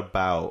little bit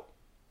about.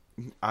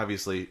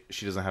 Obviously,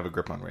 she doesn't have a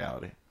grip on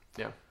reality.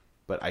 Yeah.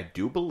 But I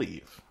do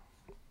believe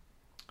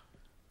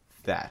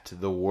that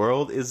the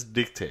world is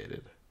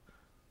dictated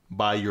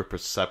by your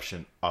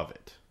perception of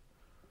it.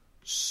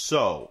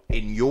 So,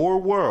 in your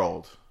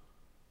world,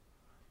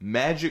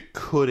 magic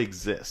could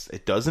exist.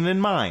 It doesn't in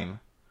mine.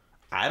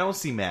 I don't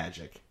see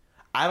magic.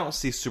 I don't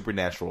see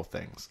supernatural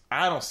things.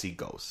 I don't see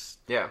ghosts.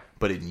 Yeah.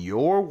 But in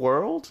your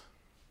world,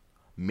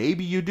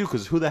 maybe you do,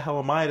 because who the hell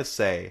am I to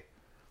say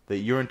that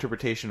your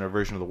interpretation or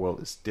version of the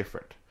world is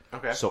different?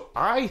 Okay. So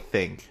I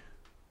think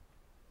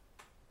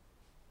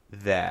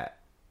that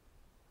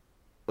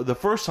the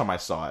first time I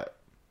saw it,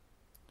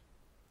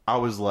 I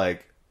was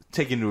like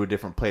taken to a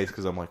different place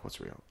because I'm like,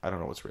 what's real? I don't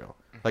know what's real.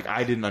 Like,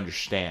 I didn't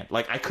understand.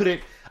 Like, I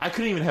couldn't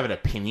even have an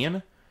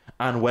opinion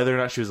on whether or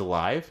not she was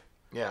alive.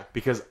 Yeah.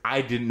 Because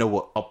I didn't know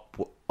what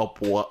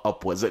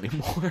up was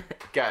anymore.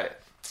 Got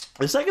it.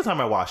 The second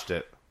time I watched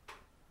it,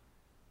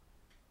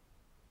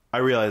 I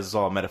realized it's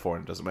all a metaphor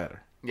and it doesn't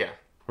matter. Yeah.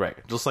 Right.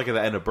 Just like at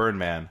the end of Burn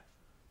Man.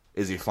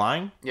 Is he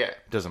flying? Yeah.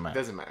 Doesn't matter.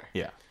 Doesn't matter.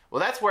 Yeah. Well,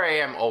 that's where I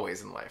am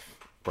always in life.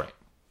 Right.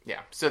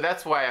 Yeah. So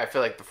that's why I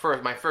feel like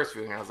my first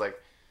viewing, I was like,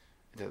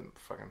 it doesn't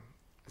fucking...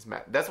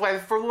 That's why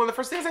one of the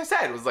first things I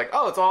said was like,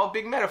 oh, it's all a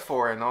big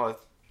metaphor and all this,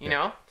 you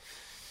know?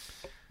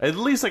 At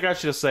least I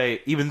got you to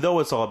say, even though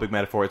it's all a big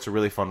metaphor, it's a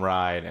really fun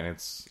ride, and it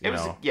was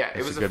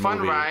a fun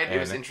movie, ride. And, it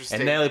was interesting.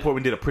 And Natalie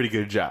Portman did a pretty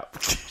good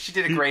job. She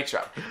did a great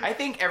job. I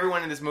think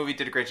everyone in this movie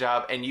did a great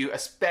job, and you,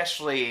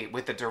 especially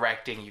with the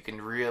directing, you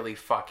can really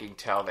fucking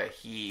tell that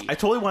he. I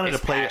totally wanted is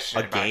to play a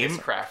passionate about his game,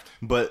 craft.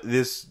 but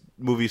this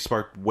movie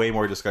sparked way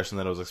more discussion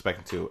than I was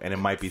expecting to, and it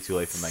might be too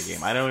late for my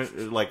game. I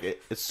don't like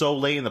it. It's so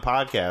late in the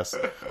podcast.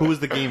 Who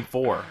is the game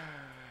for?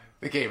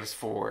 The game is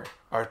for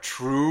our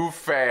true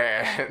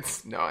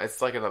fans. No,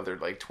 it's like another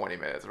 20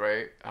 minutes,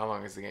 right? How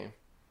long is the game?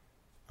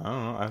 I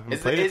don't know. I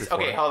haven't played it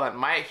before. Okay, hold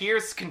on.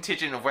 Here's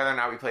contingent of whether or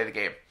not we play the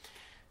game.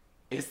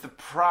 Is the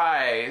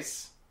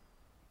prize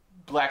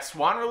Black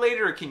Swan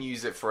related, or can you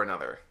use it for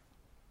another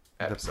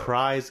episode? The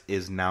prize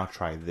is now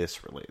try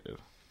this related.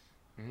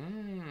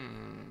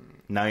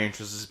 Now you're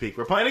interested to speak.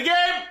 We're playing a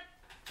game!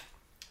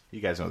 You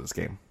guys know this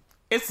game.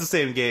 It's the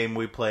same game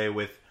we play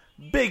with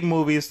big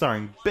movies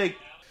starring big...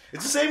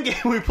 It's the same game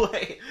we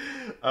play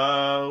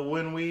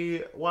when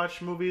we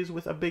watch movies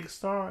with a big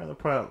star in the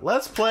front.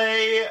 Let's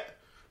play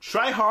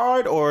Die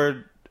Hard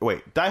or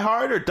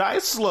Die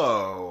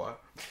Slow.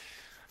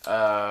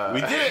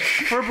 We did it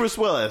for Bruce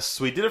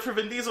Willis. We did it for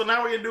Vin Diesel.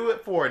 Now we're going to do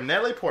it for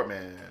Natalie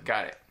Portman.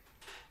 Got it.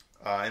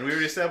 And we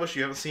already established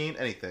you haven't seen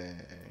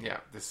anything. Yeah,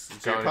 this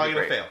is So you're probably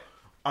going to fail.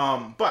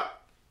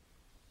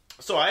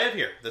 So I have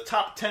here the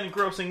top 10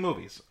 grossing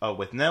movies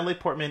with Natalie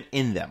Portman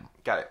in them.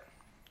 Got it.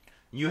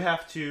 You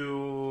have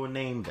to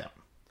name them.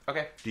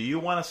 Okay. Do you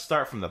want to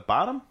start from the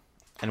bottom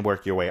and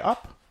work your way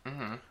up?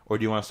 Mm-hmm. Or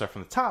do you want to start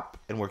from the top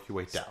and work your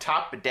way down?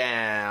 Top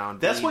down.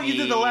 That's baby. what you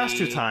did the last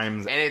two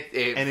times. And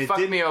it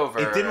fucked me over.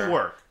 It didn't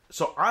work.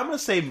 So I'm going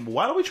to say,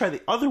 why don't we try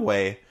the other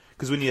way?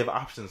 Because when you have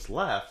options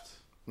left...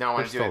 No, I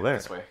want to do it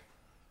this way.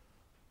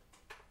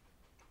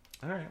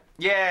 All right.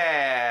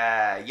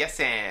 Yeah. Yes,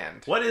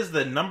 and. What is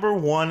the number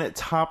one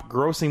top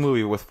grossing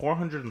movie with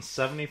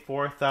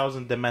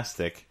 474,000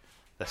 domestic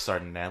that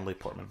starred Natalie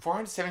Portman?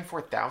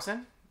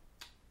 474,000?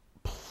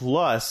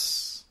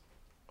 Plus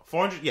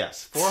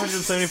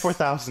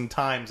 474,000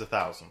 times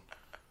 1,000.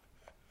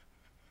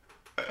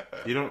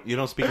 You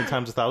don't speak in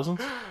times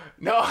 1,000s?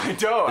 No, I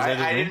don't.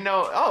 I me? didn't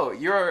know. Oh,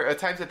 you're a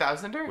times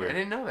 1,000er? Weird. I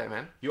didn't know that,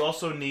 man. You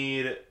also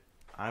need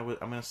I'm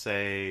going to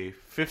say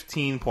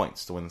 15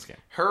 points to win this game.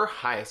 Her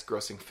highest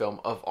grossing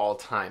film of all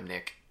time,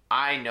 Nick.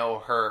 I know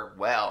her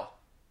well.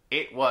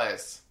 It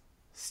was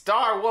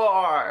Star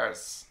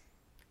Wars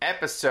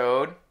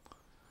Episode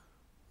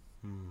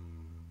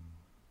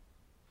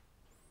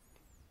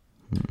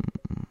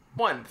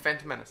 1, The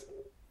Phantom Menace.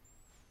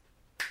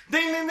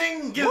 Ding, ding,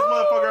 ding! Give this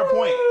motherfucker a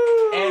point.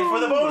 And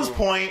for the bonus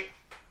point,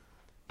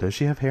 does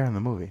she have hair in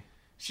the movie?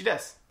 She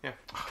does. Yeah.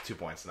 Oh, 2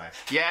 points, nice.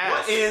 Yes.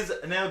 What is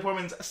Natalie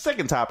Portman's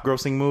second top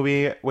grossing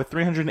movie with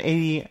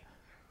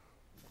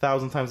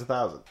 380,000 times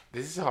 1,000?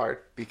 This is hard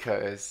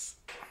because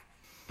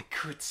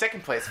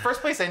second place.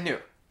 First place I knew.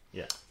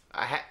 Yeah.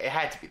 It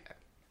had to be that.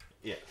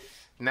 Yeah.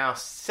 Now,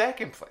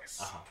 second place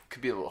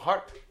could be a little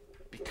hard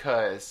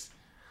because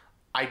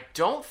I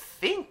don't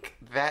think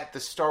that the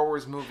Star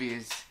Wars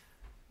movies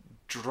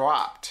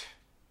dropped.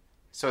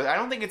 So I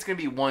don't think it's going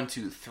to be 1,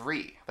 2,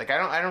 3. Like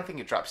I don't think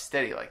it dropped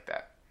steady like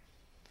that.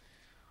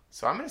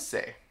 So I'm going to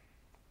say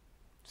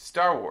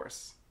Star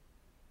Wars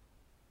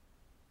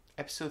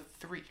Episode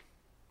 3.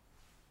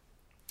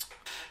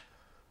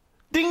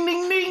 Ding,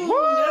 ding, ding! Woo!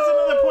 That's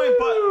another point.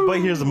 But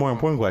here's the more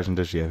important question: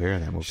 does she have hair in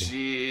that movie?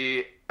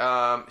 She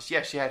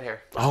had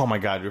hair. Oh my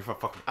god, you're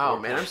fucking. Oh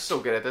man, I'm so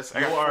good at this.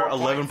 You are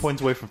 11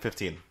 points away from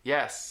 15.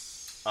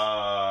 Yes.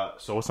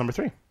 So what's number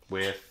 3?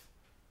 With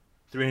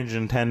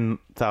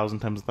 310,000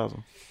 times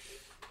 1,000.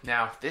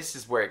 Now this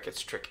is where it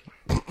gets tricky.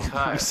 You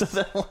Because said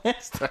that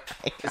last time.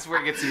 this is where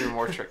it gets even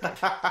more tricky.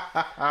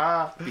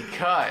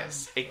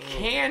 Because it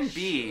can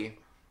be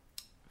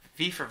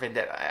V for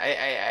Vendetta.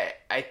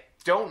 I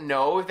don't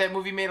know if that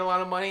movie made a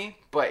lot of money,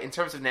 but in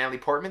terms of Natalie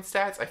Portman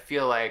stats, I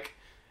feel like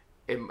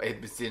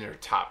it was in her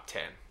top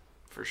 10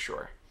 for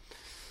sure.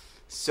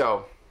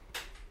 So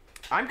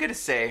I'm gonna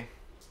say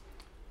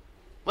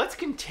let's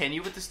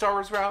continue with the Star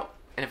Wars route,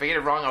 and if I get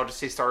it wrong, I'll just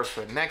say Star Wars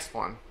for the next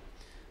one.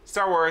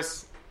 Star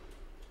Wars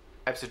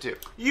Episode 2.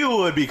 You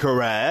would be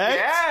correct.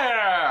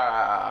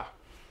 Yeah!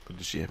 But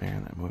does she have hair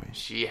in that movie?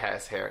 She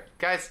has hair.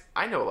 Guys,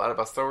 I know a lot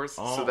about Star Wars,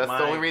 Oh so that's the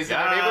my only reason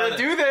God. I'm able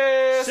to do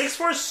this. 6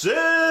 for 6.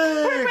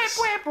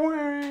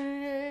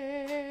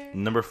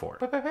 Number 4.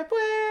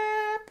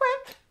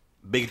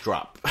 Big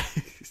drop.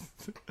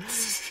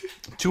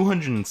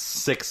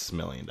 $206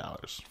 million.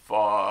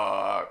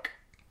 Fuck.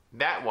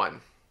 That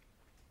one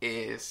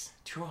is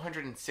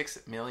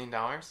 $206 million.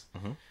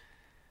 Mm-hmm.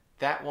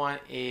 That one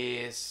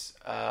is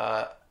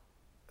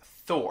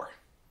Thor.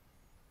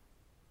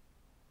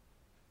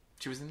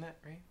 She was in that,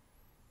 right?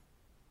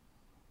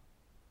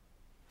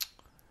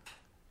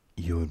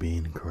 You would be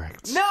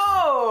incorrect.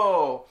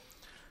 No!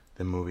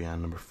 The movie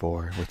on number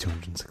 4 with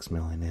 $206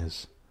 million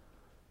is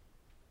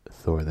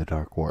Thor: The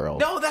Dark World.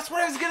 No, that's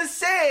what I was gonna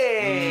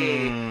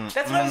say.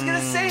 That's what I was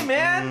gonna say,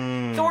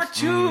 man. Thor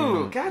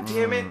 2. God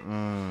damn it.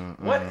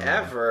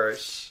 Whatever.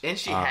 And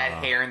she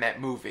had hair in that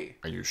movie.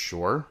 Are you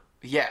sure?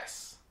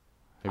 Yes.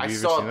 Have you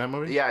saw, ever seen that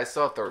movie? Yeah, I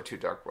saw Thor 2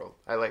 Dark World.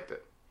 I liked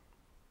it.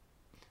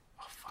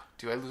 Oh, fuck.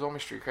 Do I lose all my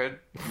street cred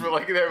for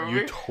liking that movie?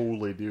 You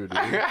totally do, dude.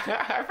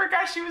 I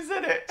forgot she was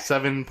in it.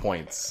 7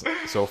 points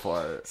so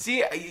far.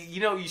 See,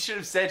 you should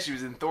have said she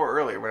was in Thor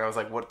earlier when I was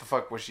like, what the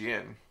fuck was she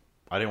in?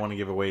 I didn't want to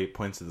give away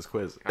points to this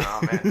quiz.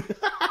 Oh, man.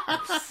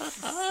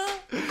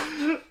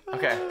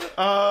 Okay.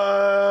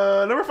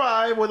 Number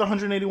 5 with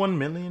 $181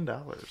 million.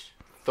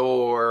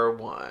 Thor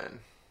 1.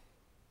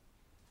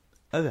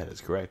 Oh, that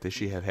is correct. Does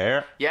she have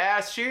hair?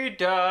 Yes, she does.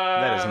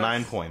 That is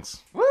 9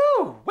 points. Woo!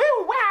 Woo!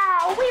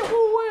 Wow! Woo!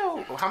 Woo!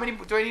 Woo! How many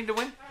do I need to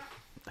win?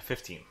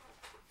 15.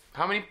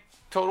 How many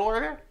total are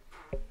there?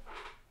 What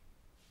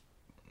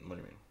do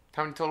you mean?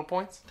 How many total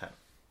points? 10.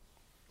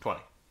 20.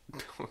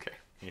 Okay.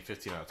 You need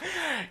 15 out of 20.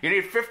 You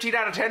need 15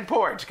 out of 10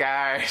 points,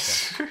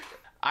 guys. Okay.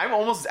 I'm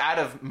almost out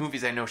of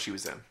movies I know she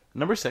was in.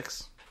 Number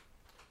 6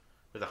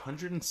 with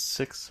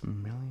 $106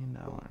 million.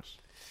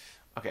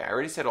 Okay, I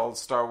already said all the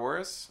Star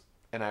Wars,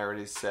 and I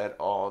already said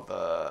all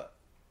the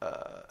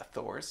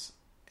Thors,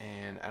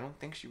 and I don't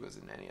think she was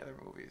in any other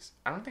movies.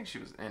 I don't think she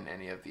was in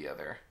any of the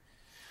other...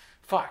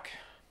 Fuck.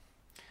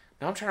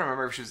 Now I'm trying to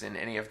remember if she was in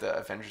any of the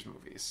Avengers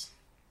movies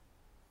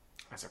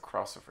as a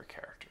crossover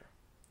character.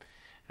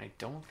 And I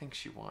don't think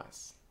she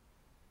was.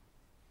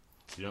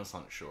 You don't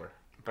sound sure.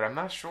 But I'm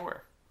not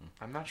sure.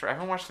 I'm not sure. I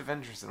haven't watched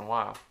Avengers in a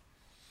while.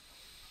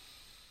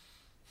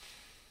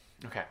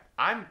 Okay.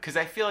 Because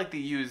I feel like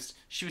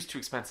she was too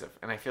expensive,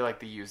 and I feel like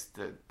they used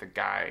the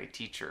guy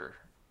teacher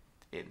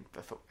in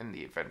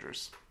the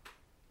Avengers.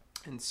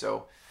 And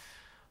so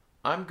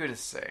I'm going to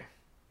say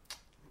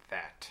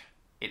that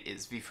it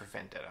is V for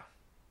Vendetta.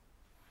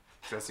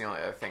 So that's the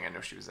only other thing I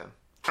know she was in.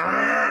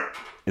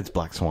 It's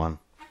Black Swan.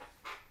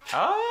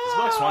 Oh,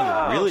 Black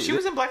Swan really. She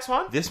was in Black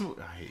Swan?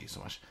 I hate you so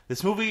much.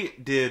 This movie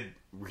did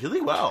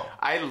really well.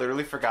 I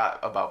literally forgot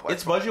about Black Swan.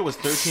 Its budget was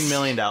 $13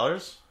 million,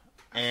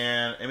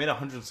 and it made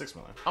 $106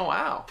 million. Oh,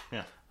 wow.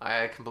 Yeah.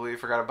 I completely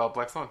forgot about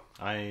Black Swan.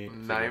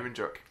 Not even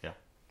joking. Yeah.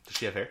 Does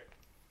she have hair?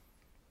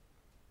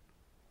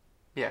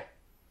 Yeah.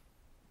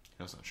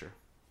 I was not sure.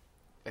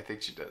 I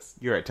think she does.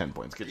 You're at 10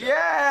 points. Good job.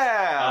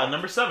 Yeah!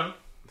 Number 7.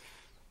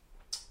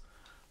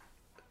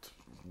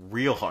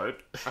 Real hard.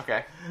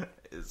 Okay.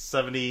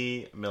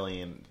 $70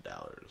 million.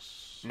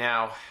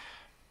 Now,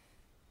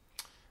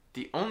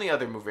 the only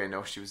other movie I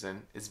know she was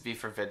in is V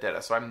for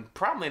Vendetta, so I'm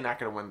probably not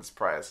going to win this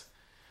prize.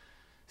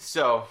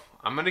 So,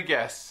 I'm going to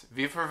guess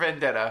V for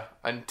Vendetta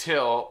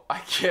until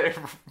I get it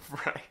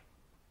right.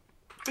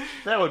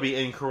 That would be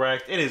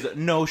incorrect. It is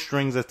No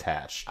Strings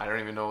Attached. I don't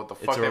even know what the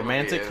fuck It's a that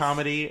romantic movie is.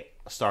 comedy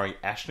starring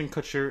Ashton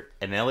Kutcher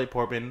and Natalie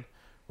Portman,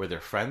 where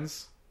they're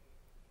friends,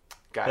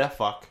 Got they it.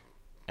 fuck,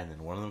 and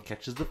then one of them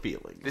catches the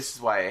feelings. This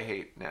is why I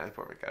hate Natalie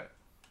Portman. Got it.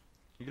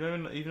 You've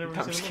never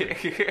I'm seen just the movie?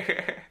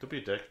 kidding. Don't be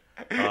a dick.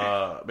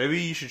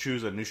 Maybe you should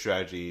choose a new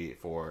strategy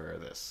for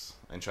this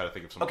and try to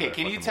think of some. Okay, other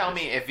can you fucking tell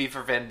movies. me if V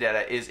for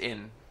Vendetta is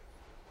in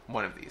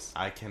one of these?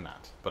 I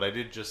cannot, but I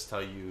did just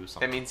tell you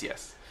something. That means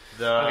yes.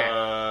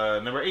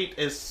 Number 8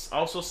 is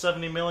also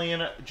 $70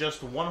 million,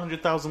 just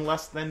 100,000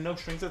 less than No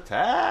Strings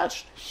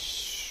Attached.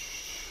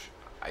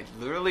 I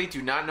literally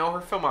do not know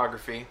her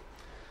filmography,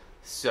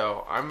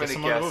 so I'm Guess gonna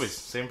some guess. other movies.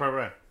 Same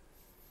program.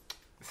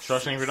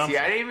 Shawshank Redemption. See,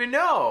 I didn't even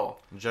know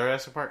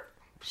Jurassic Park.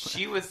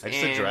 she was I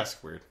just said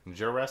Jurassic weird.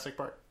 Jurassic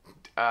Park.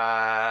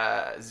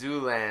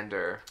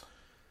 Zoolander.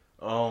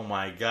 Oh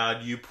my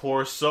god, you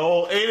poor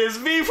soul. It is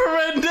V for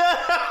Vendetta!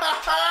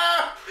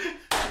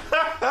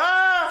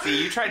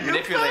 See, you tried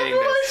manipulating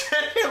this.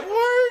 It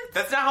worked!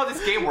 That's not how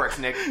this game works,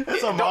 Nick.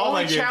 That's how the all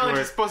my only games challenge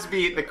work. is supposed to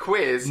be the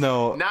quiz.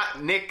 No.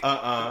 Not Nick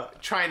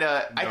trying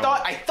to... I No.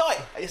 thought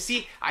This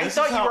you is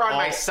how were on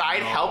my all- side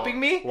no. helping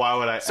me. Why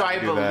would I? So I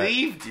do that?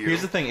 believed you.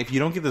 Here's the thing: if you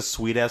don't get the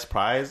sweet ass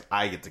prize,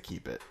 I get to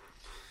keep it.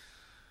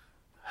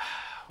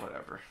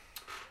 Whatever.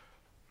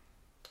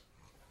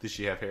 Did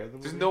she have hair in the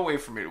movie? There's no way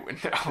for me to win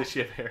now. Did she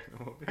have hair in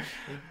the movie?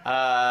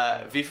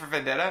 V for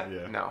Vendetta?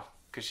 Yeah. No,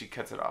 because she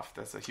cuts it off.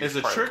 That's a huge It's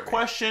a part of trick the movie.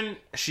 question.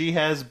 She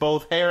has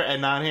both hair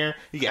and not hair.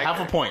 You get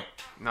half a point.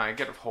 No, I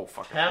get a whole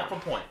fucking Half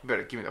point. a point. You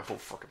better give me the whole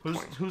fucking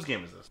point. Whose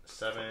game is this?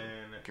 7,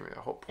 Give me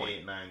the whole point.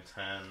 8, 9,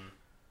 10,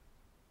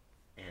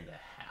 and a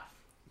half.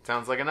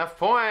 Sounds like enough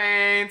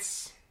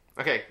points.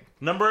 Okay.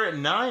 Number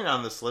 9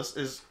 on this list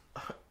is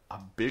a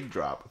big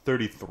drop,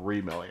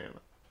 $33 million.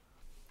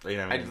 You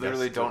know what I mean?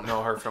 literally That's- don't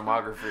know her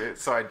filmography,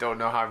 so I don't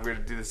know how I'm going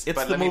to do this. It's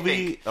but the let me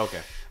movie. think.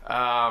 Okay,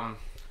 Um,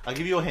 I'll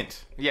give you a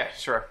hint. yeah,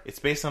 sure. It's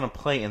based on a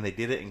play, and they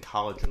did it in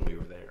college when we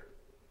were there.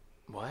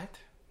 What?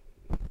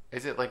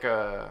 Is it like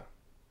a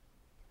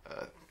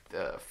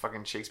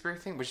fucking Shakespeare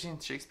thing? Was she in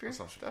Shakespeare That's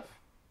not stuff?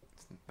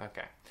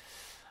 Okay.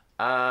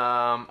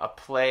 A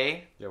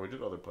play. Yeah, we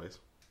did other plays.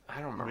 I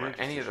don't remember Maybe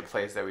any just of the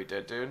plays that we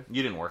did, dude.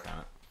 You didn't work on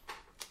it.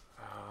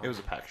 It was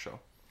a pack show,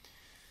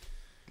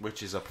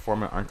 which is a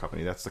performing art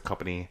company. That's the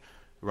company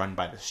run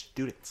by the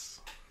students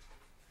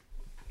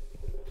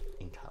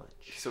in college.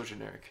 So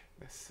generic.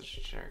 That's such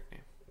a generic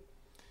name.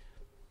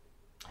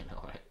 I know,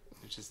 right?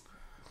 It's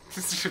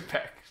just a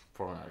pack.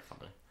 Performing art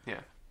company. Yeah.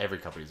 Every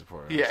company's a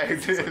performing Yeah. art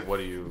company. It's like, what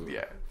do you...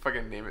 Yeah.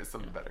 Fucking name it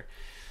something better.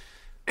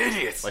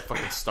 Idiots. Like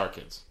fucking Star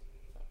Kids.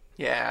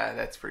 Yeah,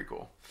 that's pretty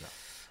cool. Yeah.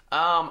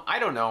 I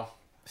don't know.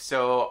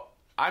 So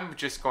I'm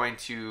just going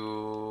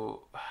to.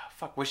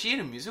 Fuck. Was she in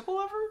a musical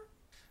ever?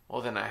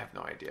 Well, then I have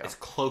no idea. It's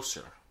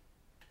Closer.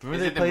 Remember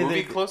Is they it the played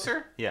movie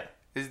Closer? Yeah.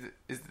 Is the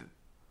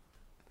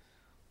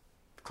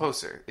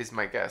Closer is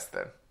my guess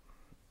then.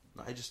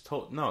 I just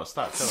told... No,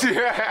 stop. Shut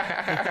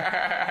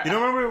up. You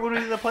don't remember what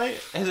was the play?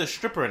 It has a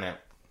stripper in it.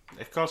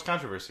 It caused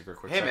controversy for a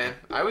quick Hey second. man,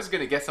 I was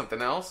gonna guess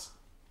something else,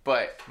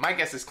 but my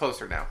guess is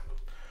Closer now.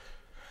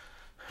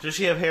 Does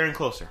she have hair in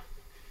Closer?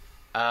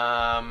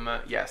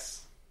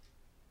 Yes.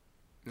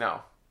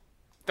 No.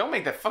 Don't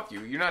make that fuck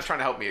you. You're not trying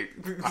to help me.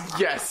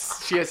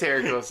 Yes, she has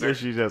hair Closer.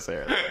 she does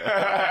hair.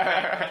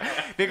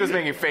 Nick was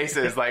making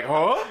faces like,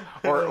 huh?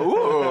 Or,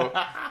 ooh.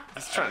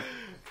 Just trying to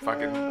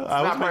fucking... It's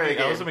I not part of the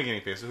game. wasn't making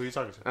any faces. Who are you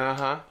talking to?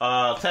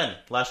 Uh-huh. 10.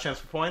 Last chance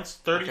for points.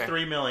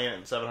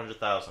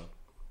 33,700,000.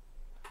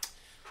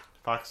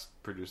 Fox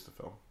produced the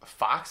film.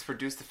 Fox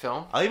produced the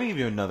film? I'll even give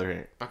you another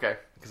hint Okay.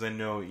 because I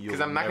know you. 'Cause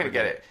I'm not gonna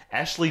get it.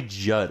 Ashley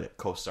Judd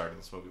co-starred in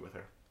this movie with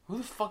her. Who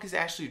the fuck is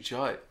Ashley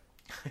Judd?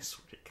 I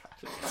swear to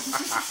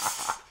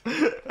God,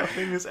 a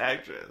famous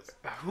actress.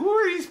 Who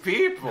are these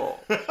people?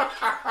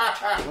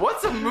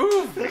 What's a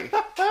movie?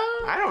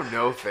 I don't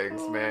know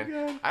things, man.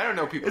 God. I don't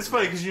know people. It's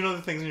funny because you know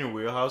the things in your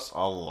wheelhouse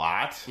a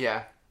lot,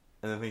 Yeah.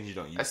 and the things you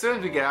don't use. As soon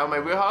as we get out of my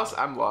wheelhouse,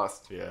 I'm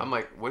lost. Yeah. I'm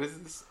like, what is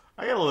this?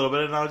 I got a little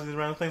bit of knowledge of these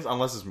random things,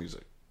 unless it's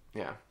music.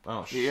 Yeah.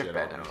 Oh You shit! have I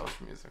bad don't know. knowledge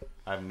for music.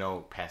 I have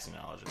no passing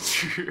knowledge.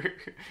 Of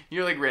it.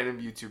 You're like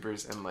random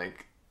YouTubers and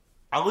like...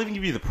 I'll even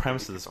give you the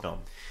premise of this film.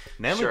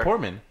 Natalie Sure.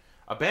 Portman,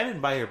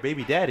 abandoned by her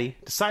baby daddy,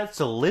 decides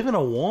to live in a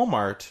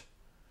Walmart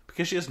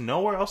because she has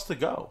nowhere else to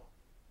go.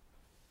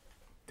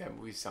 That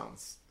movie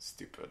sounds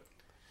stupid.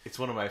 It's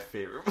one of my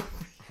favorite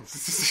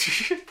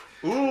movies.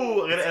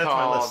 Ooh, I gotta add it to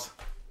my list.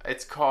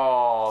 It's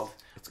called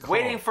called-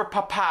 Waiting for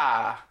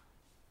Papa.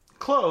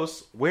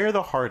 Close, Where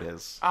the Heart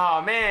Is.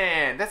 Oh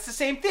man, that's the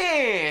same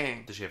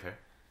thing. Does she have hair?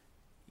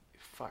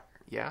 Fuck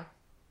yeah.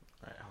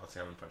 Alright, let's see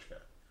how many punch you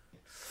got.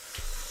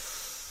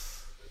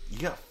 You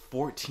got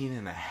 14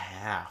 and a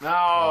half.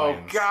 Oh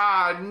points.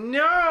 God,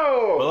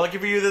 no! Well, lucky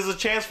for you, there's a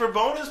chance for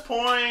bonus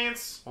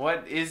points.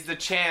 What is the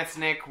chance,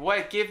 Nick?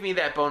 What? Give me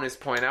that bonus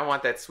point. I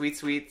want that sweet,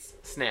 sweet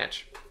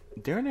snatch.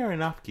 Darren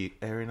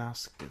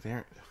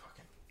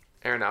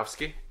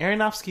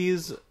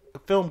Aronofsky's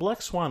film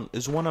Black Swan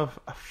is one of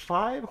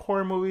 5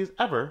 horror movies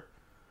ever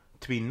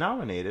to be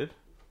nominated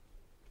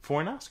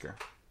for an Oscar.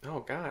 Oh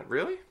God,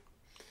 really?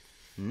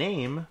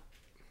 Name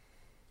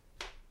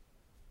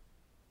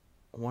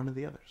one of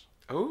the others.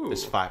 Ooh.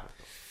 There's 5 of them.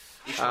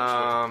 Each one's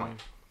worth a point.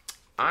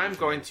 I'm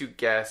going to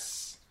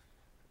guess.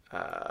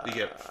 You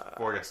get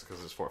 4 guesses because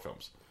there's 4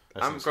 films.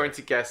 I'm going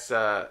to guess.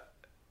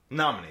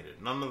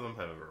 Nominated. None of them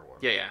have ever won.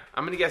 Yeah.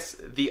 I'm going to guess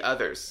The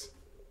Others.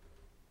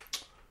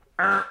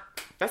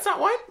 That's not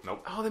one?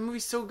 Nope. Oh, the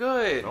movie's so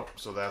good. Nope.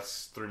 So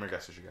that's 3 more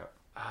guesses you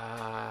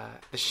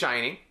got. The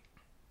Shining.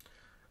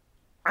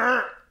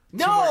 more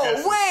No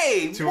guesses.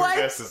 way! 2 What? more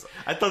guesses.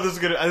 I thought this was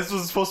gonna. This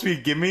was supposed to be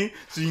a gimme,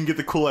 so you can get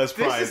the cool ass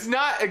This prize. is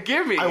not a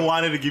gimme. I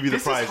wanted to give you the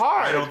This is prize.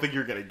 hard. I don't think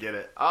you're gonna get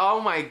it.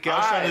 Oh my I was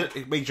God. trying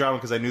to make drama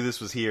because I knew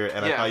this was here,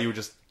 and I Yeah. thought you would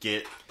just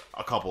get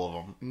a couple of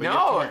them. But you have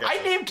 2 No, more I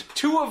guesses. named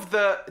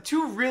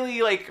two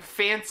really like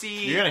fancy.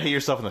 You're gonna hit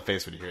yourself in the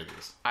face when you hear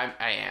these. I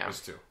am.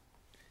 There's 2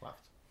 left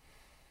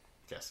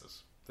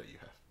guesses that you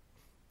have.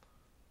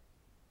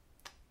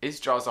 Is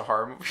Jaws a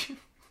horror movie?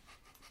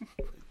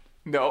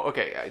 No.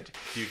 Okay.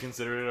 Do you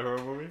consider it a horror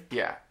movie?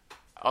 Yeah.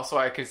 Also,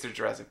 I consider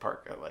Jurassic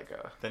Park like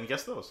a Then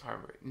guess those. horror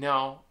movie.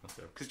 No,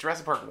 Okay. because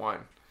Jurassic Park won.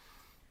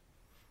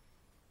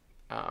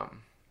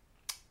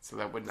 So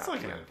that would not It's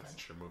like be an on this.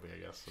 adventure movie,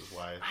 I guess, is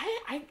why.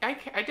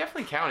 I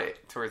definitely count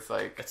it towards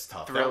like It's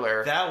tough.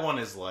 thriller. That one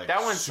is like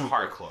That one's super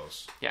hard.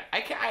 close. Yeah,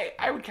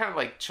 I would count it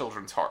like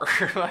children's horror.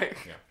 Like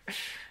Yeah.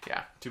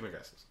 yeah. 2 more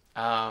guesses.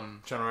 Um.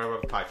 I'm trying to remember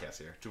the podcast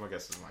here. 2 more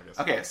guesses. My guess.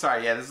 Okay.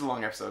 Sorry. Yeah. This is a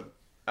long episode.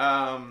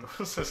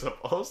 What's this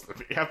supposed to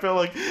be? I felt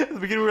like at the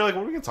beginning we were like,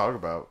 "What are we gonna talk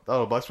about?"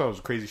 Oh, Black Swan was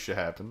crazy shit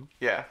happened.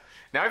 Yeah.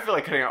 Now I feel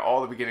like cutting out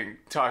all the beginning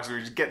talks where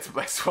we just get to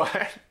Black Swan.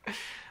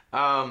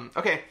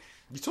 Okay.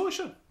 You totally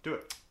should do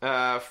it.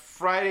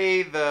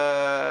 Friday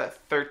the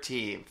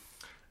 13th.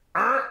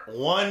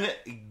 1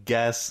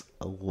 guess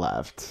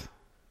left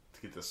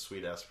to get this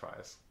sweet ass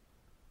prize.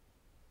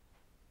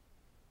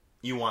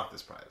 You want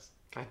this prize.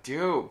 I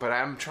do, but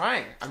I'm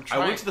trying. I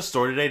went to the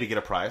store today to get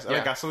a prize, and I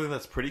Yeah. got something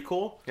that's pretty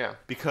cool. Yeah.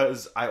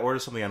 Because I ordered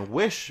something on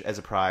Wish as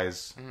a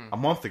prize a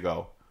month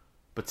ago,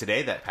 but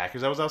today that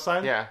package that was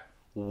outside Yeah.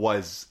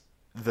 was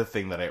the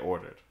thing that I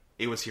ordered.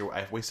 It was here.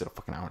 I wasted a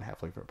fucking hour and a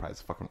half looking for a prize.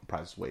 The fucking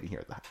prize was waiting here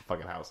at the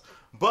fucking house.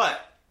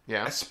 But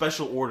Yeah. I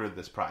special ordered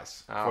this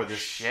prize for this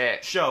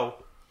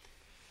show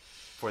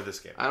for this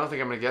game. I don't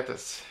think I'm gonna get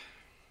this.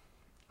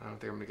 Man.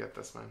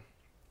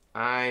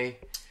 I'm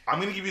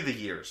going to give you the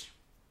years.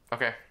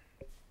 Okay.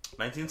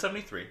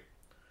 1973,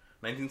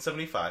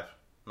 1975,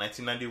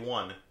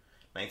 1991,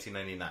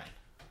 1999.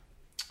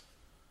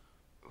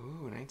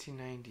 Ooh,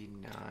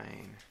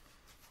 1999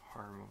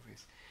 horror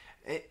movies.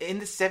 In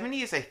the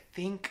 70s, I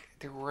think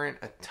there weren't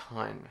a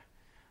ton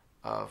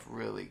of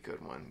really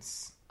good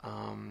ones.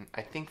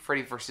 I think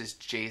Freddy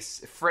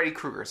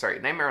Krueger,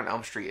 Nightmare on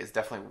Elm Street is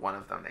definitely one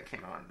of them that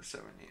came out in the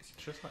 70s.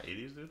 Sure it's not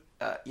 80s, dude?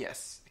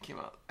 Yes, it came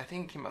out. I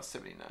think it came out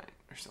 79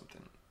 or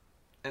something.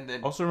 And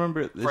then Also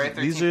remember, Friday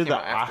the these 13th are the came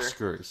out after.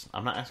 Oscars.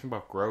 I'm not asking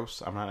about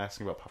gross. I'm not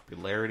asking about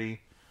popularity.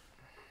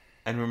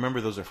 And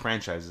remember, those are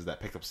franchises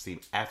that picked up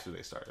steam after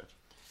they started.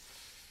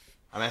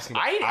 I'm asking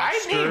about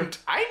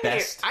I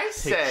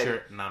said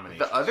Picture nomination.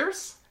 The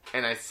Others,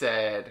 and I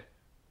said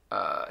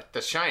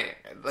The Shining.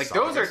 Like,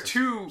 Solid those are guesses.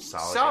 two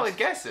solid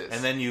guesses.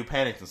 And then you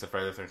panicked and said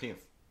Friday the 13th.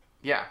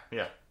 Yeah.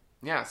 Yeah.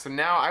 Yeah, so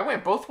now I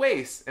went both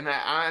ways, and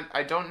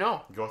I don't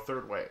know. Go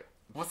third way.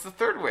 What's the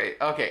third way?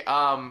 Okay,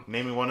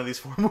 Name me one of these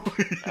 4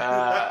 movies.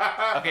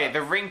 okay,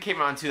 The Ring came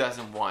out in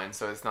 2001,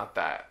 so it's not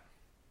that.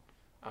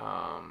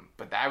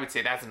 But I would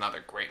say that's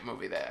another great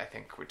movie that I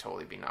think would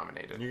totally be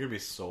nominated. You're going to be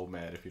so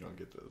mad if you don't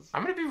get this.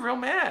 I'm gonna be real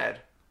mad.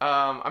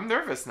 I'm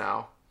nervous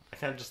now. I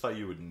kind of just thought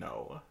you would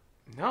know.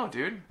 No,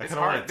 dude. I It's kinda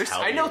wanna hard. There's-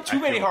 tell I know you. too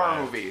I many feel horror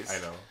bad. movies. I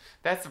know.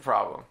 That's the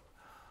problem.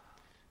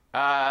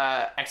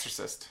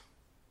 Exorcist.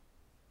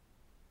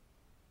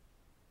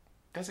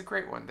 That's a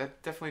great one.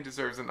 That definitely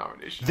deserves a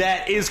nomination.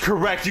 That is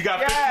correct. You got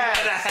Yes!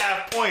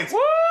 15.5 points. Woo!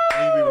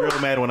 You'll be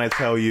real mad when I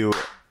tell you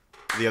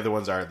the other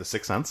ones are The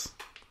Sixth Sense,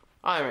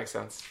 Oh, that makes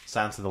sense.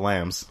 Silence of the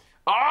Lambs,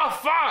 Oh,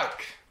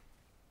 fuck!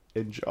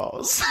 and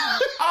Jaws.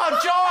 Oh,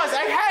 Jaws!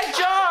 I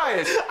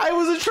had Jaws! I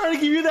wasn't trying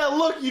to give you that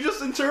look. You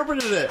just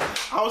interpreted it.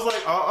 I was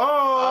like,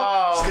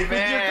 Oh, stick with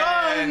your man.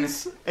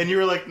 guns. And you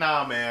were like,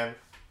 nah, man.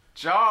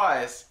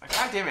 Jaws!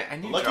 God damn it, I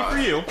knew Lucky Jaws. for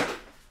you,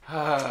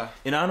 Uh,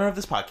 in honor of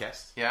this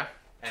podcast, yeah?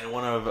 and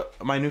one of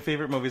my new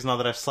favorite movies now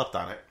that I've slept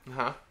on it,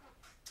 Uh-huh.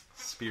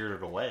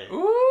 Spirited Away.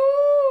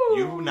 Ooh!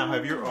 You now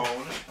have your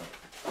own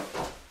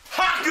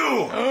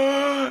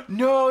Haku!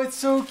 No, it's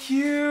so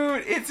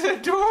cute! It's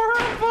adorable!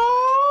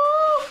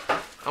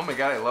 Oh my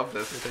god, I love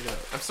this.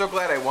 I'm so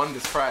glad I won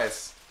this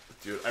prize.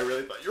 Dude, I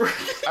really thought you were...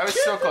 I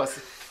was so close.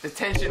 The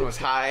tension was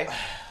high.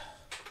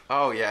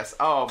 Oh, yes.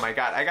 Oh my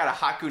god, I got a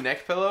Haku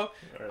neck pillow.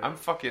 Alright. I'm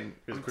fucking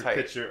Here's a I'm quick tight.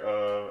 picture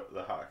of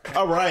the hawk.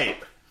 All right.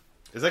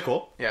 Is that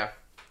cool? Yeah,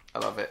 I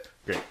love it.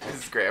 Great.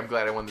 This is great. I'm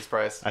glad I won this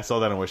prize. I saw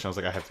that on Wish and I was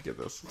like, I have to get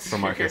this for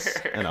Marcus.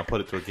 And I'll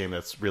put it to a game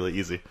that's really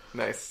easy.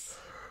 Nice.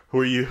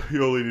 Where you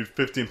only need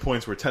 15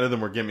 points where 10 of them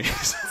were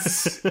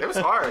gimmies. It was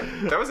hard.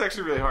 That was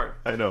actually really hard.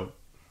 I know.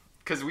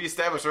 Because we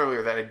established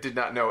earlier that I did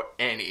not know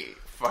any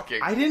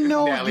fucking I didn't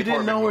know Natalie you didn't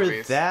Portman know we're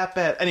movies. that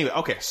bad. Anyway,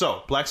 okay,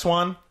 so Black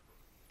Swan.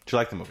 Did you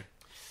like the movie?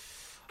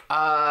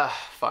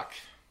 Fuck.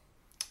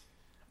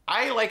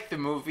 I like the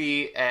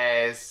movie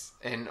as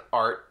an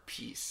art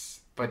piece,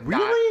 but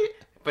Really?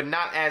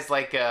 not as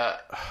like a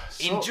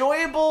So-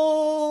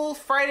 enjoyable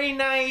Friday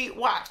night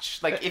watch.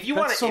 Like if you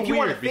want That's to, so if you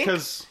want to weird think,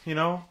 because, you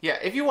know, yeah,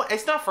 if you want,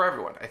 it's not for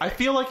everyone. I I think.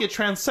 feel like it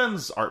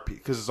transcends art piece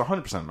because it's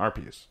 100% an art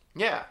piece.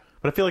 Yeah,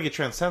 But I feel like it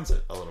transcends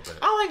it a little bit.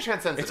 I don't think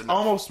transcends It's it enough.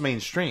 almost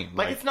mainstream.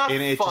 Like, it's not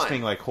and it's just fun.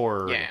 being like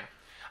horror. Yeah,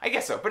 I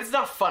guess so, but it's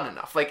not fun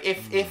enough. Like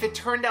if it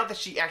turned out that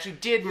she actually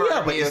did murder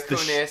Yeah, but Mila it's the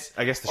Kunis,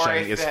 I guess The or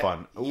Shining if is that-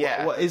 fun.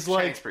 Yeah, What is The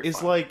Shining's like pretty is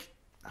fun. like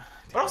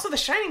But also The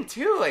Shining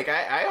too. Like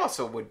I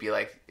also would be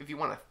like, if you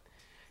want to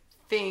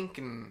think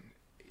and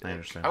I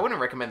understand. I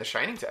wouldn't recommend The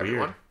Shining to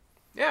everyone.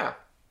 Yeah.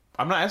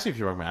 I'm not asking if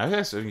you recommend. I'm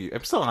asking you.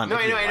 I'm still on. No,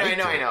 if I you know. liked it. I And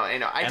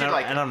did I'm-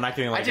 like it. and I'm not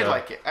getting like I did a-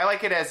 like it. I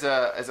like it as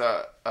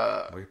a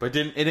But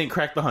it didn't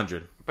crack the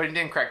 100. but it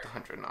didn't crack the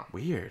 100. No,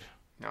 Weird.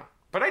 no.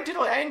 But I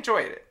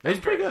enjoyed it. It was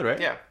pretty good, right?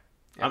 Yeah,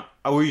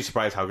 Were you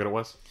surprised how good it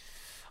was?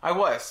 I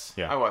was.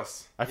 Yeah. I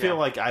was. I feel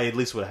like I at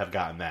least would have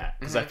gotten that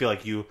because I feel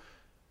like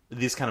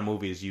these kind of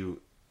movies,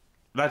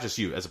 not just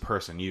you as a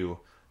person, you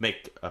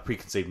make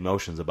preconceived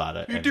notions about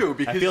it. you And do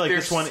because I feel like they're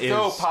this one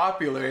so is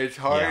popular. It's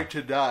hard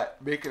Yeah. to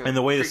not make it. and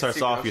the way it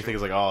starts off, you think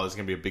it's like, oh, this is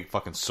gonna be a big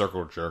fucking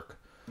circle jerk.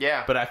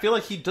 yeah, But I feel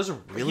like he does a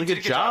really did good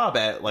a good job job.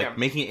 at like Yeah.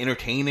 making it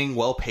entertaining,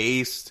 well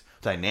paced,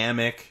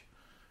 dynamic,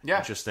 yeah,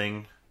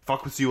 interesting,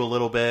 fuck with you a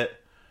little bit.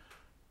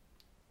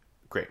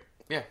 Great.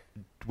 yeah.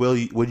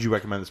 Would you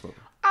recommend this movie?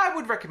 I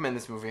would recommend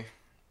this movie.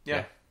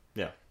 Yeah.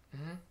 Yeah.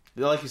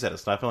 Like you said,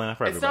 it's definitely not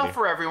for It's everybody. not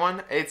for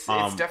everyone. It's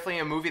definitely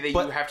a movie that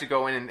but you have to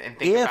go in and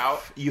think if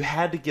about. you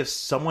had to give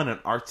someone an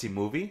artsy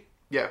movie,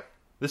 Yeah.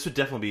 this would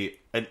definitely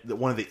be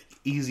one of the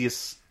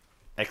easiest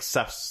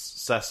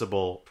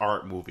accessible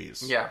art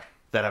movies. Yeah.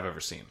 that I've ever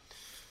seen.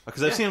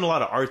 Because I've seen a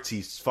lot of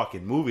artsy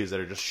fucking movies that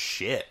are just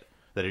shit.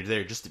 That are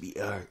there just to be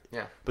art.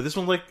 Yeah. But this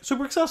one's like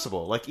super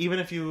accessible. Like even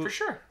if you For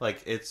sure.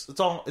 like it's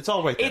all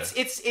right there.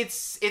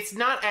 It's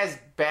not as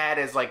bad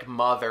as like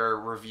Mother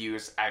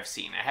reviews I've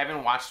seen. I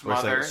haven't watched Or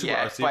it's, like, Mother super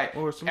yet, artsy, but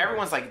or some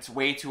everyone's like it's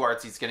way too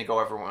artsy. It's going to go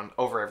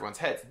over everyone's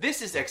heads.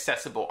 This is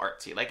accessible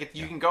artsy. Like if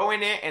you can go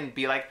in it and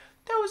be like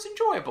that was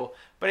enjoyable.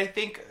 But I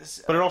think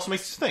But it also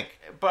makes you think.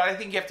 But I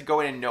think you have to go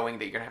in and knowing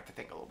that you're going to have to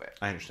think a little bit.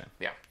 I understand.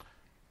 Yeah.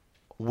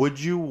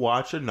 Would you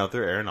watch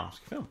another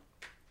Aronofsky film?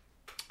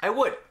 I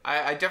would.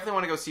 I definitely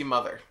want to go see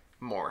Mother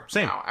more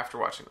Same. now after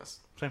watching this.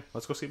 Same.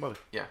 Let's go see Mother.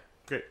 Yeah.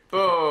 Great.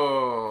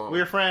 Boom.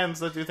 We're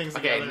friends. Let's do things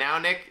together. Okay, now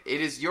Nick,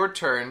 it is your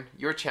turn.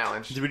 Your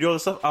challenge. Did we do all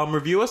this stuff?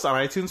 Review us on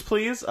iTunes,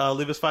 please.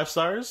 Leave us 5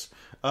 stars.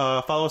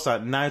 Follow us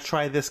at Now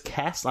Try This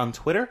Cast on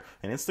Twitter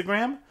and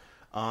Instagram.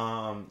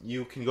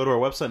 You can go to our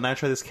website,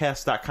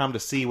 nowtrythiscast.com, to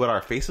see what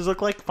our faces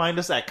look like. Find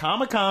us at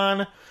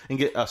Comic-Con and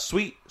get a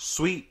sweet,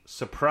 sweet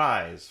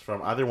surprise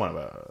from either one of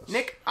us.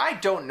 Nick, I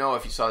don't know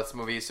if you saw this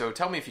movie, so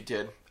tell me if you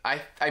did.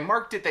 I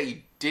marked it that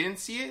you didn't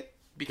see it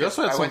because You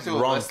also had I went some through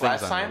a wrong list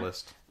things last on your time,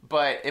 list.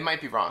 but it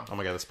might be wrong. Oh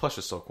my god, this plush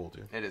is so cool,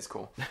 dude. It is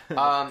cool.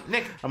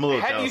 Nick, I'm a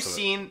little have you jealous of it.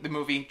 seen the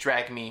movie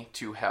Drag Me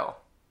to Hell?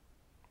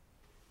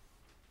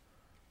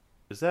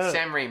 Is that...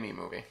 Sam Raimi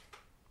movie.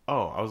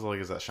 Oh, I was like,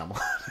 is that Shyamalan?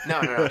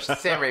 No.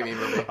 Sam Raimi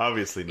movie.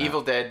 Obviously not.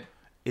 Evil Dead.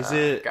 Is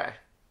it guy?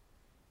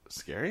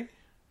 scary?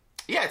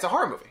 Yeah, it's a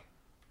horror movie.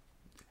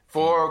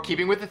 For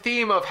keeping with the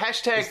theme of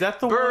hashtag Is that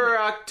the Burr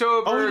one-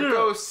 October Oh, no.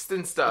 Ghosts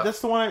and stuff. That's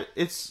the one.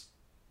 It's...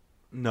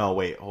 No,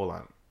 wait, hold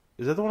on.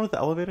 Is that the one with the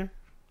elevator?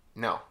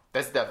 No,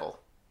 that's Devil.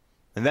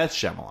 And that's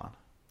Shyamalan.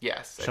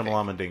 Yes. I think.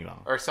 Shyamalan and Ding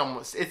Dong. Or some.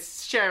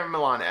 It's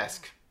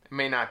Shyamalan-esque. It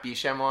may not be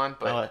Shyamalan,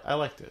 but... I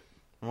liked it.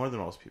 More than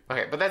most people.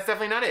 Okay, but that's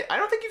definitely not it. I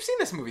don't think you've seen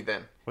this movie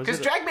then. Was Because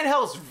it- Drag Me to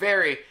Hell is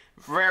very,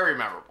 very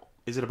memorable.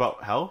 Is it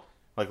about hell?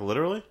 Like,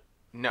 literally?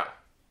 No.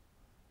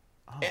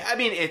 Oh. I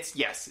mean, it's...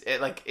 Yes.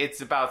 It's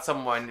about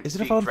someone Is it a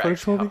being found dragged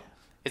footage to hell. movie?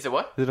 Is it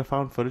what? Is it a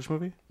found footage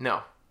movie?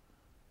 No.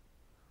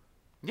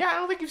 Yeah, I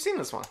don't think you've seen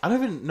this one. I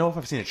don't even know if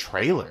I've seen a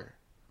trailer.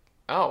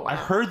 Oh, wow. I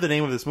heard the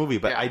name of this movie,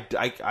 but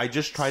Yeah. I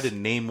just tried to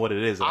name what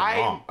it is, and I'm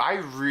wrong. I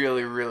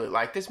really, really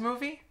like this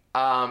movie.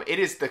 It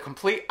is the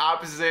complete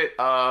opposite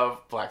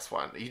of Black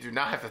Swan. You do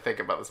not have to think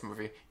about this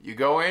movie. You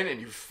go in and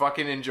you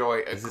fucking enjoy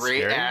a Is it great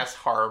scary? ass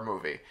horror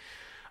movie.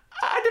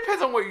 It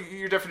depends on what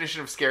your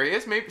definition of scary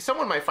is. Maybe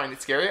someone might find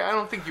it scary. I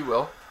don't think you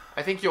will.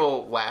 I think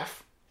you'll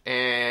laugh,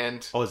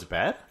 and Oh, is it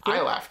bad?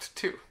 I laughed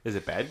too. Is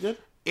it bad good?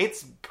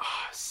 It's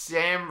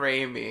Sam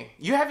Raimi.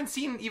 You haven't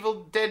seen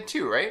Evil Dead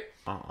 2, right?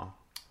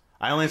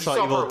 I only saw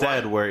saw Evil part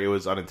Dead one. where it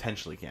was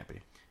unintentionally campy.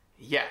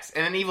 Yes,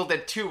 and then Evil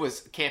Dead 2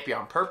 was campy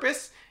on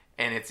purpose,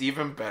 and it's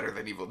even better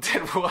than Evil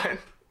Dead 1.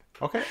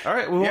 Okay, all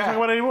right. We won't Yeah. talk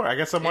about it anymore. I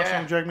guess I'm watching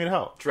Yeah. Drag Me to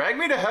Hell. Drag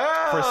Me to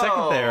Hell! For a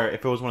second there,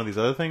 if it was one of these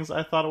other things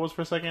I thought it was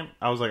for a second,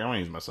 I was like, I'm going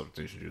to use my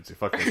substitution jutsu.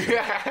 Fuck this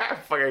shit.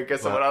 Fucking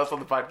get someone else on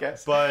the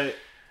podcast. But,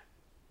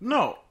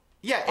 no.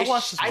 Yeah, I'll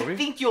watch this I movie.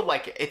 think you'll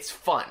like it. It's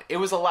fun. It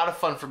was a lot of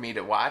fun for me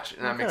to watch,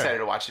 and I'm Okay. excited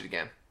to watch it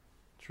again.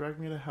 Drag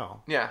Me to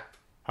Hell. Yeah.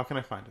 How can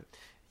I find it?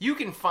 You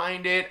can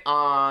find it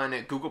on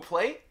Google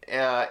Play.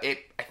 I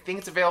think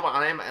it's available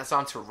on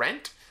Amazon to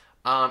rent.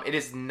 It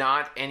is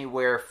not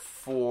anywhere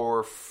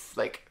for,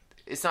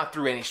 it's not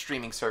through any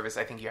streaming service.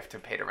 I think you have to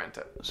pay to rent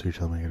it. So you're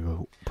telling me I gotta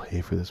go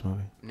pay for this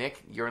movie?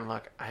 Nick, you're in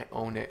luck. I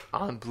own it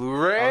on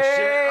Blu-ray.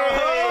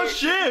 Oh,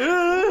 shit!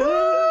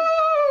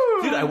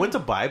 Dude, I went to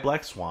buy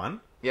Black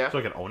Swan Yeah. so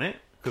I could own it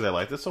because I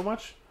liked it so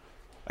much.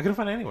 I couldn't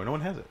find it anywhere. No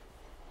one has it.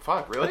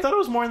 Fuck, really? I thought it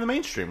was more in the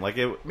mainstream. Like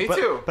it, Me but,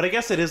 too. But I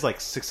guess it is like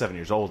 6-7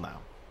 years old now.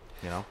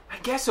 You know? I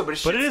guess so, but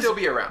it But should it is still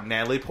be around.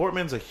 Natalie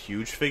Portman's a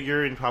huge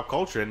figure in pop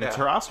culture, and it's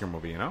Yeah. her Oscar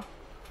movie, you know?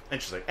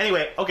 Interesting.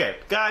 Anyway, okay,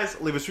 guys,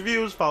 leave us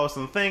reviews, follow us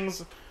on the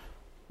things.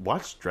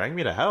 Watch Drag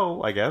Me to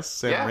Hell, I guess.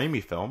 Sam Yeah.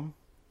 Raimi film.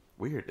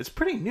 Weird. It's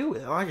pretty new.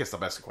 Well, I guess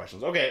I'm asking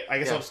questions. Okay, I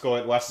guess Yeah. I'll just go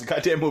ahead and watch this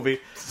goddamn movie.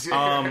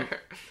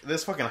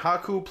 This fucking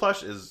Haku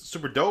plush is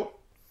super dope.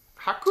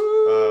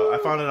 Haku! I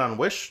found it on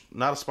Wish,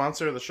 not a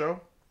sponsor of the show.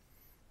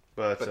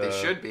 But they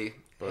should be.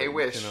 but Hey, we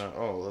Wish.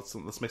 can,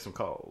 let's make some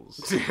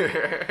calls.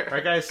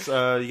 Alright, guys,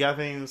 you got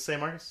anything to say,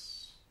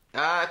 Marcus?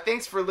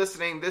 Thanks for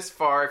listening this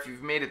far, if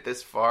you've made it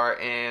this far,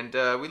 and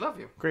we love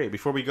you. Great.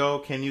 Before we go,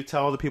 can you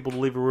tell the people to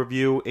leave a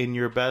review in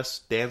your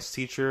best dance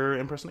teacher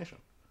impersonation?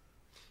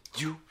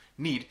 You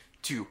need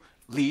to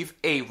leave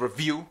a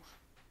review.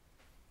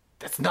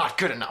 That's not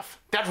good enough.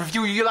 That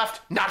review you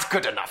left, not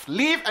good enough.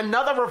 Leave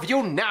another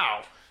review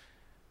now.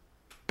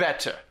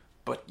 Better,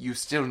 but you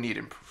still need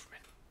improvement.